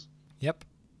powers. Yep.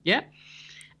 Yep.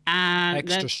 And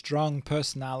extra strong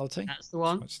personality. That's the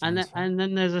one. And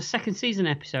then there's a second season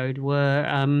episode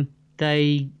where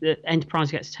the Enterprise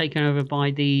gets taken over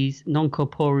by these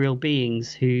non-corporeal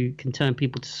beings who can turn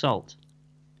people to salt,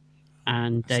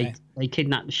 and they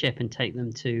kidnap the ship and take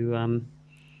them to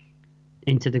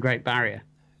into the Great Barrier.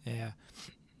 Yeah.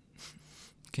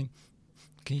 Can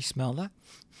you smell that?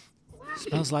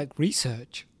 Smells like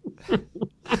research. It's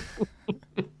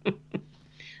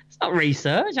not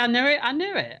research. I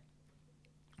knew it.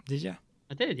 Did you?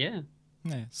 I did, yeah.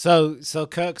 Yeah. So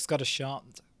Kirk's got a short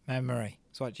memory.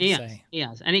 That's what you say. He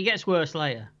has, and it gets worse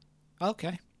later.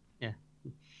 Okay. Yeah.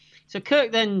 So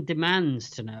Kirk then demands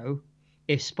to know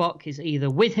if Spock is either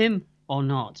with him or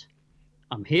not.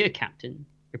 "I'm here, Captain,"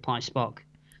 replies Spock,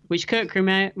 which Kirk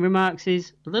remarks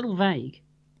is a little vague.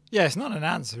 Yeah, it's not an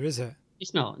answer, is it?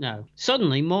 It's not, no.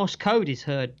 Suddenly, Morse code is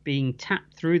heard being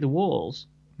tapped through the walls.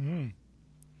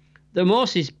 The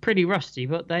Morse is pretty rusty,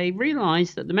 but they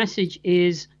realise that the message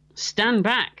is, "Stand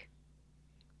back."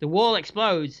 The wall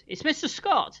explodes. "It's Mr.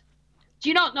 Scott. Do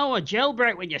you not know a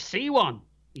jailbreak when you see one?"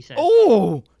 he says.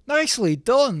 Oh, nicely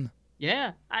done.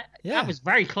 Yeah, that was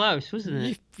very close, wasn't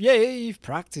it? You've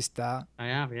practiced that. I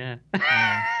have, yeah.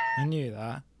 Yeah, I knew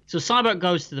that. So Cyborg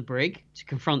goes to the brig to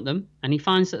confront them, and he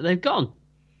finds that they've gone.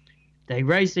 They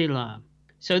raise the alarm.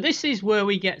 So this is where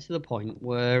we get to the point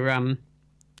where...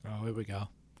 Oh, here we go.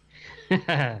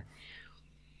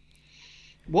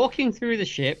 Walking through the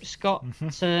ship,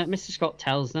 Mr. Scott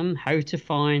tells them how to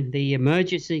find the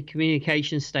emergency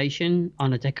communication station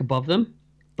on a deck above them.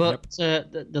 But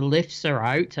the lifts are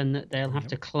out and that they'll have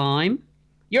to climb.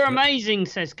 "You're amazing,"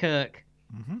 says Kirk.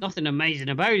 "Nothing amazing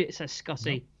about it," says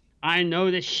Scotty. Nope. "I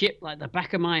know this ship like the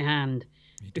back of my hand."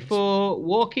 Before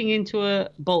walking into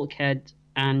a bulkhead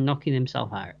and knocking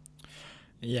himself out.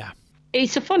 Yeah.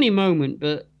 It's a funny moment,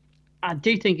 but I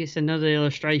do think it's another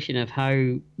illustration of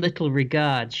how little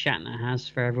regard Shatner has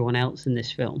for everyone else in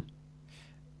this film.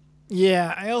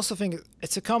 Yeah, I also think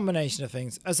it's a combination of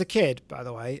things. As a kid, by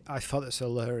the way, I thought it's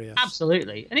hilarious.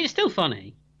 Absolutely. And it's still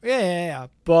funny. Yeah.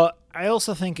 But I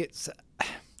also think it's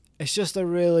just a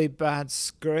really bad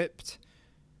script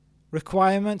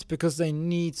requirement, because they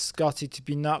need Scotty to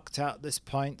be knocked out at this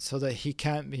point so that he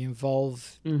can't be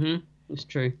involved. It's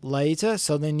true. Later,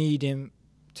 so they need him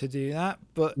to do that.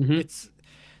 But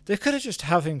they could have just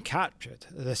have him captured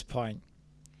at this point.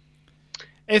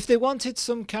 If they wanted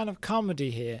some kind of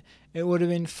comedy here, it would have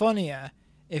been funnier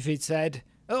if he'd said,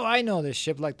 "Oh, I know this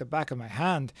ship like the back of my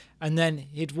hand," and then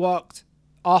he'd walked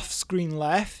off screen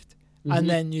left, and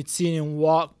then you'd seen him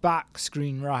walk back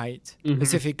screen right,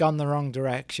 as if he'd gone the wrong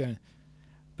direction.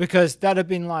 Because that'd have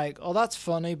been like, oh, that's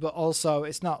funny, but also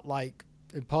it's not like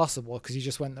impossible because he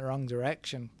just went the wrong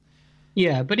direction.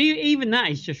 Yeah, but even that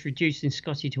is just reducing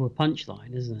Scotty to a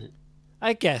punchline, isn't it?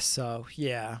 I guess so.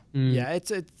 Yeah, yeah.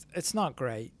 It's not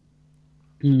great.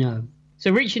 No.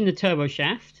 So reaching the turbo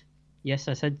shaft, yes,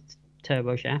 I said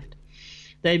turbo shaft.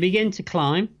 They begin to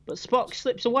climb, but Spock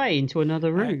slips away into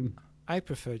another room. I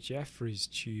prefer Jeffrey's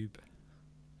tube.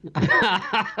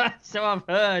 So I've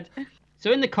heard.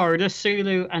 So in the corridor,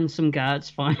 Sulu and some guards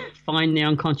find the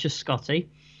unconscious Scotty.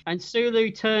 And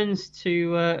Sulu turns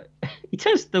to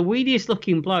the weediest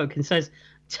looking bloke and says,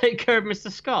 "Take care of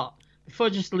Mr. Scott,"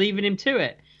 before just leaving him to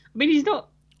it. I mean, he's not...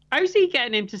 How's he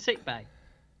getting him to sickbay?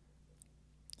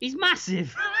 He's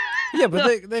massive. Yeah,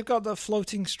 but they've got the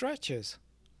floating stretchers.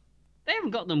 They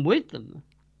haven't got them with them.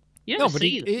 You No, don't but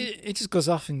see them. he just goes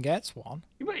off and gets one.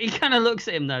 He kind of looks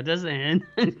at him, though, doesn't he?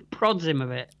 And prods him a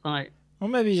bit. Like, Or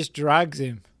maybe he just drags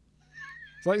him.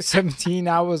 It's like 17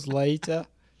 hours later.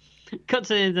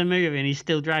 cuts it into the movie and he's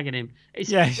still dragging him. It's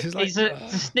just like, it's a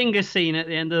stinger scene at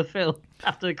the end of the film.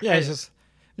 After the yeah, he's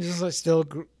just like still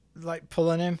like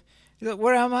pulling him. He's like,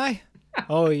 where am I?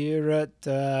 Oh, you're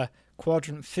at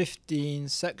quadrant 15,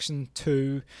 section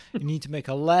 2. You need to make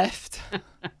a left.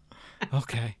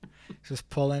 Okay, just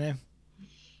pulling him.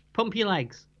 Pump your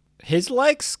legs. His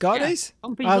legs, Scotty's? Yeah,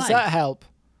 pump his How's legs. that help?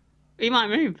 He might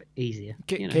move easier.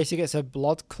 In case he gets a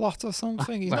blood clot or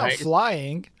something. He's not Right.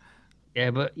 flying. Yeah,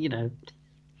 but,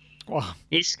 Wow.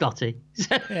 it's Scotty.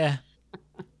 Yeah.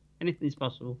 Anything's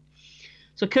possible.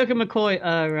 So Kirk and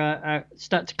McCoy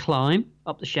start to climb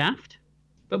up the shaft.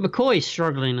 But McCoy's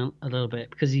struggling a little bit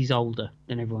because he's older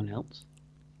than everyone else.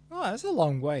 Oh, that's a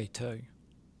long way too.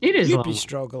 It is You'd long. be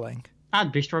struggling.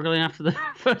 I'd be struggling after the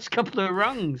first couple of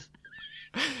rungs.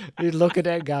 You'd look at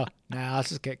it and go, nah, I'll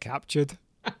just get captured.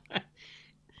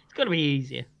 It's got to be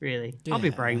easier, really. I'll be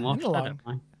Yeah, brainwashed. in the I long- don't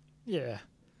mind. Yeah.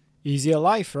 Easier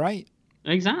life, right?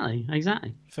 Exactly.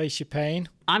 Face your pain.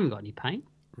 I haven't got any pain.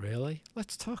 Really?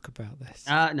 Let's talk about this.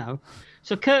 No.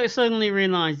 So Kirk suddenly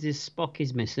realises Spock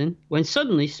is missing when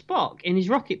suddenly Spock, in his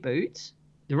rocket boots,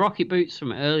 the rocket boots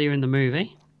from earlier in the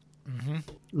movie,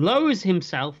 lowers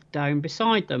himself down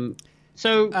beside them.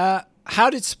 So how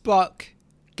did Spock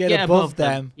get above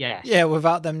them? Yes. Yeah,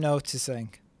 without them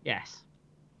noticing. Yes.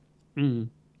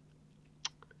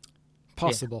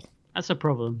 Possible. Yeah. That's a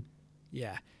problem.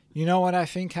 Yeah. You know what I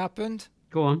think happened?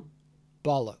 Go on.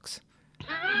 Bollocks.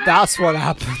 That's what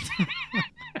happened.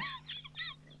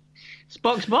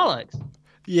 Spock's bollocks.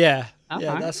 Yeah. Okay.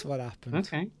 Yeah, that's what happened.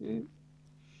 Okay. Yeah.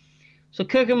 So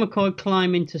Kirk and McCoy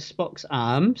climb into Spock's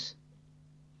arms.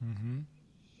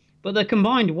 But their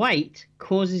combined weight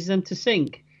causes them to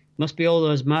sink. Must be all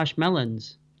those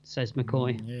marshmallows, says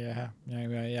McCoy. Yeah,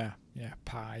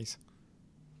 pies.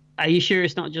 Are you sure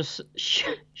it's not just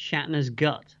Shatner's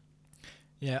gut?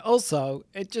 Yeah, also,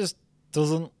 it just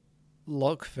doesn't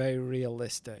look very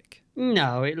realistic.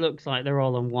 No, it looks like they're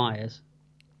all on wires.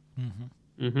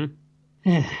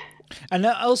 And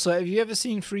also, have you ever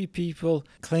seen three people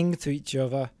cling to each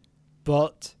other,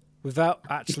 but without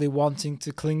actually wanting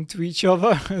to cling to each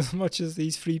other as much as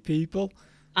these three people?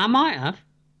 I might have.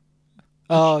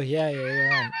 Oh, yeah, you're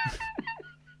right.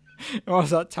 It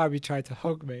was that time you tried to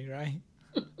hug me, right?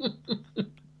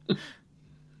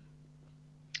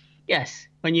 Yes,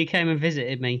 when you came and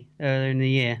visited me earlier in the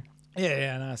year.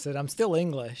 Yeah, and I said, I'm still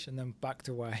English, and then backed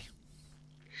away.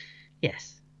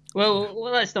 Yes. Well,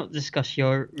 let's not discuss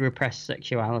your repressed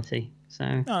sexuality.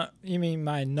 So. No, you mean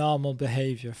my normal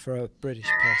behaviour for a British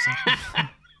person.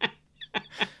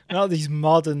 Not these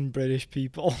modern British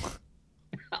people.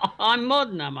 I'm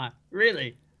modern, am I?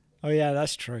 Really? Oh, yeah,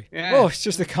 that's true. Yeah. Oh, it's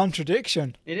just a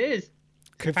contradiction. It is.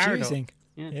 Confusing.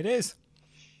 Yeah. It is.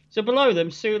 So below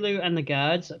them, Sulu and the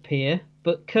guards appear,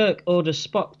 but Kirk orders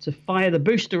Spock to fire the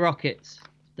booster rockets.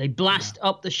 They blast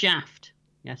up the shaft.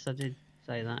 Yes, I did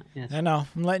say that. Yes. I know,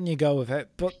 I'm letting you go with it.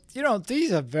 But,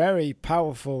 these are very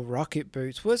powerful rocket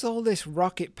boots. Where's all this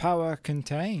rocket power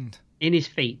contained? In his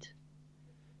feet.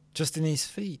 Just in his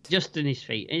feet? Just in his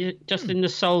feet. Just in the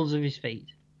soles of his feet.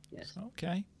 Yes.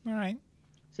 Okay, all right.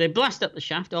 So they blast up the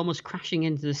shaft, almost crashing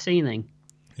into the ceiling.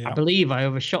 Yeah. I believe I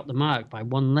overshot the mark by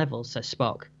 1 level, says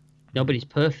Spock. Nobody's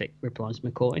perfect, replies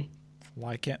McCoy.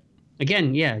 Like it.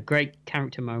 Again, yeah, great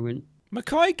character moment.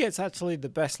 McCoy gets actually the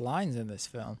best lines in this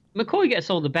film. McCoy gets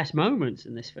all the best moments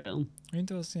in this film. He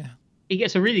does, yeah. He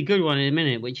gets a really good one in a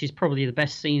minute, which is probably the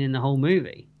best scene in the whole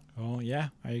movie. Oh, yeah,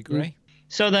 I agree.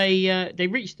 So they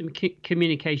reach the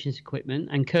communications equipment,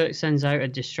 and Kirk sends out a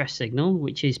distress signal,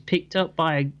 which is picked up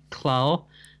by Claw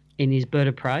in his Bird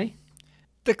of Prey.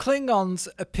 The Klingons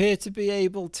appear to be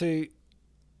able to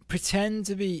pretend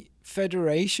to be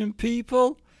Federation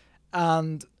people,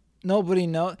 and nobody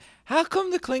knows. How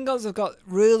come the Klingons have got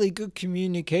really good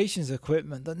communications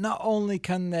equipment that not only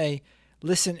can they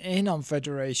listen in on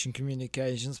Federation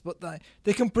communications, but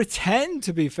they can pretend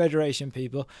to be Federation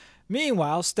people?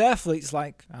 Meanwhile, Starfleet's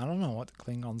like, I don't know what the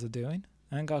Klingons are doing.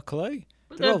 I ain't got a clue.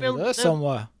 They're over there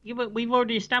somewhere. Yeah, but we've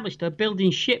already established they're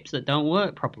building ships that don't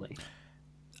work properly.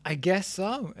 I guess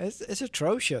so. It's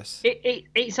atrocious.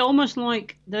 It's almost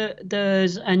like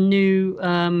there's a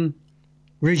new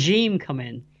regime come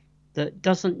in that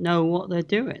doesn't know what they're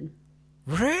doing.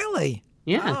 Really?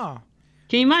 Yeah. Oh.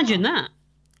 Can you imagine that?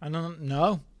 I don't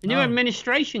know. The new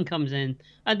administration comes in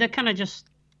and they're kind of just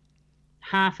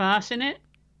half-assing it.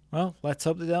 Well, let's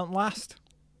hope they don't last.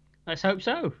 Let's hope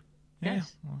so. Yeah.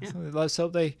 Yes. Well, yeah. so let's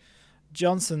hope they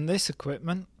Johnson this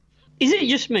equipment. Is it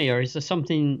just me, or is there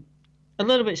something a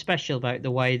little bit special about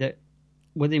the way that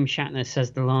William Shatner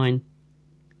says the line,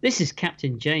 "This is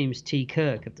Captain James T.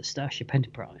 Kirk of the Starship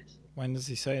Enterprise"? When does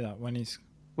he say that? When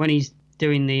he's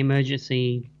doing the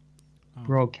emergency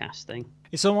broadcasting.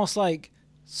 It's almost like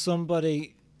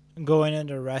somebody going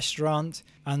into a restaurant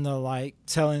and they're like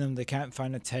telling them they can't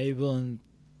find a table and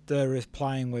they're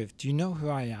replying with, "Do you know who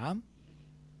I am?"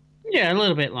 Yeah, a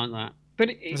little bit like that.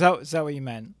 But Is that what you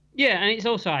meant? Yeah, and it's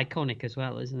also iconic as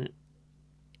well, isn't it?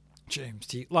 James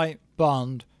T. Like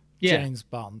Bond. Yeah. James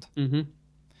Bond. Mm-hmm.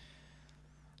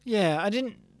 Yeah, I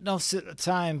didn't notice at the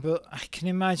time, but I can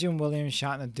imagine William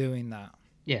Shatner doing that.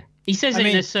 Yeah. He says it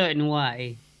in a certain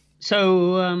way.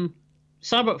 So,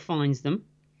 Cyborg finds them,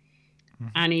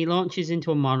 and he launches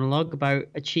into a monologue about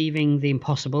achieving the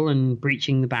impossible and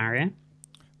breaching the barrier.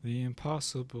 The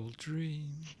impossible dream.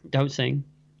 Don't sing.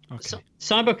 Okay.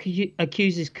 Cyborg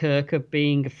accuses Kirk of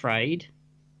being afraid.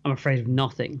 "I'm afraid of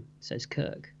nothing," says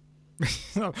Kirk.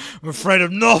 I'm afraid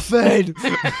of nothing.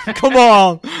 Come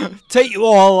on, take you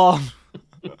all on.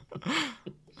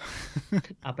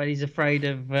 I bet he's afraid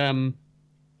of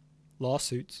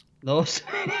lawsuits.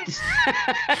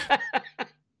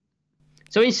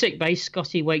 So in sickbay,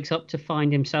 Scotty wakes up to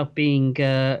find himself being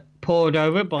poured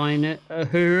over by an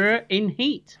Uhura in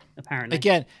heat, apparently.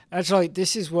 Again, actually,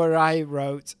 this is where I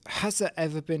wrote, has there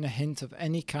ever been a hint of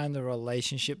any kind of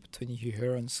relationship between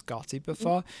Uhura and Scotty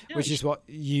before? No, Which is what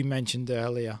you mentioned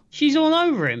earlier. She's all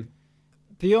over him.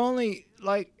 The only,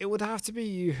 it would have to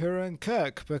be Uhura and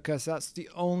Kirk, because that's the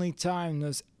only time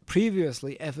there's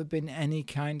previously ever been any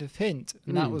kind of hint.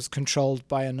 And that was controlled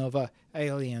by another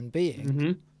alien being.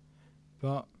 Mm-hmm.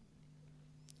 But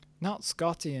not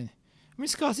Scotty. I mean,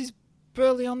 Scotty's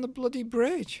barely on the bloody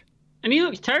bridge. And he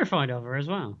looks terrified of her as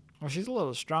well. Well, she's a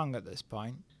little strong at this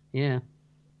point. Yeah.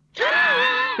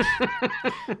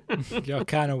 Your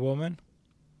kind of woman.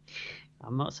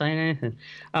 I'm not saying anything.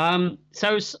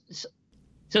 So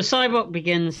Cyborg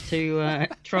begins to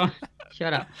try...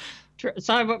 Shut up.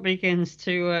 Cyborg begins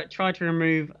to try to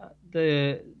remove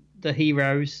the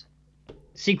hero's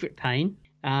secret pain,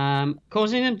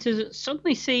 causing them to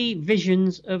suddenly see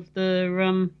visions of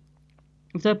their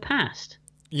past.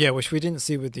 Yeah, which we didn't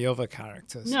see with the other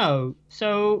characters. No.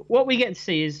 So what we get to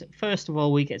see is, first of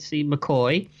all, we get to see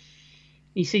McCoy.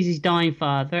 He sees his dying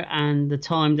father and the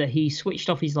time that he switched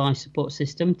off his life support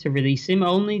system to release him,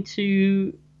 only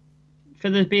for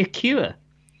there to be a cure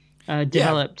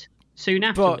developed soon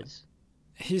afterwards.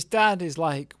 But his dad is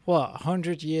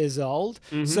 100 years old?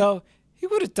 Mm-hmm. So he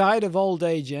would have died of old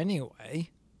age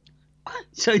anyway.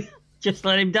 So just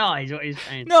let him die is what he's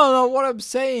saying. No, what I'm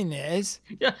saying is...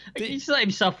 just let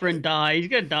him suffer and die. He's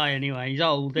going to die anyway. He's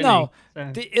old, isn't he?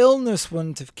 So. The illness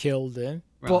wouldn't have killed him,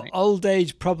 but old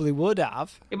age probably would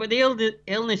have. Yeah, but the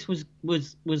illness was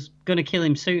going to kill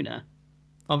him sooner,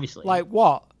 obviously. Like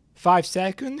what? 5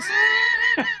 seconds?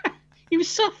 He was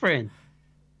suffering.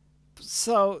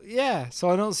 So, yeah. So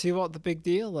I don't see what the big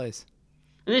deal is.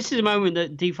 And this is a moment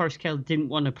that DeForest Kelley didn't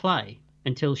want to play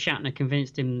until Shatner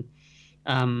convinced him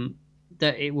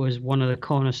that it was one of the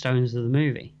cornerstones of the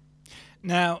movie.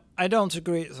 Now, I don't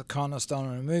agree it's a cornerstone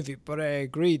of the movie, but I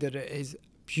agree that it is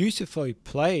beautifully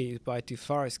played by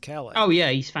DeForest Kelley. Oh, yeah,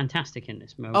 he's fantastic in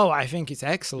this movie. Oh, I think it's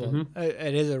excellent. Mm-hmm.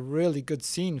 It is a really good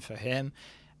scene for him.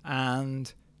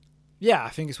 And, yeah, I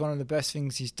think it's one of the best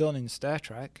things he's done in Star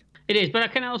Trek. It is, but I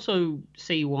can also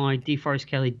see why DeForest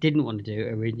Kelley didn't want to do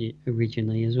it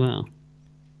originally as well.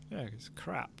 Yeah, it's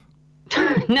crap.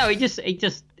 No, he just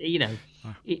you know,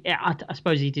 I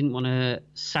suppose he didn't want to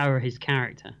sour his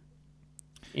character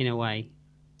in a way.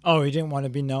 Oh, he didn't want to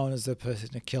be known as the person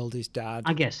that killed his dad?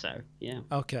 I guess so, yeah.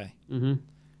 Okay. Mm-hmm.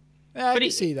 Yeah, I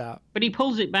can see that. But he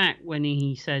pulls it back when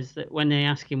he says that when they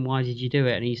ask him why did you do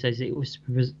it, and he says it was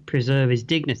to preserve his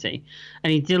dignity,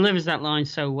 and he delivers that line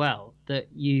so well that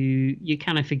you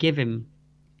kind of forgive him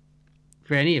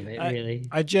for any of it, really.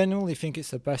 I genuinely think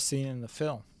it's the best scene in the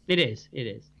film. It is.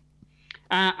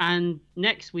 And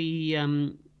next we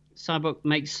Cyborg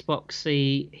makes Spock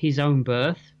see his own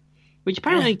birth, which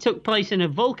apparently took place in a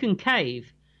Vulcan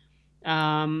cave.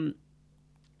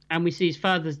 And we see his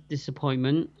father's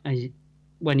disappointment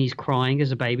when he's crying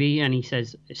as a baby, and he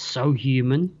says, it's so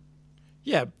human.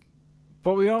 Yeah,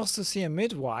 but we also see a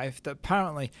midwife that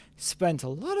apparently spent a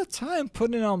lot of time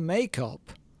putting on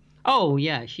makeup. Oh,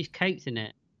 yeah, she's caked in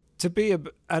it. To be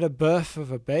at a birth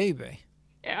of a baby.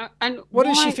 Yeah, and what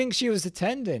did she think she was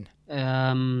attending?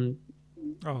 Oh,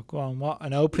 go on, what?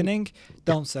 An opening?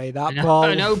 Don't say that, Paul.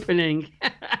 An opening.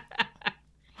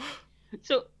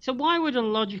 So why would a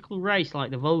logical race like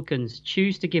the Vulcans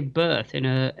choose to give birth in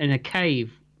a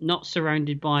cave, not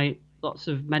surrounded by lots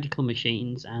of medical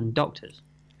machines and doctors?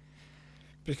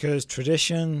 Because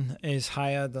tradition is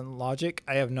higher than logic.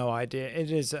 I have no idea.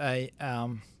 It is it's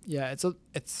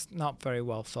not very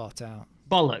well thought out.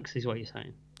 Bollocks is what you're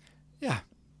saying. Yeah.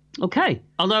 Okay.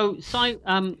 Although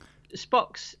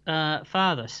Spock's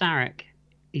father, Sarek,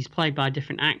 he's played by a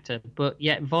different actor, but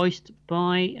yet voiced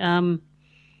by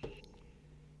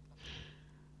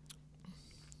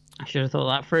I should have thought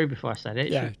that through before I said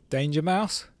it. Yeah, Danger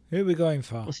Mouse. Who are we going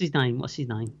for? What's his name? I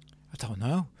don't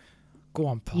know. Go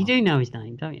on, Paul. You do know his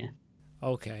name, don't you?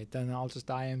 Okay, then I'll just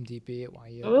IMDb it while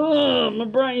you're my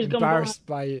brain's gone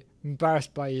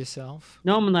embarrassed by yourself.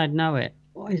 Normally I'd know it.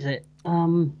 What is it?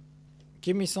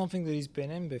 Give me something that he's been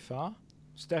in before.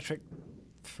 Star Trek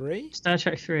 3? Star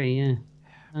Trek 3, yeah.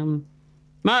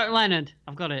 Mark Leonard.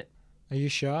 I've got it. Are you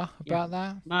sure about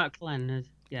that? Mark Leonard.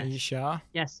 Yes. Are you sure?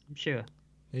 Yes, I'm sure.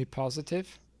 Are you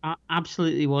positive?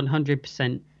 Absolutely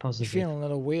 100% positive. You're feeling a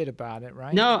little weird about it,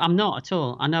 right? No, I'm not at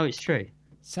all. I know it's true.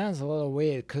 Sounds a little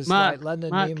weird because Mark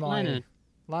Leonard Leonard.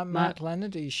 Like Mark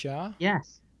Leonard, are you sure?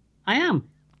 Yes, I am.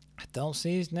 I don't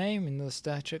see his name in the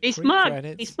Star Trek It's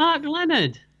credits. It's Mark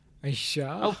Leonard. Are you sure?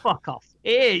 Oh, fuck off.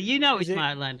 Yeah, you know it's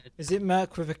Mark Leonard. Is it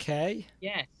Mark with a K?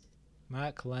 Yes.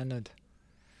 Mark Leonard.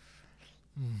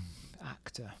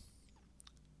 Actor.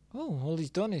 Oh, all he's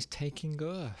done is Taking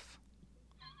Earth.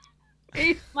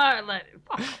 It's Mark Leonard.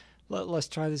 Let's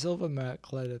try this other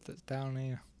Mark Leonard that's down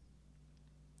here.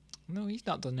 No, he's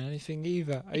not done anything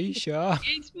either. Are you sure?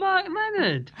 It's Mark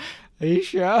Leonard. Are you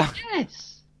sure?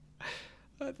 Yes.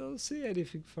 I don't see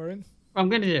anything for him. I'm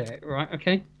going to do it, right?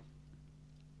 Okay.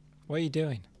 What are you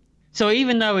doing? So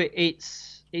even though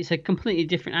it's a completely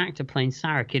different actor playing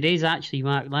Sarek, it is actually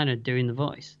Mark Leonard doing the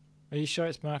voice. Are you sure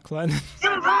it's Mark Leonard?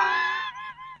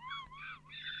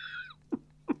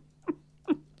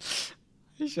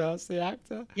 You sure it's the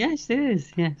actor? Yes, it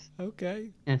is. Yes. Okay.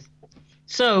 Yes.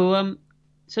 So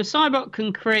Cyborg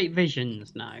can create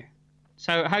visions now.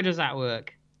 So how does that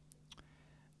work?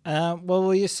 Well,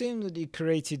 we assumed that he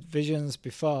created visions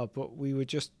before, but we were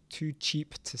just too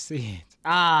cheap to see it.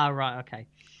 Ah, right. Okay.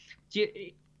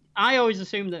 I always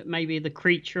assumed that maybe the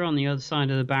creature on the other side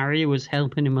of the barrier was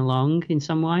helping him along in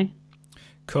some way.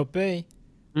 Could be.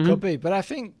 Mm-hmm. Could be. But I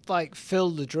think, like, Phil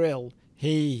the Drill,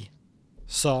 he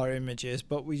saw images,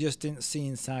 but we just didn't see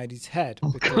inside his head.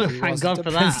 Oh, God, thank God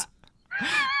for that.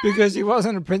 Because he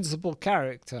wasn't a principal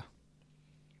character.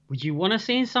 Would you want to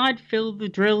see inside Phil the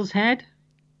Drill's head?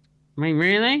 I mean,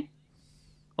 really?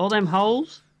 All them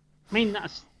holes? I mean,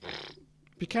 that's...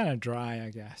 Be kind of dry, I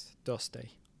guess. Dusty.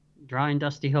 Dry and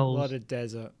dusty holes. A lot of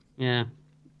desert. Yeah.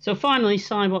 So finally,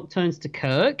 Cyborg turns to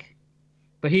Kirk,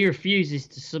 but he refuses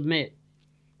to submit,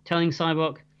 telling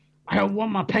Cyborg, I don't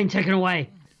want my pain taken away.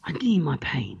 I need my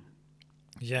pain.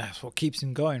 Yeah, that's what keeps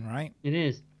him going, right? It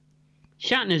is.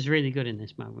 Shatner's really good in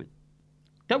this moment.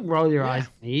 Don't roll your eyes.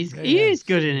 He is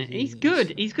good in it. He's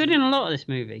good. He's good in a lot of this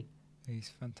movie.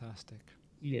 He's fantastic.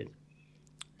 He is.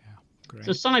 Yeah, great.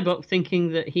 So Cyborg,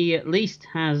 thinking that he at least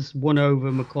has won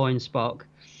over McCoy and Spock,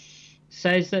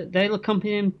 says that they'll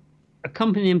accompany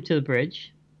him to the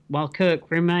bridge while Kirk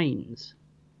remains.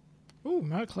 Oh,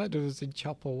 Mark Leonard was in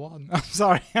Chopper 1. I'm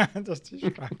sorry, I'm just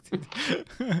distracted.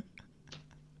 I'm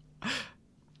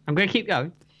going to keep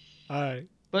going. All right.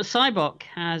 But Cyborg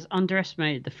has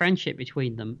underestimated the friendship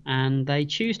between them, and they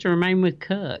choose to remain with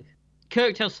Kirk.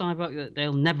 Kirk tells Cyborg that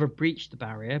they'll never breach the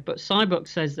barrier, but Cyborg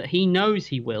says that he knows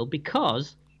he will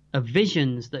because of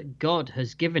visions that God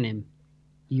has given him.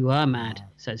 You are mad,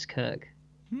 says Kirk.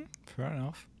 Fair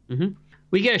enough. Mm-hmm.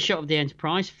 We get a shot of the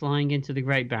Enterprise flying into the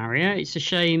Great Barrier. It's a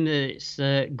shame that it's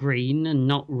green and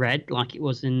not red like it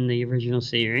was in the original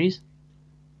series.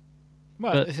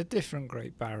 Well, it's a different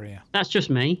Great Barrier. That's just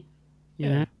me.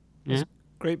 Yeah.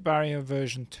 Great Barrier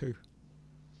version 2.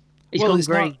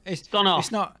 It's gone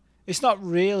off. It's not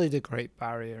really the Great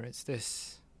Barrier. It's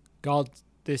this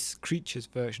creature's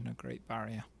version of Great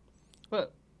Barrier.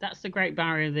 But that's the Great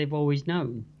Barrier they've always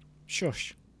known.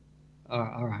 Shush.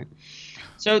 All right.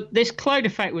 So this cloud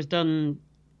effect was done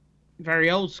very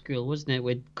old school, wasn't it?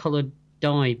 With coloured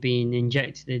dye being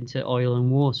injected into oil and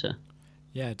water.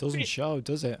 Yeah, it doesn't show,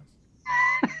 does it?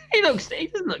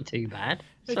 It doesn't look too bad.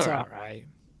 It's all right.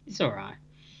 It's all right.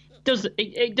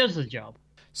 It does the job.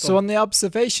 So on the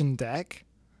observation deck...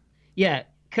 Yeah,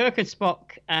 Kirk and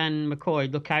Spock and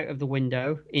McCoy look out of the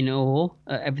window in awe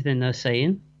at everything they're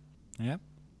seeing. Yeah.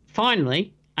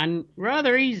 Finally, and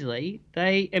rather easily,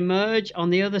 they emerge on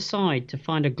the other side to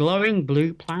find a glowing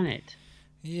blue planet.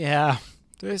 Yeah,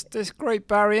 this Great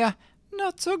Barrier,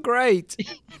 not so great.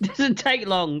 It doesn't take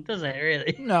long, does it,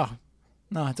 really? No,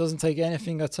 it doesn't take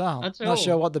anything at all. Not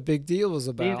sure what the big deal was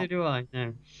about. Neither do I,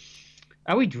 no.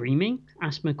 Are we dreaming?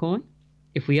 Asked McCoy.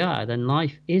 If we are, then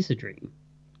life is a dream.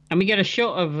 And we get a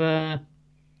shot of a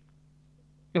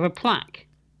plaque.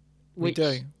 We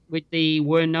do. With the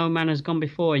 "Where No Man Has Gone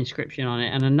Before" inscription on it,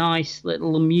 and a nice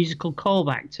little musical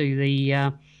callback to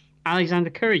the Alexander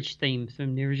Courage theme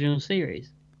from the original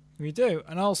series. We do.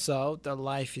 And also, the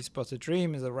 "Life is But a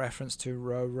Dream" is a reference to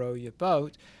Row, Row Your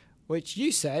Boat, which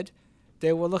you said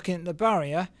they were looking at the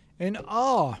barrier in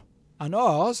awe. And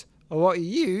oars are what you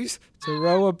use to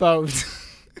row a boat.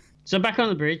 So back on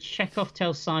the bridge, Chekhov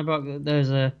tells Cyborg that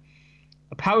there's a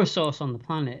power source on the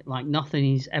planet like nothing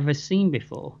he's ever seen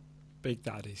before. Big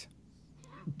Daddy's.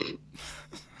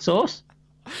 Sauce?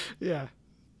 Yeah.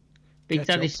 Big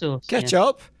Daddy's sauce.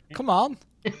 Ketchup? Yeah. Come on.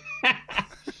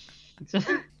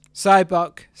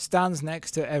 Cyborg stands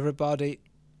next to everybody,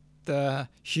 the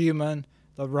human,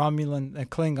 the Romulan, the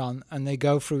Klingon, and they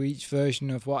go through each version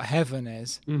of what heaven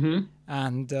is. Mm-hmm.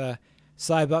 And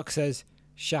Cyborg says,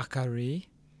 Shakari.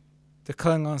 The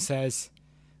Klingon says,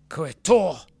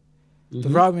 Kuetor. Mm-hmm. The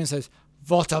Romulan says,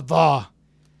 Votava.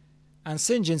 And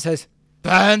St. John says,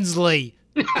 Barnsley.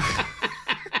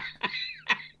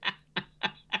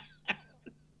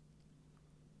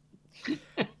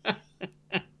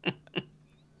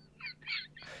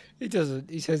 He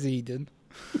doesn't. He says Eden.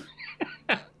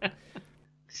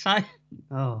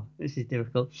 Oh, this is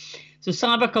difficult. So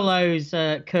Cyborg allows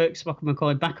Kirk, Spock, and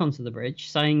McCoy back onto the bridge,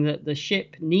 saying that the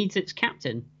ship needs its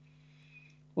captain.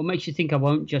 What makes you think I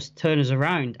won't just turn us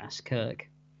around? Asks Kirk.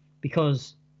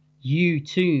 Because you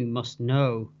too must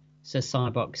know, says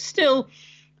Cyborg. Still,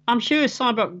 I'm sure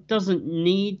Cyborg doesn't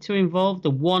need to involve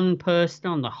the one person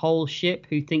on the whole ship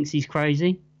who thinks he's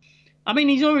crazy. I mean,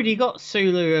 he's already got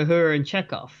Sulu, Uhura, and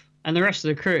Chekhov, and the rest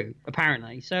of the crew,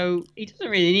 apparently. So he doesn't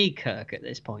really need Kirk at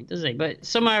this point, does he? But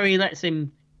somehow he lets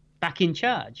him back in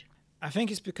charge. I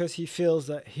think it's because he feels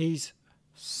that he's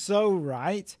so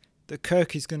right that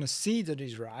Kirk is going to see that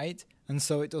he's right, and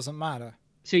so it doesn't matter.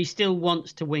 So he still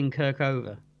wants to win Kirk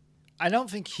over? I don't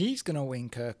think he's going to win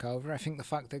Kirk over. I think the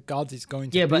fact that God is going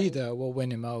to be there will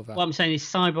win him over. What I'm saying is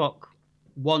Cyborg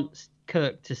wants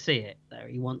Kirk to see it, though.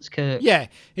 He wants Kirk... Yeah,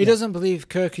 he doesn't believe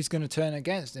Kirk is going to turn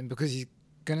against him because he's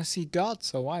going to see God,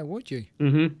 so why would you?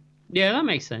 Mm-hmm. Yeah, that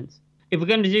makes sense. If we're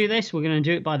going to do this, we're going to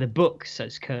do it by the book,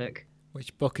 says Kirk.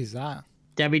 Which book is that?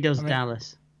 Debbie Does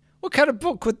Dallas. What kind of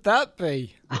book would that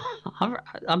be?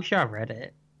 I'm sure I've read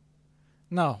it.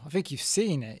 No, I think you've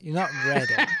seen it. You've not read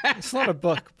it. It's not a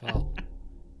book, Paul. Can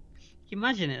you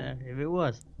imagine it, though, if it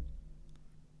was?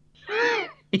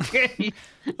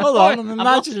 Hold on, I'm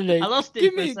imagining it. I lost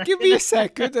it. Give me a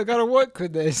second. I've got to work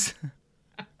with this.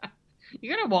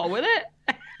 You're going to work with it?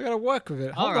 I've got to work with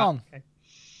it. Hold right. on. Okay.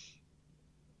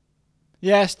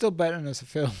 Yeah, still better than as a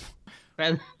film.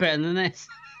 Better than this.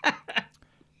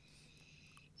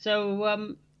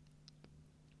 So,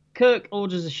 Kirk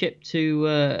orders the ship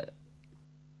to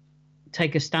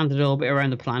take a standard orbit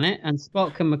around the planet, and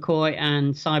Spock and McCoy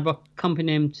and Cyborg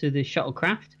accompany him to the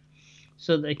shuttlecraft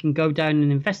so that they can go down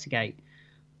and investigate.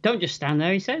 Don't just stand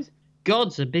there, he says.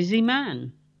 God's a busy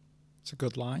man. It's a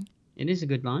good line. It is a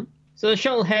good line. So the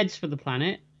shuttle heads for the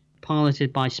planet,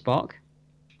 piloted by Spock.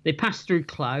 They pass through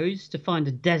clouds to find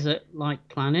a desert-like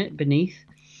planet beneath,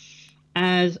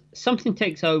 as something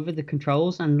takes over the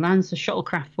controls and lands the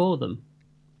shuttlecraft for them.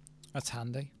 That's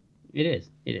handy. It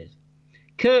is.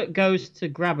 Kirk goes to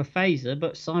grab a phaser,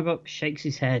 but Cyborg shakes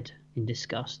his head in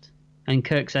disgust. And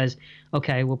Kirk says,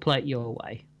 okay, we'll play it your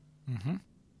way. Mm-hmm.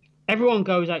 Everyone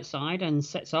goes outside and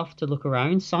sets off to look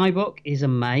around. Cyborg is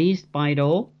amazed by it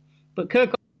all, but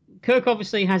Kirk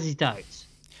obviously has his doubts.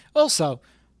 Also,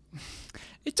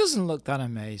 it doesn't look that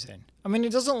amazing. I mean,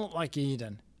 it doesn't look like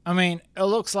Eden. I mean, it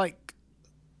looks like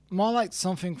more like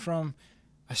something from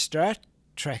a Star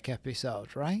Trek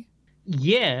episode, right?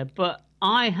 Yeah, but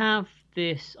I have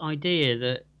this idea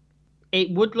that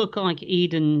it would look like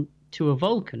Eden to a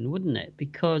Vulcan, wouldn't it?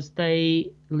 Because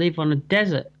they live on a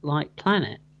desert-like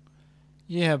planet.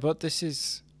 Yeah, but this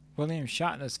is William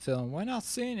Shatner's film. We're not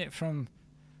seeing it from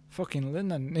fucking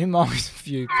Lyndon Nimoy's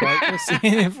viewpoint. We're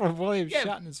seeing it from William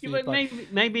Shatner's viewpoint.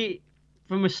 But maybe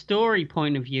from a story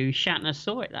point of view, Shatner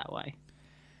saw it that way.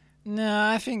 No,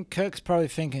 I think Kirk's probably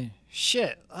thinking,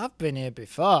 shit, I've been here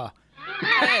before.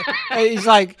 He's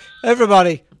like,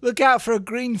 everybody, look out for a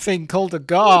green thing called a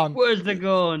Gorn. Where's the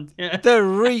Gorn? Yeah. They're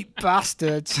reet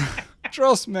bastards.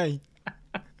 Trust me.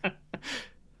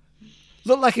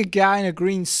 Look like a guy in a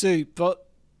green suit, but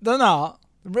they're not.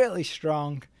 They're really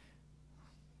strong.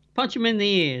 Punch him in the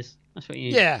ears. That's what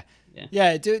you need.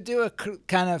 Yeah. Do a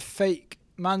kind of fake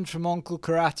man from Uncle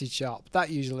Karate Chop.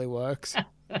 That usually works.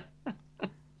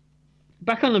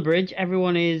 Back on the bridge,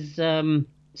 everyone is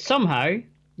somehow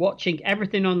watching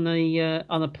everything on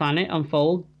the planet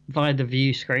unfold via the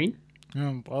view screen.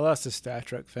 Well, that's a Star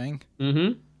Trek thing.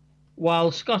 Mm-hmm.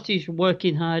 While Scott is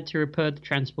working hard to repair the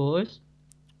transporters.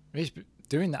 He's been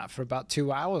doing that for about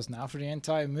 2 hours now for the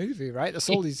entire movie, right?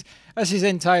 That's his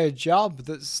entire job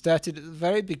that started at the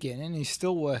very beginning. He's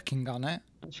still working on it.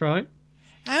 That's right.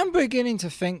 I'm beginning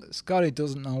to think that Scotty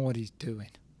doesn't know what he's doing.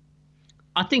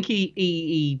 I think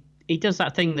he does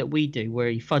that thing that we do where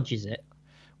he fudges it.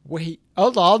 Wait,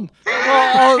 hold on.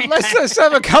 Let's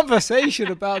have a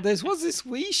conversation about this. What's this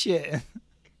wee shit?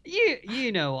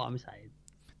 You know what I'm saying.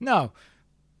 No.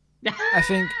 I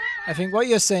think what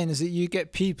you're saying is that you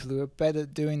get people who are better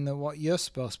at doing than what you're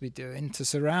supposed to be doing to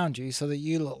surround you so that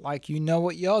you look like you know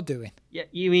what you're doing. Yeah,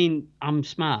 you mean I'm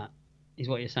smart, is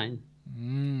what you're saying.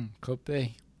 Could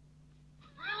be.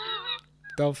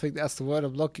 Don't think that's the word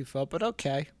I'm looking for, but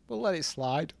okay. We'll let it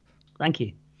slide. Thank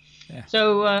you. Yeah.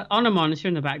 So on a monitor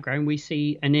in the background, we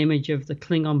see an image of the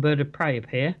Klingon bird of prey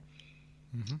appear.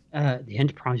 Mm-hmm. The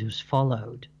Enterprise was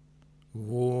followed.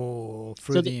 Whoa,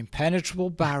 through the impenetrable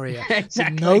barrier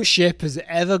Exactly. that no ship has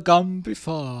ever gone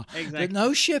before. Exactly. That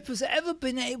no ship has ever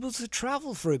been able to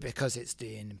travel through because it's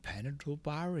the impenetrable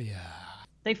barrier.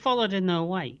 They followed in their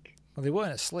wake. Well, they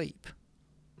weren't asleep.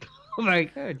 Very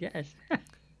good, yes.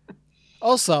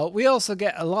 Also, we also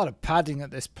get a lot of padding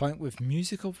at this point with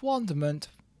music of wonderment,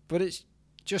 but it's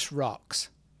just rocks.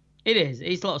 It is.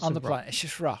 It's lots on of the rock. planet. It's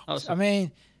just rocks. I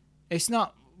mean, it's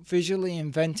not visually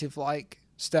inventive like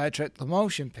Star Trek The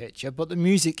Motion Picture, but the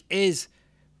music is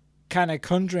kind of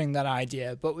conjuring that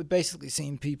idea, but we're basically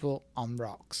seeing people on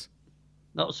rocks.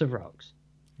 Lots of rocks.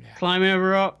 Yeah. Climbing over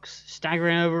rocks,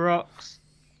 staggering over rocks.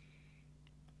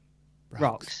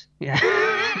 Rocks. Yeah.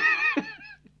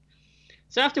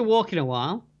 So after walking a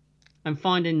while and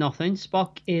finding nothing,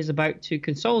 Spock is about to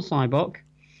console Sybok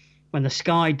when the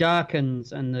sky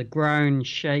darkens and the ground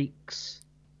shakes.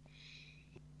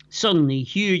 Suddenly,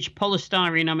 huge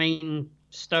polystyrene,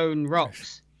 stone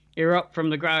rocks erupt from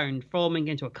the ground, forming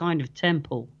into a kind of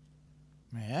temple.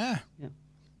 Yeah.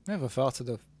 Never thought of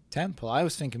the temple. I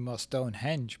was thinking more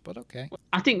Stonehenge, but okay.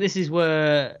 I think this is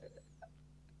where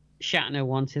Shatner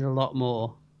wanted a lot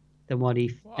more than what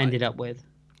he ended up with.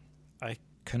 I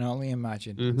can only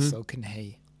imagine, and so can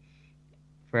he.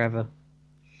 Forever.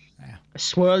 Yeah. A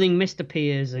swirling mist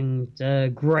appears, and a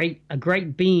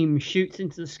great beam shoots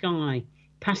into the sky,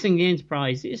 passing the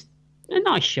Enterprise. It's a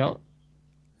nice shot.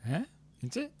 Yeah,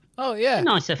 is it? Oh yeah, a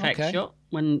nice effect shot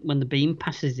when the beam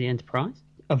passes the Enterprise.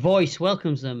 A voice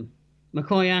welcomes them.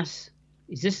 McCoy asks,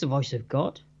 "Is this the voice of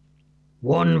God?"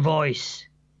 One voice,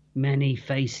 many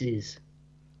faces.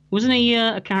 Wasn't he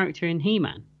a character in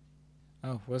He-Man?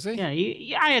 Oh, was he?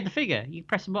 Yeah, I had the figure. You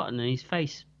press a button and his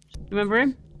face. Remember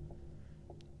him?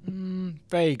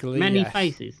 Vaguely. Many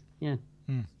faces. Yeah.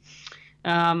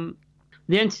 The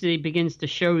entity begins to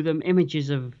show them images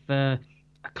of a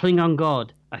Klingon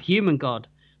god, a human god,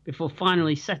 before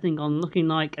finally settling on looking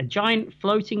like a giant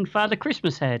floating Father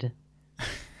Christmas head.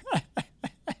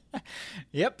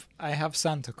 Yep, I have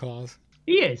Santa Claus.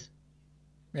 He is.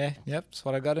 Yeah, yep, that's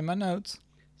what I got in my notes.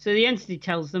 So the entity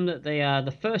tells them that they are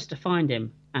the first to find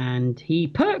him, and he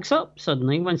perks up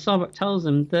suddenly when Sybok tells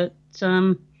them that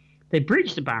they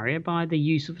breached the barrier by the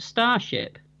use of a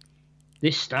starship.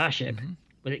 This starship,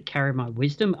 will it carry my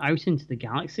wisdom out into the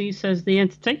galaxy, says the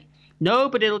entity. No,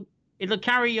 but it'll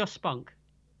carry your spunk.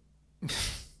 What?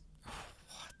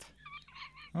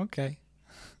 Okay.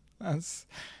 That's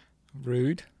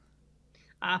rude.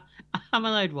 I'm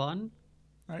allowed one.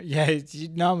 Yeah,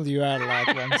 normally you are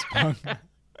allowed one spunk.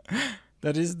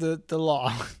 That is the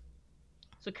law.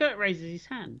 So Kurt raises his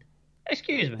hand.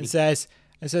 Excuse me. It says,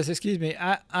 excuse me,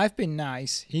 I've been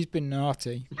nice. He's been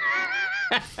naughty.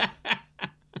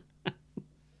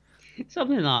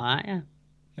 Something like that, yeah.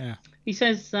 Yeah. He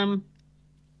says,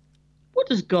 what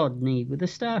does God need with a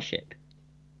starship?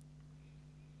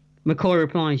 McCoy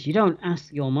replies, you don't ask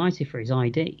the Almighty for his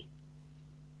ID.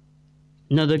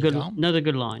 Another good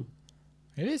line.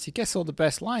 It is. He gets all the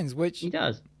best lines, which he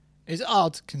does. Is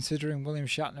odd considering William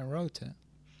Shatner wrote it.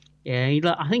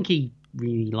 Yeah, I think he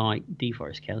really liked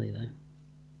DeForest Kelley, though.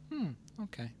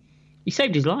 Okay. He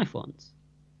saved his life once.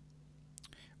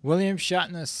 William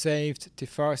Shatner saved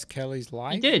DeForest Kelley's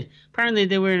life? He did. Apparently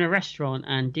they were in a restaurant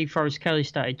and DeForest Kelley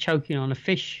started choking on a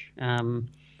fish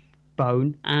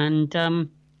bone, and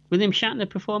William Shatner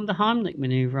performed the Heimlich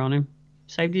maneuver on him.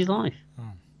 Saved his life.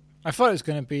 Oh. I thought it was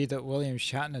going to be that William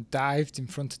Shatner dived in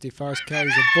front of DeForest Kelley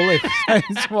as a bullet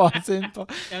was in.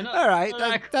 But... all right,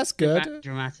 that's good.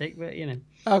 Dramatic, but you know.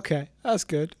 Okay, that's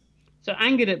good. So,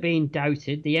 angered at being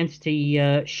doubted, the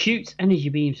entity shoots energy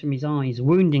beams from his eyes,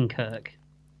 wounding Kirk.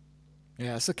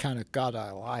 Yeah, that's the kind of God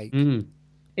I like.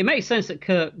 It makes sense that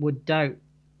Kirk would doubt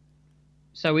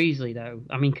so easily, though.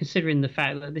 I mean, considering the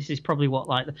fact that this is probably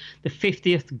the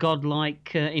 50th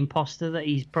godlike imposter that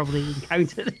he's probably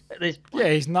encountered at this point.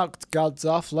 Yeah, he's knocked gods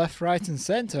off left, right, and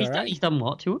centre, right? He's done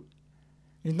what to him?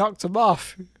 He knocked them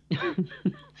off.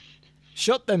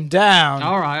 Shut them down.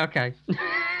 All right, okay.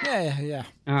 Yeah.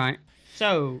 All right.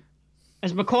 So,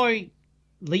 as McCoy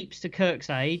leaps to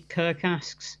Kirk's aid, Kirk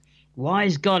asks, why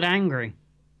is God angry?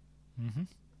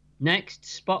 Next,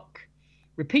 Spock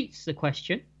repeats the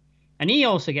question, and he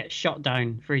also gets shot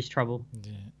down for his trouble.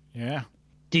 Yeah.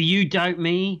 Do you doubt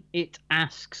me? It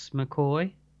asks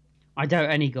McCoy. I doubt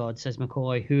any God, says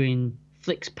McCoy, who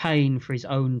inflicts pain for his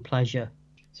own pleasure.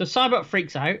 So Cybok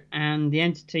freaks out, and the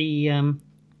entity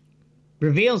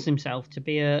reveals himself to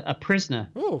be a prisoner.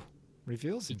 Oh,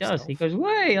 reveals himself. He does. He goes,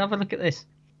 wait, have a look at this.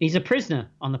 He's a prisoner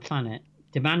on the planet,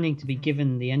 demanding to be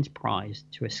given the Enterprise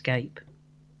to escape.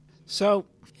 So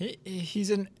he's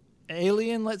an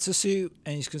alien, let's assume,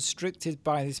 and he's constricted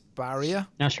by this barrier.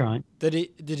 That's right. That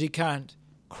he can't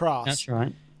cross. That's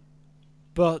right.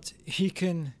 But he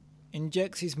can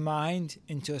inject his mind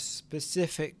into a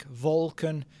specific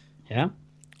Vulcan. Yeah.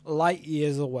 Light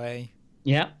years away.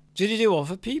 Yeah. Did he do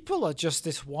other people, or just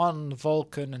this one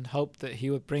Vulcan and hope that he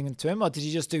would bring them to him, or did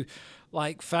he just do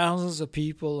like thousands of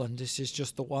people and this is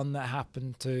just the one that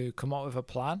happened to come up with a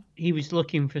plan? He was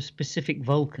looking for a specific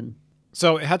Vulcan.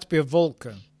 So it had to be a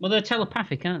Vulcan. Well, they're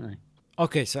telepathic, aren't they?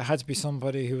 Okay, so it had to be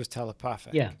somebody who was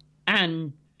telepathic. Yeah.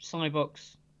 And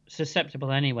Cybok's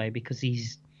susceptible anyway because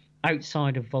he's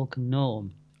outside of Vulcan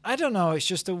norm. I don't know, it's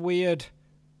just a weird...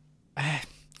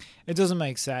 It doesn't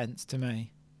make sense to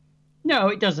me. No,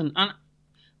 it doesn't. And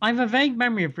I have a vague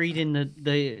memory of reading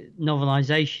the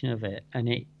novelization of it, and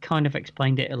it kind of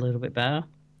explained it a little bit better.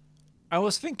 I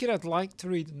was thinking I'd like to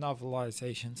read the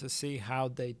novelization to see how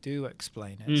they do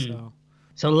explain it.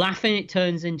 So laughing, it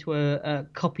turns into a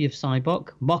copy of Cybok,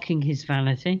 mocking his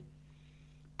vanity.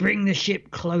 Bring the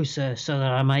ship closer so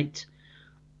that I might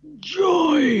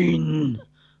join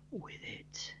with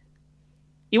it.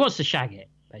 He wants to shag it,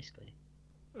 basically.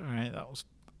 All right, that was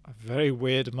a very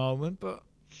weird moment, but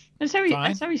that's how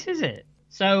he says it.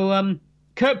 So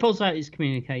Kirk pulls out his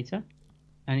communicator,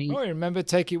 and he remember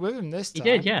take it with him this time.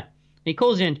 He did, yeah. He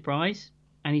calls the Enterprise,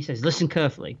 and he says, "Listen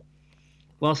carefully."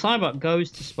 Well, Cybok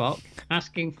goes to Spock,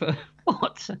 asking for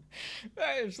what?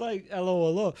 It's like,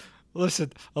 hello.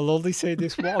 Listen, I'll only say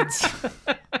this once.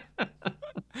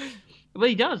 Well,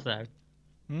 he does, though.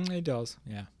 He does,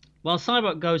 yeah. Well,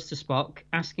 Cybok goes to Spock,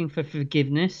 asking for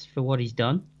forgiveness for what he's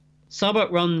done. Cybok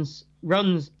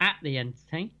runs at the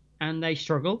entity, and they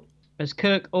struggle, as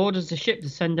Kirk orders the ship to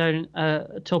send down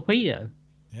a torpedo.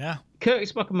 Yeah. Kirk,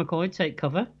 Spock, and McCoy take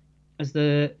cover as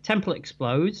the temple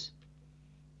explodes,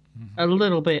 a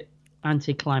little bit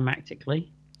anticlimactically.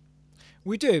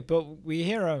 We do, but we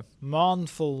hear a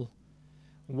mournful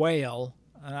wail,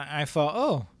 and I thought,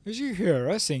 oh, did you hear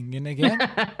her singing again?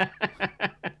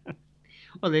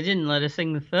 Well, they didn't let her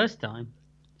sing the first time.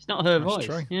 It's not her voice.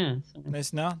 True. Yeah. So.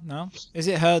 It's not, no. Is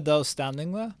it her, though,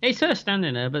 standing there? It's her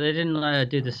standing there, but they didn't let her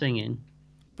do the singing.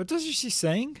 But doesn't she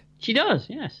sing? She does,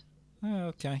 yes. Oh,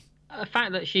 okay. A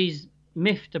fact that she's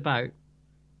miffed about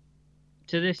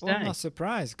to this day. I'm not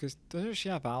surprised, because doesn't she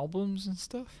have albums and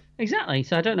stuff? Exactly.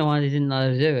 So I don't know why they didn't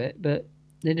let her do it, but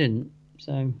they didn't.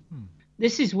 So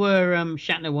this is where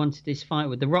Shatner wanted this fight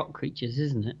with the rock creatures,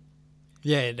 isn't it?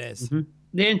 Yeah, it is.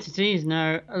 The entity is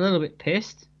now a little bit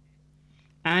pissed,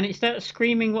 and it starts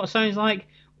screaming what sounds like,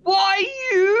 "Why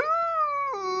you?"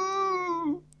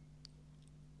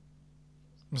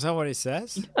 Is that what it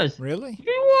says? It does. Really?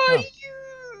 Why you?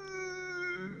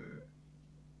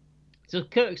 So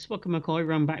Kirk, Spock, and McCoy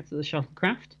run back to the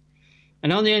shuttlecraft,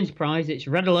 and on the Enterprise, it's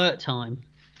red alert time.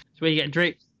 where you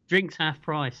get drinks half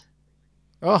price.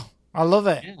 Oh, I love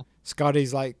it. Yeah.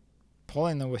 Scotty's like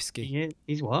pulling the whiskey.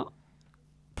 He's what?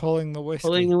 Pulling the whiskey.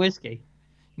 Pulling the whiskey.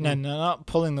 No, not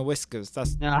pulling the whiskers.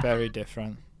 That's very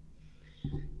different.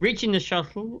 Reaching the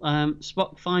shuttle,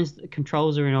 Spock finds that the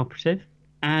controls are inoperative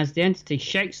as the Entity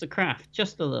shakes the craft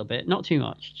just a little bit. Not too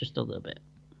much, just a little bit.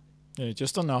 Yeah,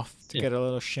 just enough to get a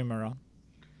little shimmer on.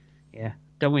 Yeah,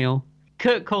 don't we all?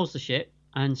 Kirk calls the ship,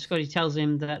 and Scotty tells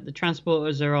him that the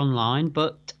transporters are online,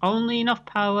 but only enough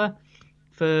power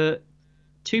for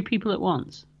 2 people at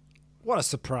once. What a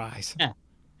surprise. Yeah.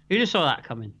 Who just saw that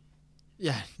coming?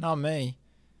 Yeah, not me.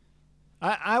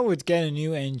 I would get a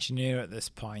new engineer at this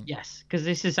point. Yes, because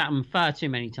this has happened far too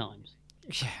many times.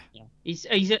 Yeah.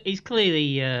 He's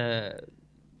clearly an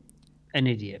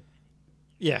idiot.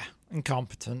 Yeah,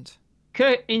 incompetent.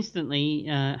 Kirk instantly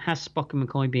has Spock and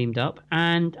McCoy beamed up,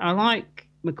 and I like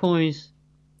McCoy's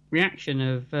reaction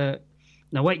of,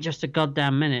 no, wait just a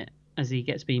goddamn minute as he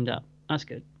gets beamed up. That's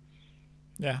good.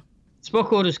 Yeah.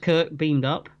 Spock orders Kirk beamed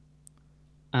up,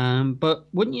 but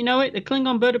wouldn't you know it, the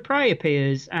Klingon bird of prey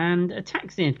appears and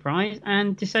attacks the Enterprise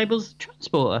and disables the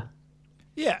transporter.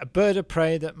 Yeah, a bird of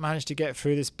prey that managed to get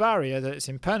through this barrier that's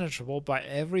impenetrable by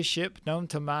every ship known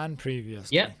to man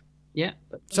previously. Yep. Yeah.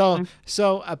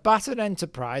 So a battered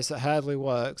Enterprise that hardly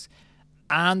works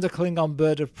and a Klingon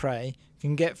bird of prey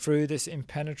can get through this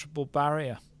impenetrable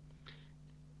barrier.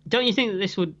 Don't you think that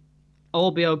this would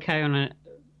all be okay on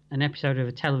an episode of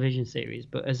a television series,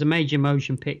 but as a major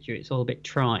motion picture, it's all a bit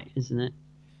trite, isn't it?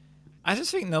 I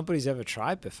just think nobody's ever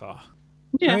tried before.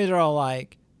 Yeah. Maybe they're all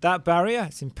like, that barrier,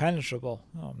 it's impenetrable.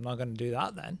 Oh, I'm not going to do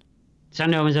that then. So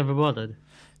no one's ever bothered?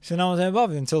 So no one's ever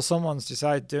bothered until someone's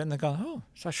decided to do it and they're going, oh,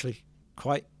 it's actually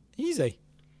quite easy.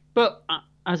 But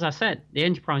as I said, the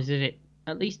Enterprise did it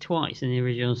at least twice in the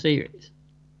original series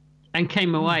and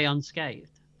came away unscathed.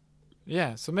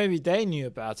 Yeah, so maybe they knew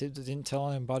about it but didn't tell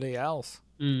anybody else.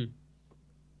 Mm.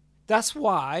 That's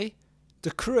why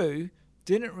the crew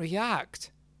didn't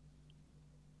react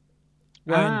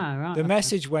when the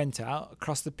message went out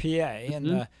across the PA and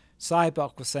the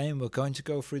Cybok was saying we're going to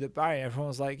go through the barrier. Everyone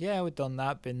was like, yeah, we've done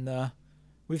that, been there,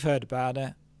 we've heard about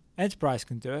it. Enterprise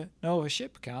can do it, no other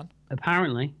ship can.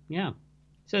 Apparently, yeah.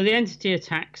 So the Entity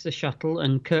attacks the shuttle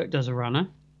and Kirk does a runner.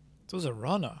 Does a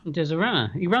runner? He does a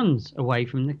runner. He runs away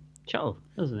from the shuttle,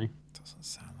 doesn't he? Doesn't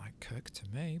sound like Kirk to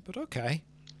me, but okay.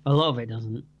 A lot of it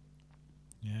doesn't.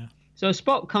 Yeah. So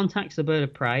Spock contacts the bird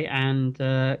of prey and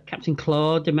Captain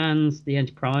Claw demands the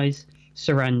Enterprise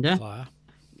surrender. Claw.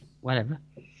 Whatever.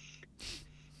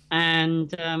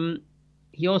 And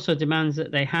he also demands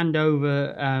that they hand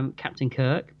over Captain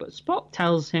Kirk, but Spock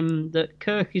tells him that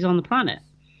Kirk is on the planet.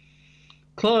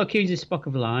 Claw accuses Spock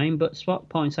of lying, but Spock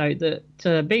points out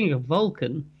that being a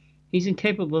Vulcan, he's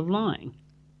incapable of lying.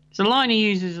 It's a line he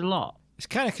uses a lot. It's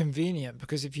kind of convenient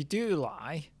because if you do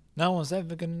lie, no one's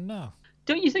ever going to know.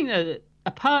 Don't you think that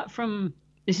apart from...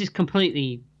 This is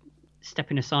completely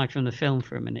stepping aside from the film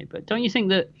for a minute, but don't you think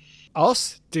that...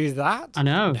 Us do that? I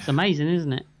know, it's amazing,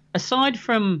 isn't it? Aside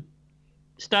from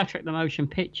Star Trek the Motion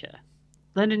Picture,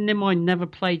 Leonard Nimoy never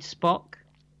played Spock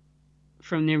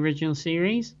from the original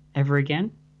series ever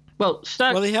again. Well,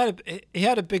 he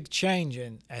had a big change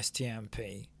in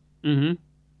STMP,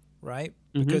 right?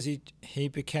 Because he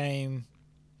became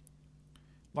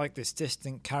like this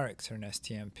distant character in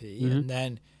STMP, and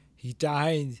then he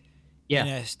died in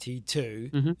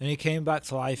ST2, and he came back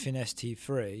to life in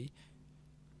ST3.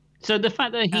 So the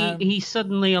fact that he's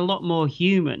suddenly a lot more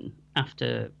human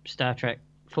after Star Trek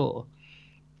 4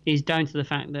 is down to the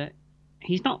fact that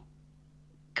he's not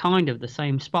kind of the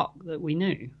same Spock that we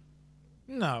knew.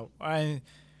 No,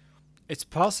 it's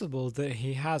possible that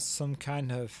he has some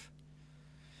kind of...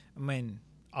 I mean,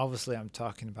 obviously I'm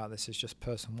talking about this as just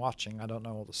person watching. I don't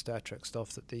know all the Star Trek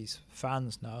stuff that these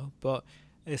fans know, but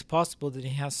it's possible that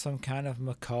he has some kind of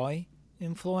McCoy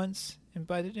influence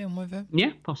embedded in with him.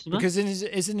 Yeah, possibly. Because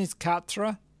isn't his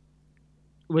Katra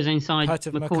was inside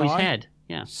McCoy's head?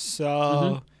 Yeah.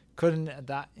 So couldn't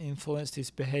that influence his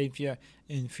behavior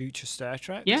in future Star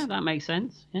Trek? Yeah, that makes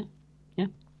sense. Yeah, yeah.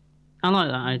 I like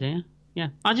that idea. Yeah,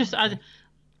 I just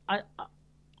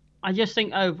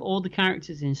think of all the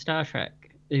characters in Star Trek,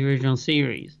 the original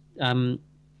series, then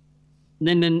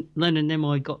Leonard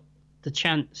Nimoy got the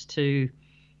chance to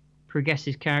progress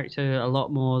his character a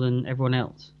lot more than everyone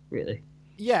else, really.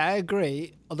 Yeah, I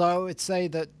agree. Although I would say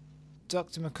that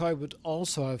Dr. McCoy would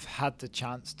also have had the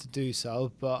chance to do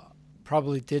so, but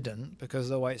probably didn't because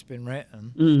of the way it's been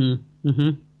written.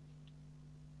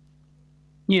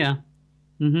 Yeah.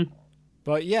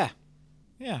 But yeah.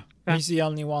 He's the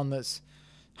only one that's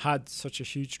had such a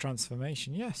huge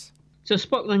transformation, yes. So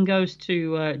Spock then goes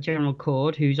to General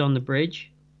Cord, who's on the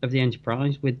bridge of the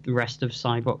Enterprise with the rest of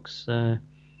Cybok's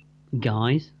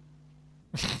guys.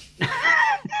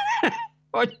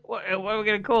 What are we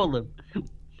going to call them?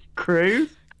 Crew?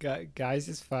 Guys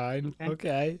is fine.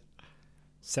 Okay.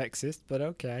 Sexist, but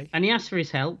okay. And he asks for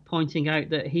his help, pointing out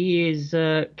that he is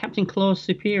Captain Claw's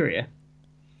superior.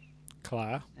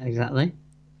 Claire. Exactly.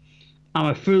 I'm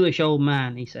a foolish old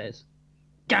man, he says.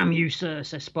 Damn you, sir,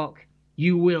 says Spock.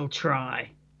 You will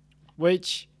try.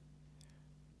 Which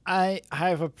I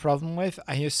have a problem with.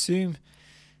 I assume...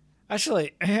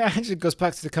 Actually, it actually goes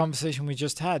back to the conversation we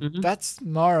just had. Mm-hmm. That's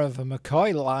more of a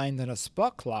McCoy line than a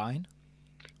Spock line.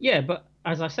 Yeah, but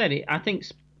as I said, I think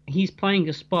he's playing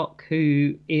a Spock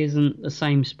who isn't the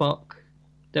same Spock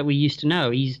that we used to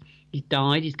know. He's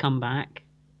died, he's come back.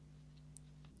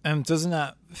 Doesn't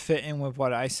that fit in with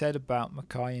what I said about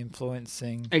McCoy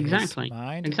influencing exactly. his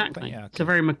mind? Exactly. Yeah, okay. It's a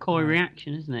very McCoy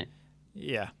reaction, isn't it?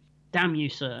 Yeah. Damn you,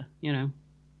 sir. You know.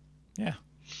 Yeah.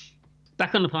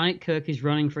 Back on the planet, Kirk is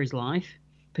running for his life,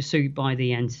 pursued by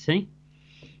the Entity.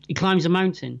 He climbs a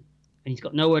mountain, and he's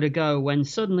got nowhere to go when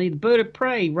suddenly the bird of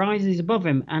prey rises above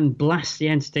him and blasts the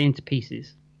Entity into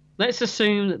pieces. Let's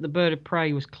assume that the bird of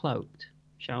prey was cloaked,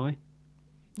 shall we?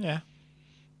 Yeah.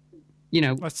 You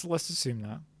know. Let's assume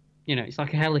that. You know, it's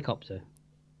like a helicopter.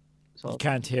 You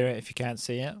can't hear it if you can't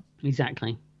see it.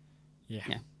 Exactly. Yeah.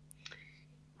 I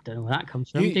don't know where that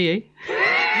comes from, do you?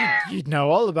 You'd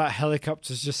know all about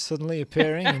helicopters just suddenly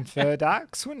appearing in third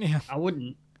acts, wouldn't you? I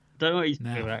wouldn't. Don't know what he's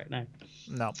talking about now.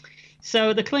 No.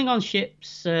 So the Klingon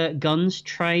ship's guns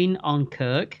train on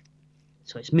Kirk.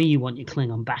 So it's me you want, you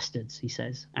Klingon bastards, he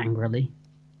says angrily.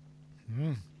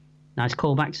 Nice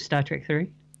callback to Star Trek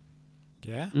 3.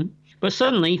 Yeah. But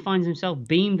suddenly he finds himself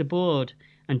beamed aboard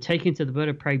and taken to the Bird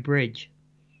of Prey bridge.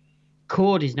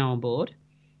 Cord is now on board,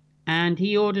 and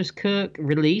he orders Kirk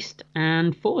released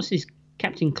and forces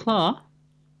Captain Claw.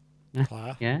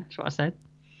 Yeah, that's what I said.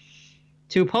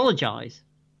 To apologise,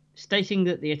 stating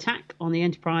that the attack on the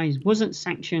Enterprise wasn't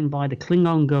sanctioned by the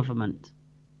Klingon government.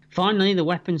 Finally, the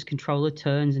weapons controller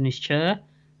turns in his chair,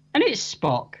 and it's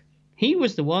Spock. He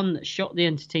was the one that shot the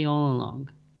Entity all along.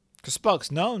 Because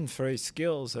Spock's known for his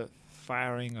skills at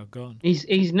firing a gun.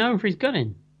 He's known for his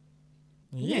gunning.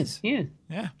 He is.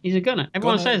 Yeah. He's a gunner.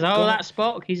 Everyone says, that's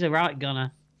Spock. He's a right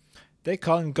gunner. They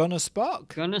call him Gunner Spock.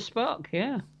 Gunner Spock,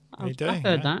 yeah. I've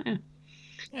heard that,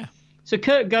 yeah. So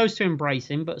Kirk goes to embrace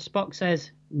him, but Spock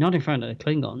says, not in front of the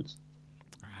Klingons.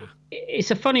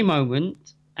 It's a funny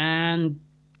moment, and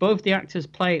both the actors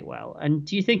play it well. And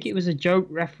do you think it was a joke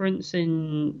reference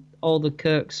in all the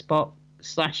Kirk Spock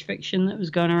 / fiction that was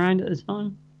going around at the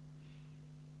time?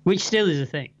 Which still is a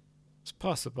thing. It's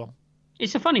possible.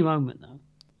 It's a funny moment, though.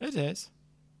 It is.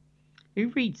 Who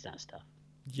reads that stuff?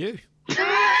 You.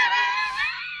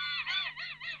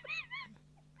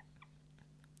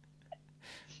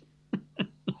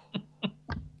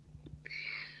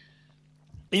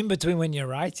 In between when you're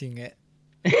writing it.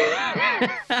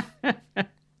 I've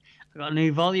got a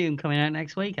new volume coming out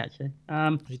next week, actually.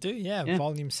 You do, yeah.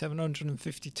 Volume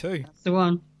 752. That's the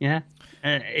one, yeah.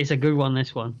 It's a good one,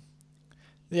 this one.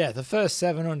 Yeah, the first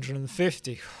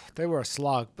 750, they were a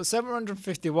slog. But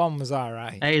 751 was all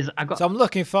right. So I'm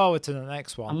looking forward to the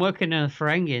next one. I'm working a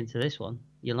Ferengi into this one.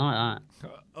 You like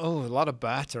that? Oh, a lot of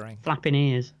battering. Flapping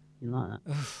ears. You like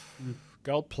that?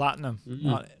 Gold platinum.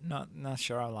 Not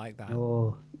sure I like that.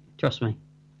 Oh, trust me.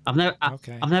 I've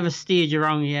never steered you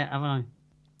wrong yet, have I?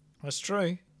 That's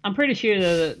true. I'm pretty sure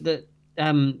that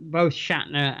both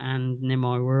Shatner and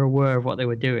Nimoy were aware of what they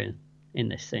were doing in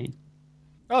this scene.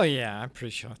 Oh yeah, I'm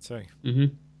pretty sure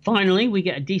too. Finally, we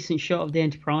get a decent shot of the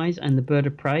Enterprise and the Bird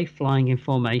of Prey flying in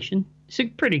formation. It's a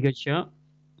pretty good shot.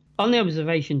 On the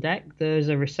observation deck, there's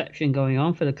a reception going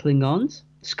on for the Klingons.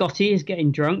 Scotty is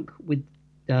getting drunk with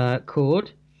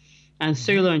Cord, and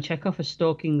Sulu and Chekhov are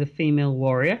stalking the female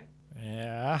warrior.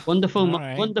 Yeah.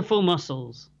 Wonderful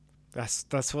muscles.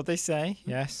 That's what they say,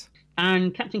 yes.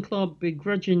 And Captain Claw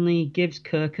begrudgingly gives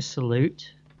Kirk a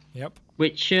salute. Yep.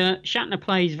 Which Shatner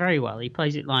plays very well. He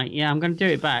plays it like, I'm going to do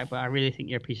it back, but I really think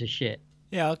you're a piece of shit.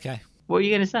 Yeah, okay. What are you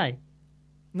going to say?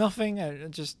 Nothing.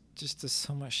 Just there's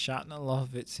so much Shatner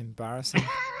love, it's embarrassing.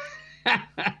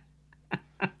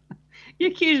 You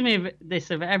accuse me of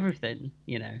this of everything,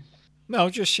 you know. No,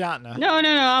 just Shatner. No.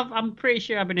 I'm pretty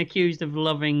sure I've been accused of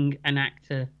loving an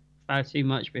actor far too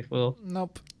much before.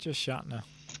 Nope, just Shatner.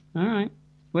 All right.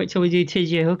 Wait till we do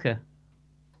T.J. Hooker.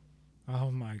 Oh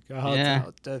my God, yeah.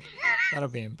 that'll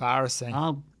be embarrassing.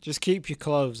 Just keep your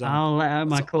clothes on. I'll let out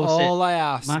my corset. All I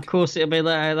ask. My corset will be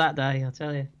let out that day, I'll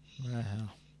tell you. Well.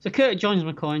 So Kirk joins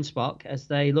McCoy and Spock as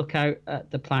they look out at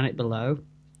the planet below.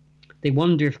 They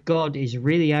wonder if God is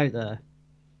really out there.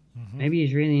 Maybe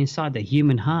he's really inside the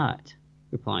human heart,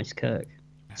 replies Kirk.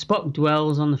 Spock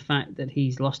dwells on the fact that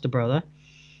he's lost a brother.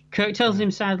 Kirk tells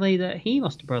him sadly that he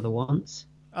lost a brother once,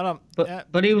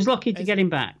 but he was lucky to get him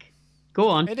back. Go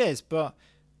on. It is, but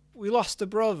we lost a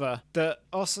brother that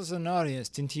us as an audience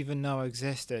didn't even know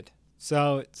existed.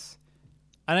 So it's...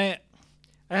 And I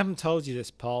haven't told you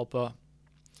this, Paul, but...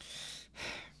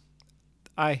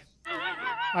 I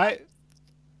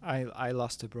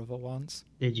lost a brother once.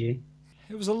 Did you?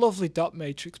 It was a lovely dot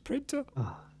matrix printer.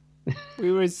 Oh.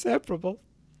 We were inseparable.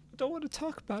 I don't want to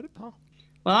talk about it, Paul.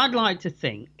 Well, I'd like to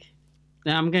think...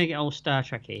 Now, I'm going to get all Star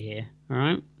Trek here, all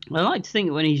right? I like to think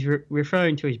that when he's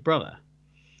referring to his brother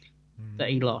that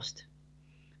he lost,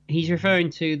 he's referring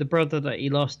to the brother that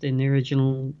he lost in the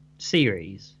original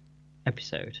series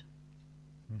episode.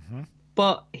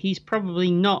 But he's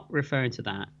probably not referring to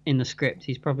that in the script.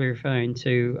 He's probably referring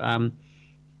to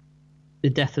the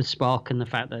death of Spock and the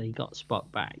fact that he got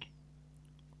Spock back.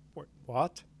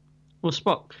 What? Well,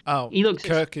 Spock. Oh,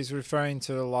 Kirk is referring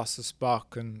to the loss of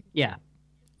Spock and... Yeah.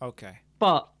 Okay.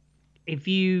 But if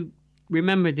you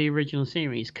remember the original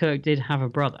series, Kirk did have a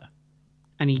brother,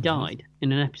 and he died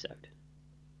in an episode.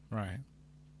 Right.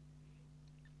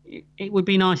 It would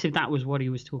be nice if that was what he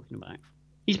was talking about.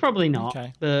 He's probably not,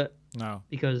 but no,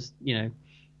 because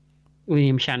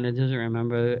William Shatner doesn't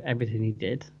remember everything he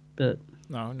did. But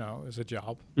no, it was a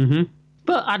job.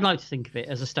 But I'd like to think of it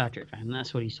as a Star Trek fan.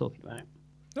 That's what he's talking about.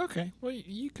 Okay, well,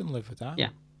 you can live with that. Yeah.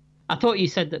 I thought you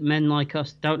said that men like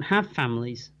us don't have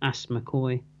families, asked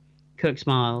McCoy. Kirk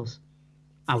smiles.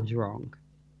 I was wrong.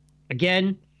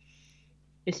 Again,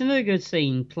 it's another good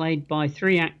scene played by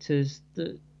three actors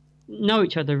that know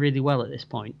each other really well at this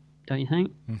point, don't you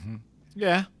think?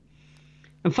 Yeah.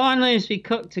 And finally, as we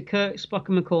cut to Kirk, Spock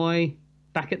and McCoy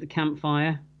back at the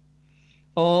campfire,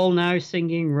 all now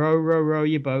singing Row, Row, Row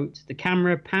Your Boat, the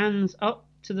camera pans up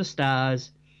to the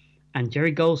stars and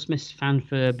Jerry Goldsmith's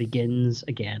fanfare begins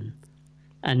again.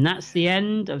 And that's the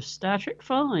end of Star Trek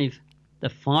V, The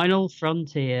Final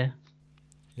Frontier.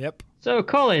 Yep. So,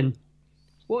 Colin,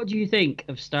 what do you think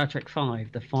of Star Trek V,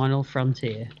 The Final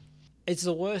Frontier? It's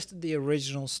the worst of the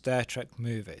original Star Trek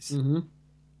movies.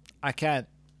 I can't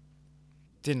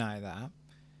deny that.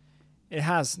 It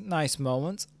has nice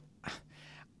moments.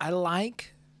 I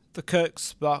like the Kirk,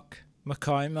 Spock,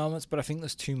 McCoy moments, but I think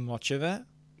there's too much of it.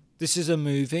 This is a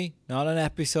movie, not an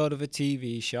episode of a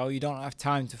TV show. You don't have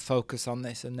time to focus on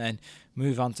this and then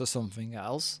move on to something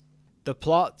else. The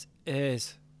plot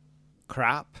is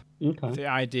crap. Okay. The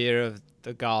idea of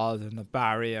the guard and the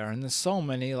barrier, and there's so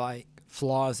many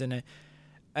flaws in it.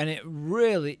 And it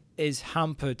really is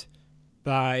hampered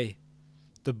by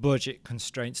the budget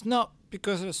constraints. Not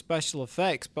because of special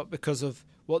effects, but because of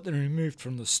what they removed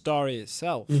from the story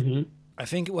itself. I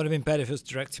think it would have been better if it was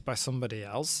directed by somebody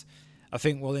else. I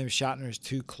think William Shatner is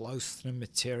too close to the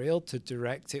material to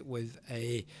direct it with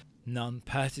a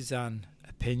non-partisan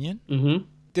opinion.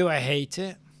 Do I hate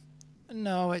it?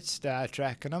 No, it's Star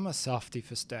Trek, and I'm a softie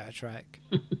for Star Trek.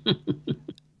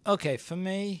 Okay, for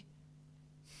me,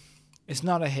 it's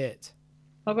not a hit.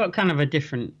 I've got kind of a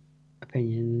different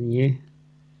opinion than you.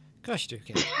 Gosh, you do,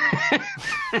 kid.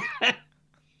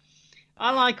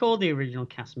 I like all the original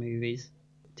cast movies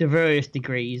to various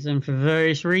degrees and for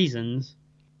various reasons.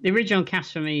 The original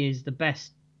cast for me is the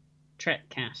best Trek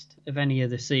cast of any of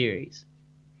the series.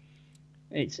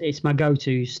 It's my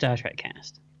go-to Star Trek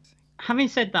cast. Having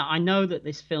said that, I know that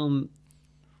this film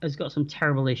has got some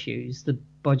terrible issues. The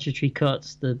budgetary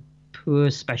cuts, the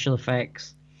poor special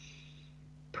effects,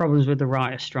 problems with the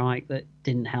writer's strike that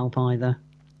didn't help either.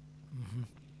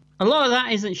 A lot of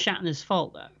that isn't Shatner's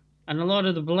fault, though. And a lot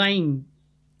of the blame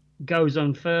goes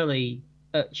unfairly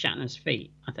at Shatner's feet,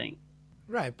 I think.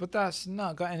 Right, but that's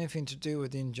not got anything to do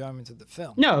with the enjoyment of the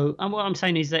film. No, and what I'm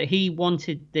saying is that he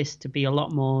wanted this to be a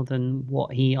lot more than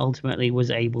what he ultimately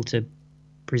was able to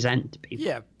present to people.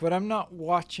 Yeah, but I'm not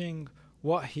watching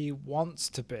what he wants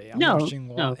to be. I'm watching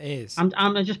what is.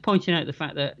 I'm just pointing out the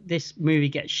fact that this movie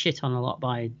gets shit on a lot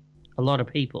by a lot of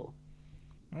people.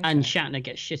 Okay. And Shatner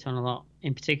gets shit on a lot,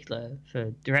 in particular,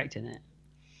 for directing it.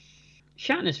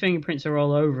 Shatner's fingerprints are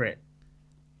all over it,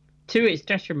 to its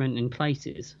detriment in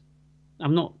places.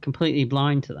 I'm not completely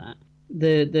blind to that.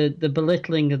 The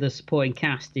belittling of the supporting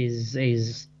cast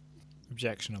is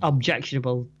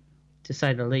objectionable, to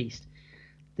say the least.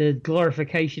 The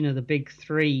glorification of the big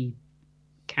three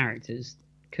characters,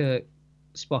 Kirk,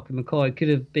 Spock, and McCoy, could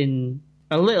have been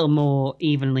a little more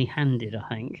evenly handed, I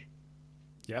think.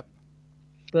 Yep.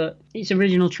 But it's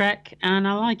original Trek, and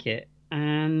I like it.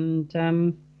 And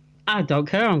I don't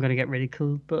care I'm going to get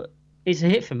ridiculed, but it's a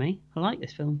hit for me. I like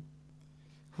this film.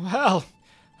 Well,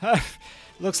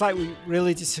 looks like we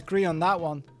really disagree on that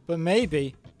one. But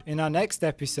maybe in our next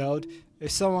episode,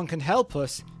 if someone can help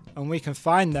us and we can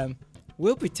find them,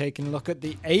 we'll be taking a look at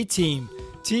the A-Team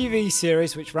TV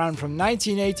series, which ran from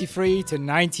 1983 to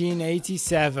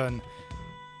 1987.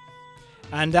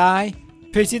 And I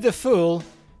pity the fool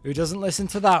who doesn't listen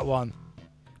to that one.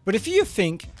 But if you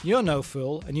think you're no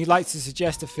fool and you'd like to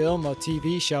suggest a film or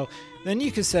TV show, then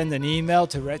you can send an email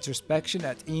to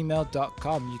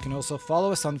retrospection@email.com. You can also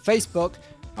follow us on Facebook,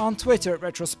 on Twitter at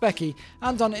Retrospecky,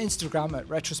 and on Instagram at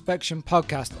Retrospection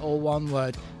Podcast, all one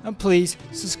word. And please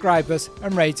subscribe us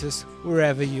and rate us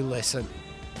wherever you listen.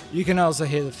 You can also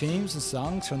hear the themes and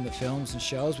songs from the films and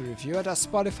shows we review at our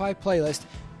Spotify playlist.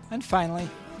 And finally,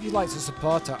 if you'd like to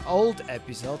support our old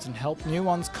episodes and help new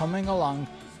ones coming along,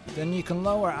 then you can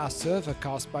lower our server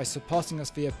costs by supporting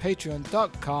us via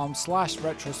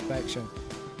patreon.com/retrospection.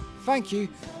 Thank you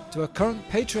to our current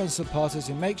Patreon supporters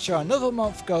who make sure another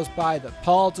month goes by that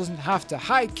Paul doesn't have to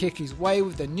high kick his way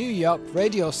with the New York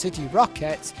Radio City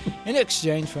Rockets in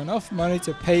exchange for enough money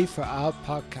to pay for our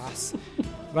podcasts.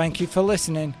 Thank you for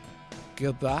listening.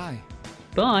 Goodbye.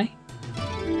 Bye.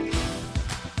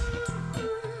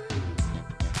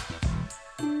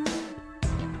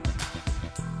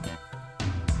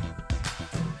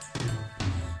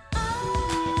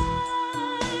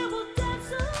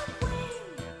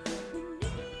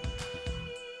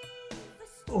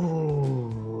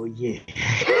 Oh, yeah.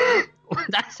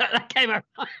 That came out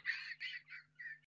right.